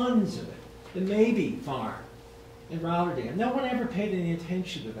 Tons of it. The Mabee Farm in Rotterdam. No one ever paid any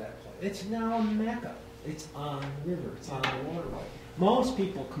attention to that place. It's now a mecca. It's on the river. It's on the waterway. Most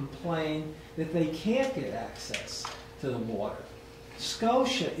people complain that they can't get access to the water.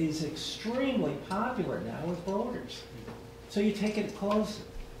 Scotia is extremely popular now with boaters. So you take it closer.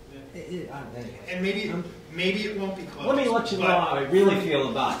 And maybe it won't be closed. Let me let you know how I really feel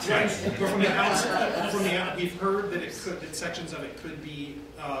about it. Right. From the outside, we've heard that sections of it could be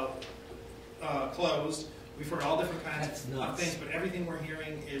closed. We've heard all different kinds of things, but everything we're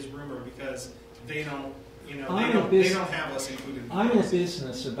hearing is rumor because they don't, they don't have us included. I'm in a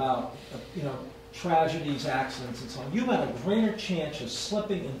business about, tragedies, accidents, and so on. You have a greater chance of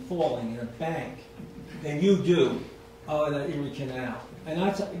slipping and falling in a bank than you do in the Erie Canal. And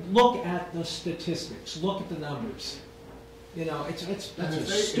look at the statistics. Look at the numbers. It's a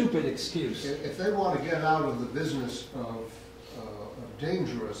stupid excuse. If they want to get out of the business of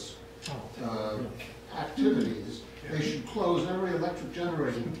dangerous activities, they should close every electric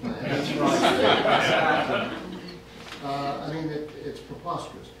generating plant. That's right. I mean, it's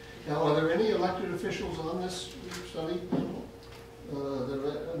preposterous. Now, are there any elected officials on this study panel?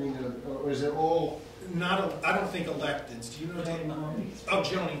 Or is it all? I don't think electeds. Do you know Joni Mahoney? Oh,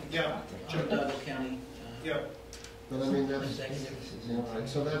 Joni, yeah. Douglas County. Yeah. But I mean, that's right.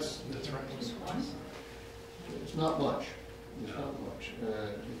 So that's right. It's not much. It's not much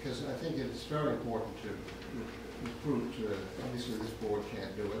because I think it's very important to recruit. Obviously, this board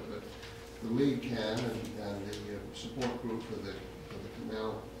can't do it, but the league can, and the support group for the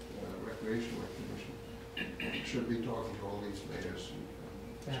Canal Recreation Commission should be talking to all these mayors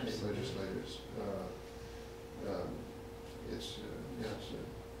and state legislators. It's a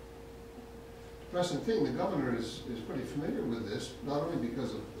depressing thing. The governor is pretty familiar with this, not only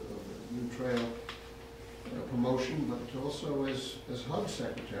because of the new trail promotion, but also as HUD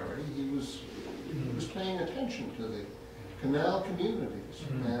secretary, he was paying attention to the canal communities,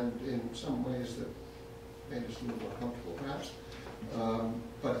 and in some ways that made us a little more comfortable, perhaps.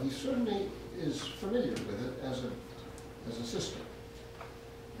 But he certainly is familiar with it as a system,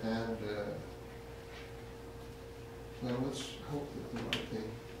 and well, let's hope that the right thing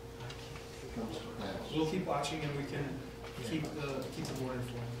comes to pass. We'll keep watching, and we can keep the board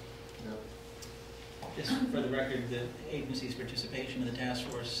informed. Yeah. Just for the record, the agency's participation in the task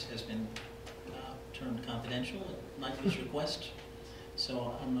force has been termed confidential at Michael's request,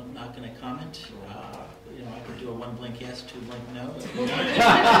 so I'm not going to comment. I could do a 1 blink yes, 2 blink no. Let's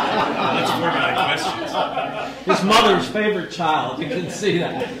formulate questions. His mother's favorite child, you can see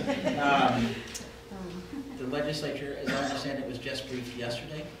that. The legislature, as I understand it, was just briefed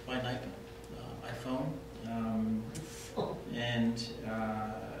yesterday by NIPA, by phone, and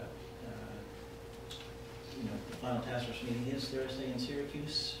the final task force meeting is Thursday in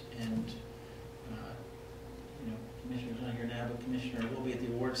Syracuse, and Commissioner's not here now, but Commissioner will be at the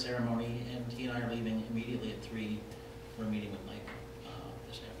award ceremony, and he and I are leaving immediately at 3 for a meeting with NIPA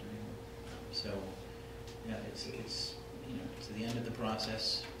this afternoon. So, yeah, it's to the end of the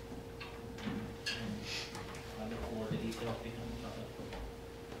process. And I look forward to details becoming public.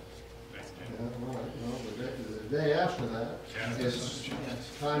 The day after that is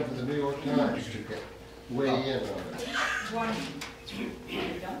time for the New York Times to weigh in on it.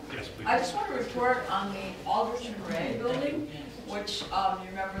 Yes, please. I just want to report on the Aldrich and Ray building, which you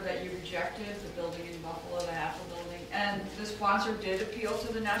remember that you rejected the building in Buffalo, the Apple building, and the sponsor did appeal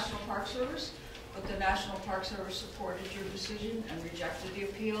to the National Park Service, but the National Park Service supported your decision and rejected the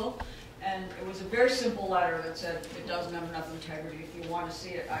appeal. And it was a very simple letter that said it doesn't have enough integrity. If you want to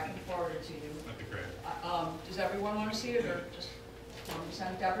see it, I can forward it to you. That'd be great. Does everyone want to see it, or just want to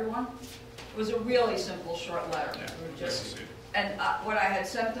send it to everyone? It was a really simple, short letter. Yeah, and what I had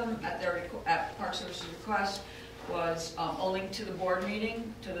sent them at Park Service's request was a link to the board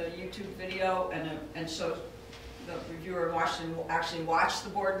meeting, to the YouTube video, and so the reviewer in Washington will actually watch the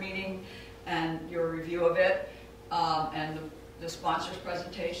board meeting and your review of it, and the sponsor's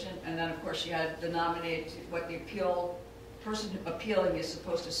presentation, and then of course you had the nominated, what the person appealing is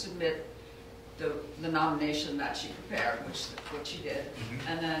supposed to submit the nomination that she prepared, which she did.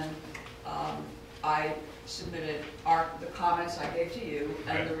 And then I submitted the comments I gave to you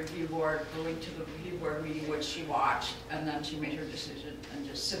and the review board, the link to the review board meeting which she watched, and then she made her decision and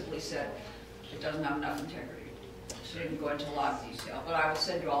just simply said it doesn't have enough integrity. She didn't go into a lot of detail, but I will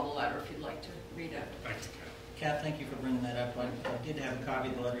send you all the letter if you'd like to read it. Thanks, Kath, thank you for bringing that up. I did have a copy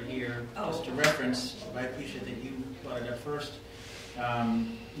of the letter here, just to reference. I appreciate that you brought it up first.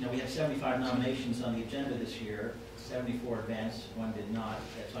 We had 75 nominations on the agenda this year, 74 advanced, 1 did not.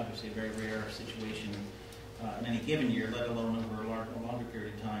 That's obviously a very rare situation in any given year, let alone over a longer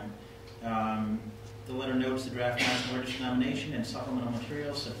period of time. The letter notes the draft national register nomination and supplemental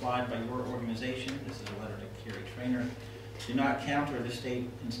materials supplied by your organization. This is a letter to Carrie Trainer. Do not counter the state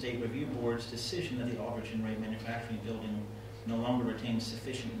and state review board's decision that the Aldrich and Ray Manufacturing Building no longer retains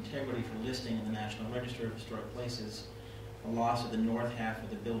sufficient integrity for listing in the National Register of Historic Places. The loss of the north half of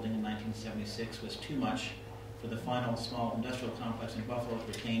the building in 1976 was too much for the final small industrial complex in Buffalo to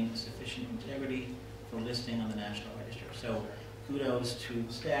retain sufficient integrity for listing on the National Register. So kudos to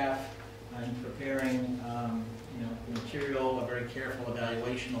staff in preparing the material, a very careful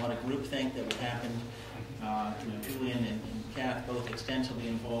evaluation, a lot of groupthink that would happen. Julian and Kath both extensively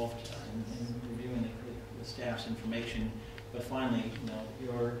involved in reviewing the staff's information. But finally,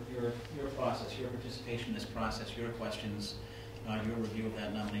 your process, your participation in this process, your questions, your review of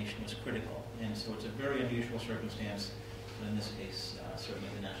that nomination was critical. And so it's a very unusual circumstance. But in this case, certainly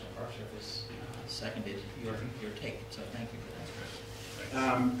the National Park Service seconded your take. So thank you for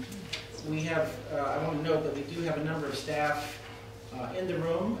that. We have, I want to note that we do have a number of staff in the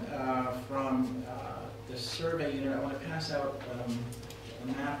room from the survey unit. I want to pass out a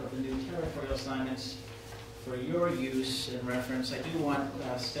map of the new territorial assignments for your use and reference. I do want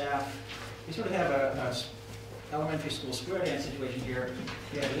staff, we sort of have a elementary school square dance situation here.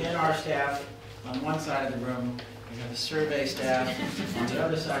 We have the NR staff on one side of the room. We have the survey staff on the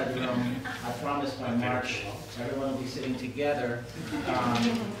other side of the room. I promise by March everyone will be sitting together.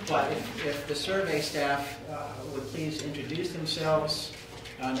 But if the survey staff would please introduce themselves,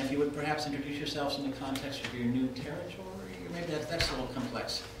 if you would perhaps introduce yourselves in the context of your new territory. Maybe that's a little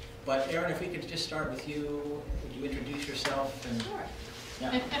complex. But Erin, if we could just start with you, would you introduce yourself? And, sure.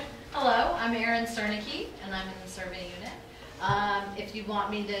 Yeah. Hello, I'm Erin Cernicki, and I'm in the survey unit. If you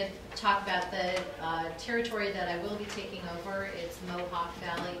want me to talk about the territory that I will be taking over, it's Mohawk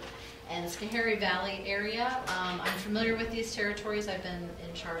Valley and Schoharie Valley area. I'm familiar with these territories. I've been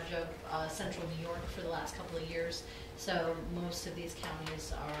in charge of central New York for the last couple of years. So most of these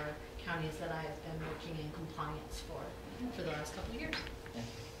counties are counties that I have been working in compliance for the last couple of years.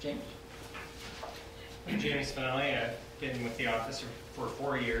 James? I'm James Finelli. I've been with the office for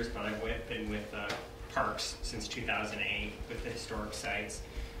 4 years, but I've been with Parks since 2008 with the historic sites.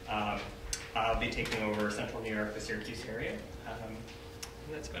 I'll be taking over central New York, the Syracuse area. And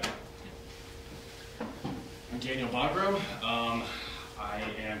that's about it. I'm Daniel Bogro. I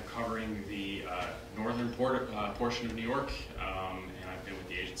am covering the northern portion of New York, and I've been with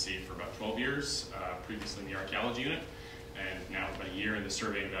the agency for about 12 years, previously in the archaeology unit, and now about a year in the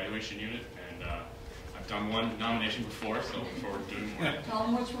survey and evaluation unit. And I've done one nomination before, so looking forward to doing more. Tell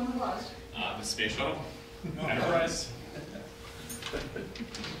them which one it was. The space shuttle, Enterprise. You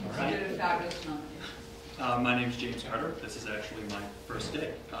did a fabulous nomination. My name is James Carter. This is actually my first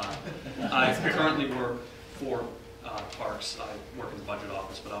day. I currently work for Parks. I work in the budget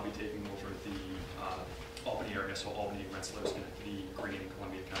office, but I'll be taking over the Albany area, so Albany, Rensselaer, Schenectady, Greene, and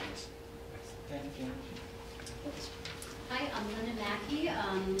Columbia counties. Thank you, James. Hi, I'm Linda Mackey,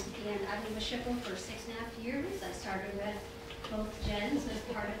 and I've been with SHPO for 6.5 years. I started with both gens as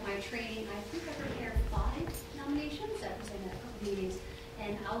part of my training. I think I prepared 5 nominations. I presented at a couple meetings.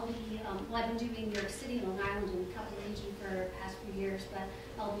 And I'll be, well, I've been doing New York City and Long Island and a couple of regions for the past few years, but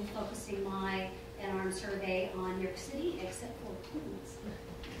I'll be focusing my NR survey on New York City, except for Queens.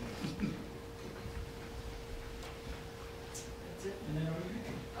 That's it? And then over here.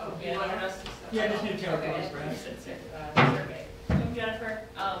 Oh, you want the rest of the stuff? Yeah, just new territories, Okay, perhaps. survey. I'm Jennifer.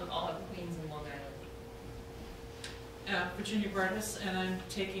 I'll have Queens and Long Island. Virginia Bartis, and I'm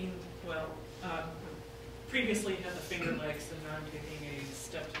taking, previously had the Finger Lakes, and now I'm taking a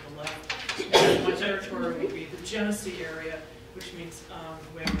step to the left. And my territory will be the Genesee area, which means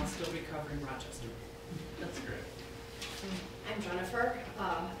I'll still be covering Rochester. That's great. I'm Jennifer,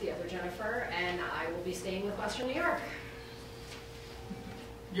 the other Jennifer, and I will be staying with Western New York.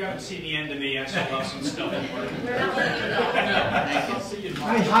 You haven't seen the end of me. I still have some stuff in work. We're not letting you go. I'll see you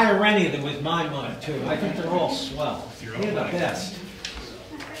tomorrow. I'd hire any of them with my money, too. I think they're all swell. You're They're the all best.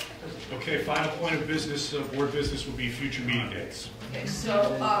 Okay, final point of business, board business will be future meeting dates. Okay,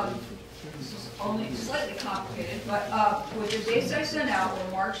 so This is only slightly complicated, but with the dates I sent out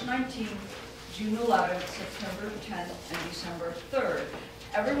were March 19th, June 11th, September 10th, and December 3rd.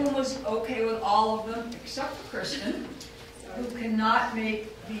 Everyone was okay with all of them except for Kristen, who cannot make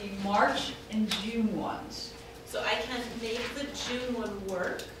the March and June ones. So I can make the June one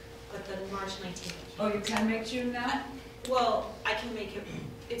work, but the March 19th. Oh, you can make June now? Well, I can make it,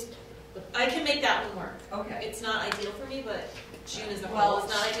 I can make that one work. Okay. It's not ideal for me, but June as a Well, whole is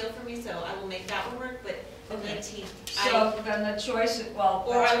not ideal for me, so I will make that one work, but the 19th. So then the choice, well.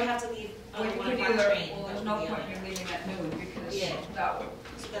 Or I would have to leave Well, you on could 1 o'clock either, train. well, there's That no would be point on in you leaving at noon because Yeah. that would,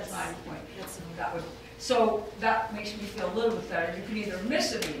 That's 9 point. That's That would, so that makes me feel a little bit better. You can either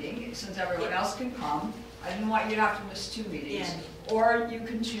miss a meeting, since everyone else can come. I didn't want you to have to miss 2 meetings. Yeah. Or you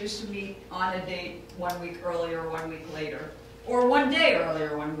can choose to meet on a date 1 week earlier, 1 week later. Or 1 day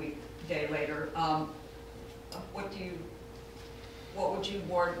earlier, 1 day later. What would you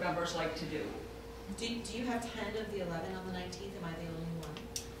board members like to do? Do you have 10 of the 11 on the 19th? Am I the only one?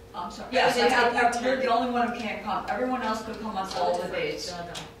 I'm sorry. Yeah, Yes, they take your you're 10. the only one who can't come. Everyone else could come on all the dates.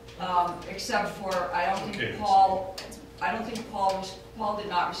 Except for, I don't Okay. think Paul did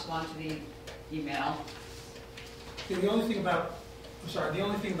not respond to the email. Yeah, the only thing about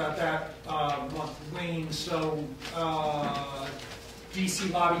that month, Wayne, so DC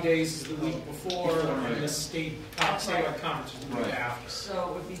lobby days is the week before, and the statewide conference is the week after. So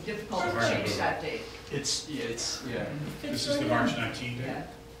it would be difficult to change that date. This is the March 19th date? Yeah.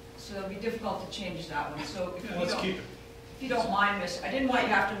 So it'll be difficult to change that one. So if Yeah, you let's don't, keep it. if you don't mind I didn't want you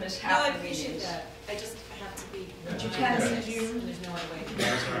to have to miss No, half I the appreciate meetings. that. I just have to be. But you can in June. And there's no other way.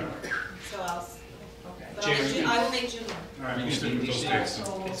 So Okay. But I will make June one. All right, we'll stick with those All right, dates. so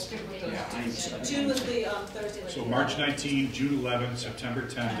we'll stick with those dates. June was the Thursday. So March 19, June 11, September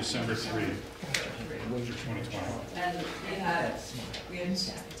 10, December 3, through 2020. And we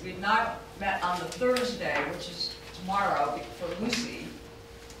had not met on the Thursday, which is tomorrow, for Lucy,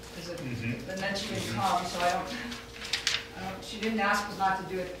 and then she didn't come, so she didn't ask us not to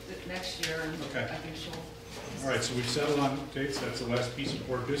do it next year, and Okay. I think she'll. All right, so we've settled on dates. That's the last piece of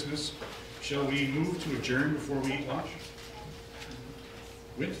board business. Shall we move to adjourn before we eat lunch?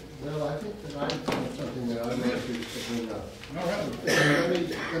 Whit? Well, I think that I've done something that I'd like to bring up. All right.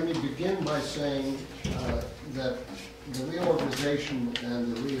 Let me begin by saying that the reorganization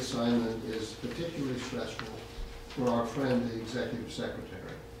and the reassignment is particularly stressful for our friend, the executive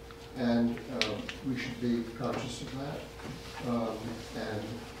secretary. And we should be conscious of that. And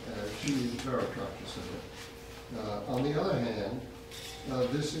she is very conscious of it. On the other hand,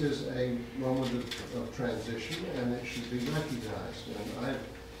 this is a moment of transition, and it should be recognized.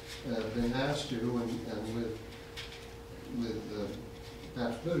 And I've been asked to, and with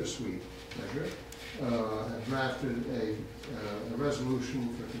perhaps bittersweet pleasure, have drafted a resolution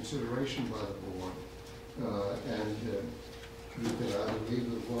for consideration by the board. And you can either leave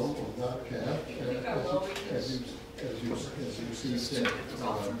the room or not, Kath, as you see fit.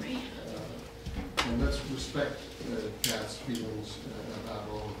 And let's respect Kath's feelings about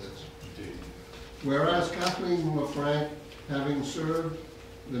all of this. Whereas Kathleen LaFranc, having served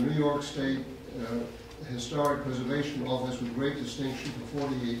the New York State Historic Preservation Office with great distinction for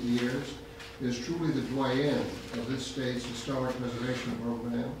 48 years, is truly the doyen of this state's historic preservation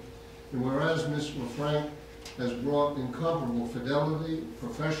program. And whereas Ms. LaFranc has brought incomparable fidelity,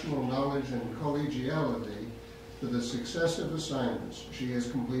 professional knowledge, and collegiality to the successive assignments she has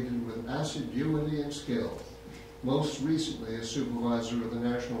completed with assiduity and skill, most recently as supervisor of the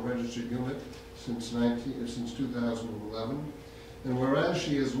National Register Unit since 2011, and whereas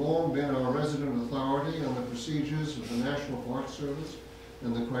she has long been our resident authority on the procedures of the National Park Service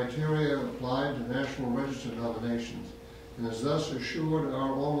and the criteria applied to National Register nominations, and has thus assured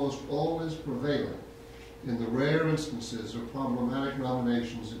our almost always prevailing in the rare instances of problematic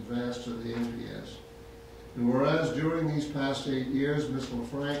nominations advanced to the NPS. And whereas during these past 8 years, Ms.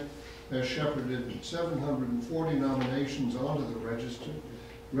 LaFranc has shepherded 740 nominations onto the register,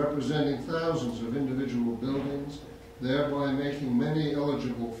 representing thousands of individual buildings, thereby making many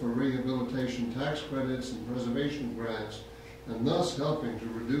eligible for rehabilitation tax credits and preservation grants, and thus helping to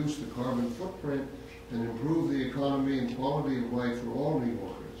reduce the carbon footprint and improve the economy and quality of life for all New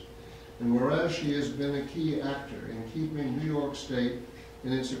Yorkers. And whereas she has been a key actor in keeping New York State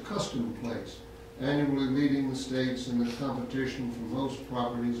in its accustomed place, annually leading the states in the competition for most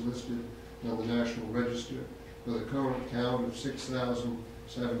properties listed on the National Register, with a current count of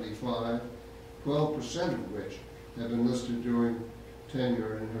 6,075, 12% of which have been listed during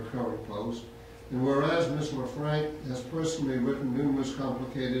tenure in her current post. And whereas Ms. LaFranc has personally written numerous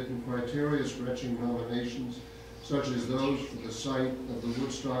complicated and criteria-stretching nominations such as those for the site of the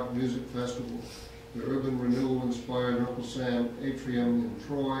Woodstock Music Festival, the Urban Renewal-inspired Uncle Sam Atrium in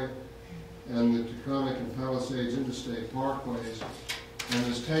Troy, and the Taconic and Palisades Interstate Parkways, and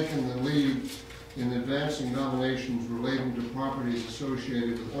has taken the lead in advancing nominations relating to properties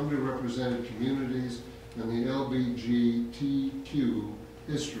associated with underrepresented communities and the LGBTQ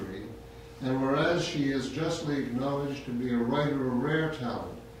history. And whereas she is justly acknowledged to be a writer of rare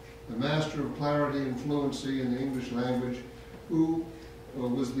talent, a master of clarity and fluency in the English language, who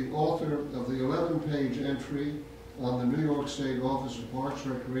was the author of the 11-page entry on the New York State Office of Parks,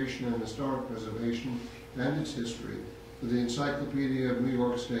 Recreation, and Historic Preservation and its history for the Encyclopedia of New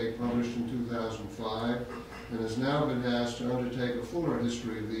York State, published in 2005, and has now been asked to undertake a fuller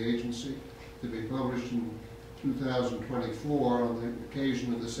history of the agency to be published in 2024 on the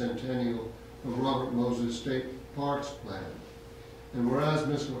occasion of the centennial of Robert Moses State Parks Plan. And whereas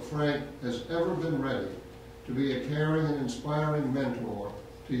Ms. LaFranc has ever been ready to be a caring and inspiring mentor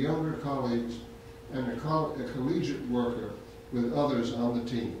to younger colleagues and a collegiate worker with others on the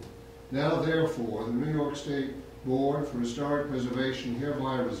team. Now, therefore, the New York State Board for Historic Preservation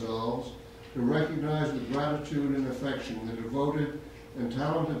hereby resolves to recognize with gratitude and affection the devoted and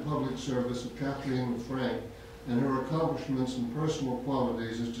talented public service of Kathleen LaFranc and her accomplishments and personal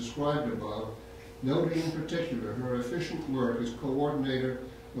qualities as described above, noting in particular her efficient work as coordinator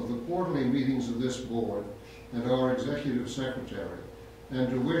of the quarterly meetings of this board and our executive secretary, and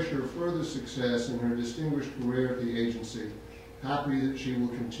to wish her further success in her distinguished career at the agency, happy that she will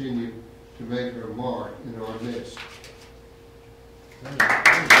continue to make her mark in our midst.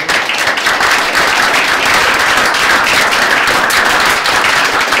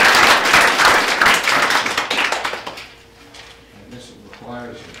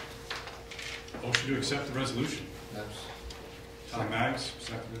 Motion to accept the resolution. Yes. Tom Maggs,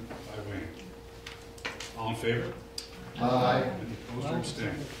 seconded by Wayne. All in favor? Aye. Any opposed or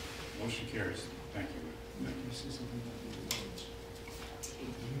abstained? Motion carries. Thank you.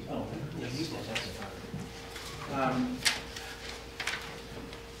 Oh,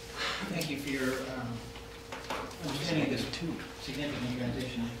 thank you for your understanding of this significant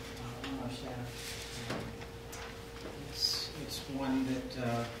transition on our staff. It's one that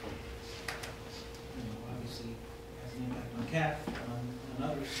obviously has an impact on Kath, on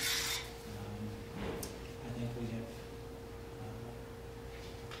others. I think we have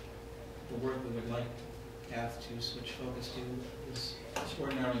the work we would like Kath to switch focus to is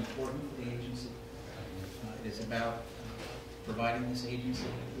extraordinarily important for the agency. It is about providing this agency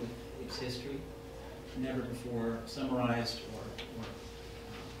with its history, never before summarized or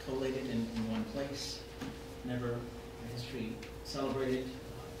collated in one place, never a history celebrated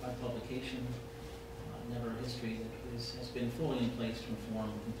by publication, never a history that has been fully in place to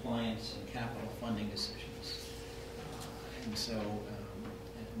inform compliance and capital funding decisions. And so,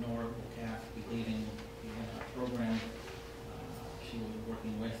 Nora will Kath be leading the program. She will be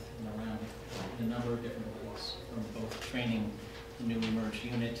working with and around in a number of different ways, from both training the newly merged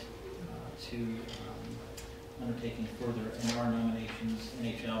unit to undertaking further NR nominations,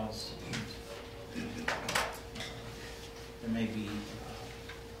 NHLs. There may be,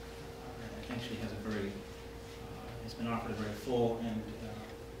 I think she has a very, has been offered a very full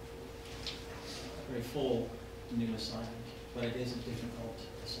new assignment, but it is a difficult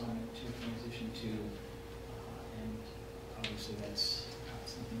assignment to transition to, and obviously that's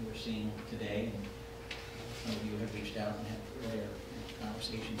something we're seeing today, and some of you have reached out and had earlier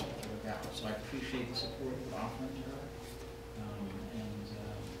conversations with her about. So I appreciate the support you're offering to her, and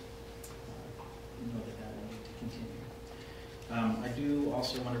know that will need to continue. I do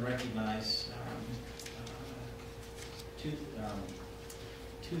also want to recognize two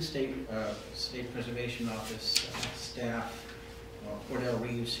state preservation office staff. Cordell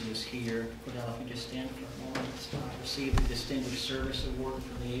Reeves, who is here. Cordell, if you just stand for a moment, received the Distinguished Service Award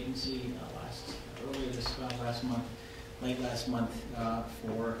from the agency late last month,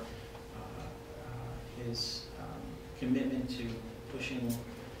 for his commitment to pushing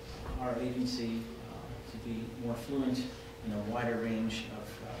our agency to be more fluent in a wider range of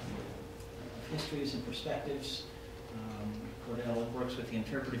histories and perspectives. Cordell works with the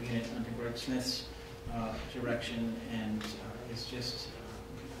interpretive unit under Greg Smith's direction, and is just a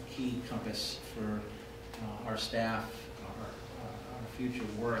key compass for our staff, our future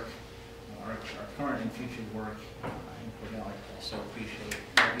work, our current and future work. And Cordell, I also appreciate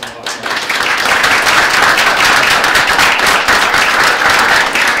what you offer.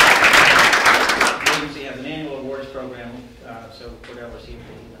 The agency has an annual awards program, so Cordell received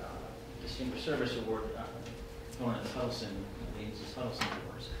the Distinguished Service Award going to the Huddleston, the agency's Huddleston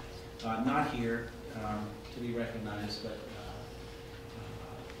Awards. Not here to be recognized, but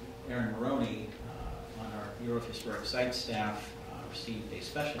Erin Maroney on our Bureau of Historic Sites staff received a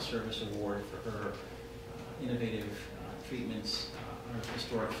Special Service Award for her innovative treatments of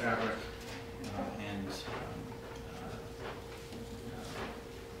historic fabric and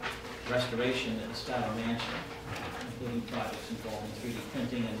restoration at the Stato Mansion, including projects involving 3D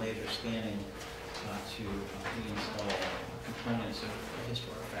printing and laser scanning to reinstall components of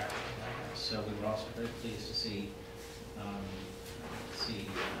historic fabric in that house. So we were also very pleased to see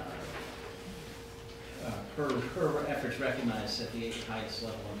her efforts recognized at the highest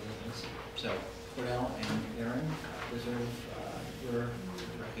level of the agency. So Cordell and Erin deserve your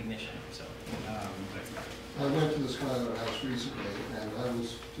recognition. So I went to the Schuyler House recently, and I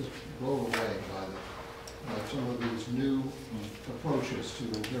was just blown away by some of these new approaches to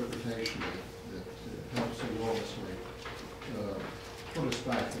interpretation that helps enormously put us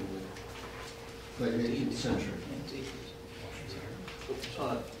back in the late 18th century.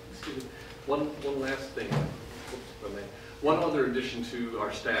 Excuse me. One last thing. One other addition to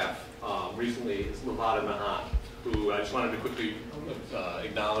our staff recently is Lavada Mahan, who I just wanted to quickly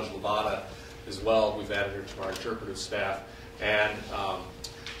acknowledge Lavada as well. We've added her to our interpretive staff. And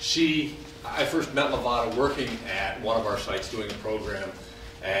I first met Lavada working at one of our sites doing a program,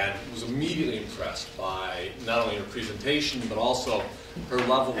 and was immediately impressed by not only her presentation, but also her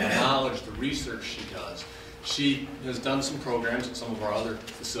level of knowledge, the research she does. She has done some programs at some of our other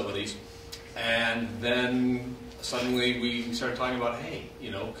facilities, and then suddenly we started talking about, hey,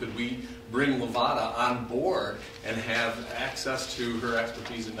 could we bring Lavada on board and have access to her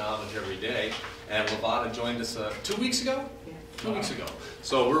expertise and knowledge every day? And Lavada joined us 2 weeks ago? Yeah. 2 weeks ago.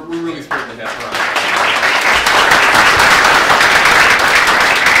 So we're really thrilled to have her on.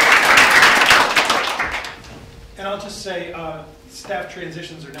 And I'll just say, staff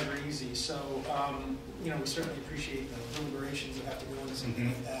transitions are never easy, so we certainly appreciate the deliberations that have to go into something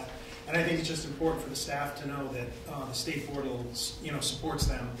like that. And I think it's just important for the staff to know that the state board supports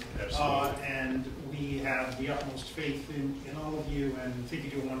them. Absolutely. And we have the utmost faith in all of you, and think you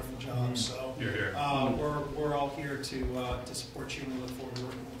do a wonderful job. So You're here. We're all here to support you, and we look forward to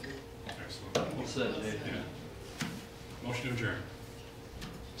working with you. Excellent. Well said, Dave. Yeah. Motion to adjourn.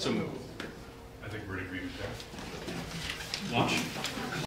 So moved. I think we're in agreement there. Lunch?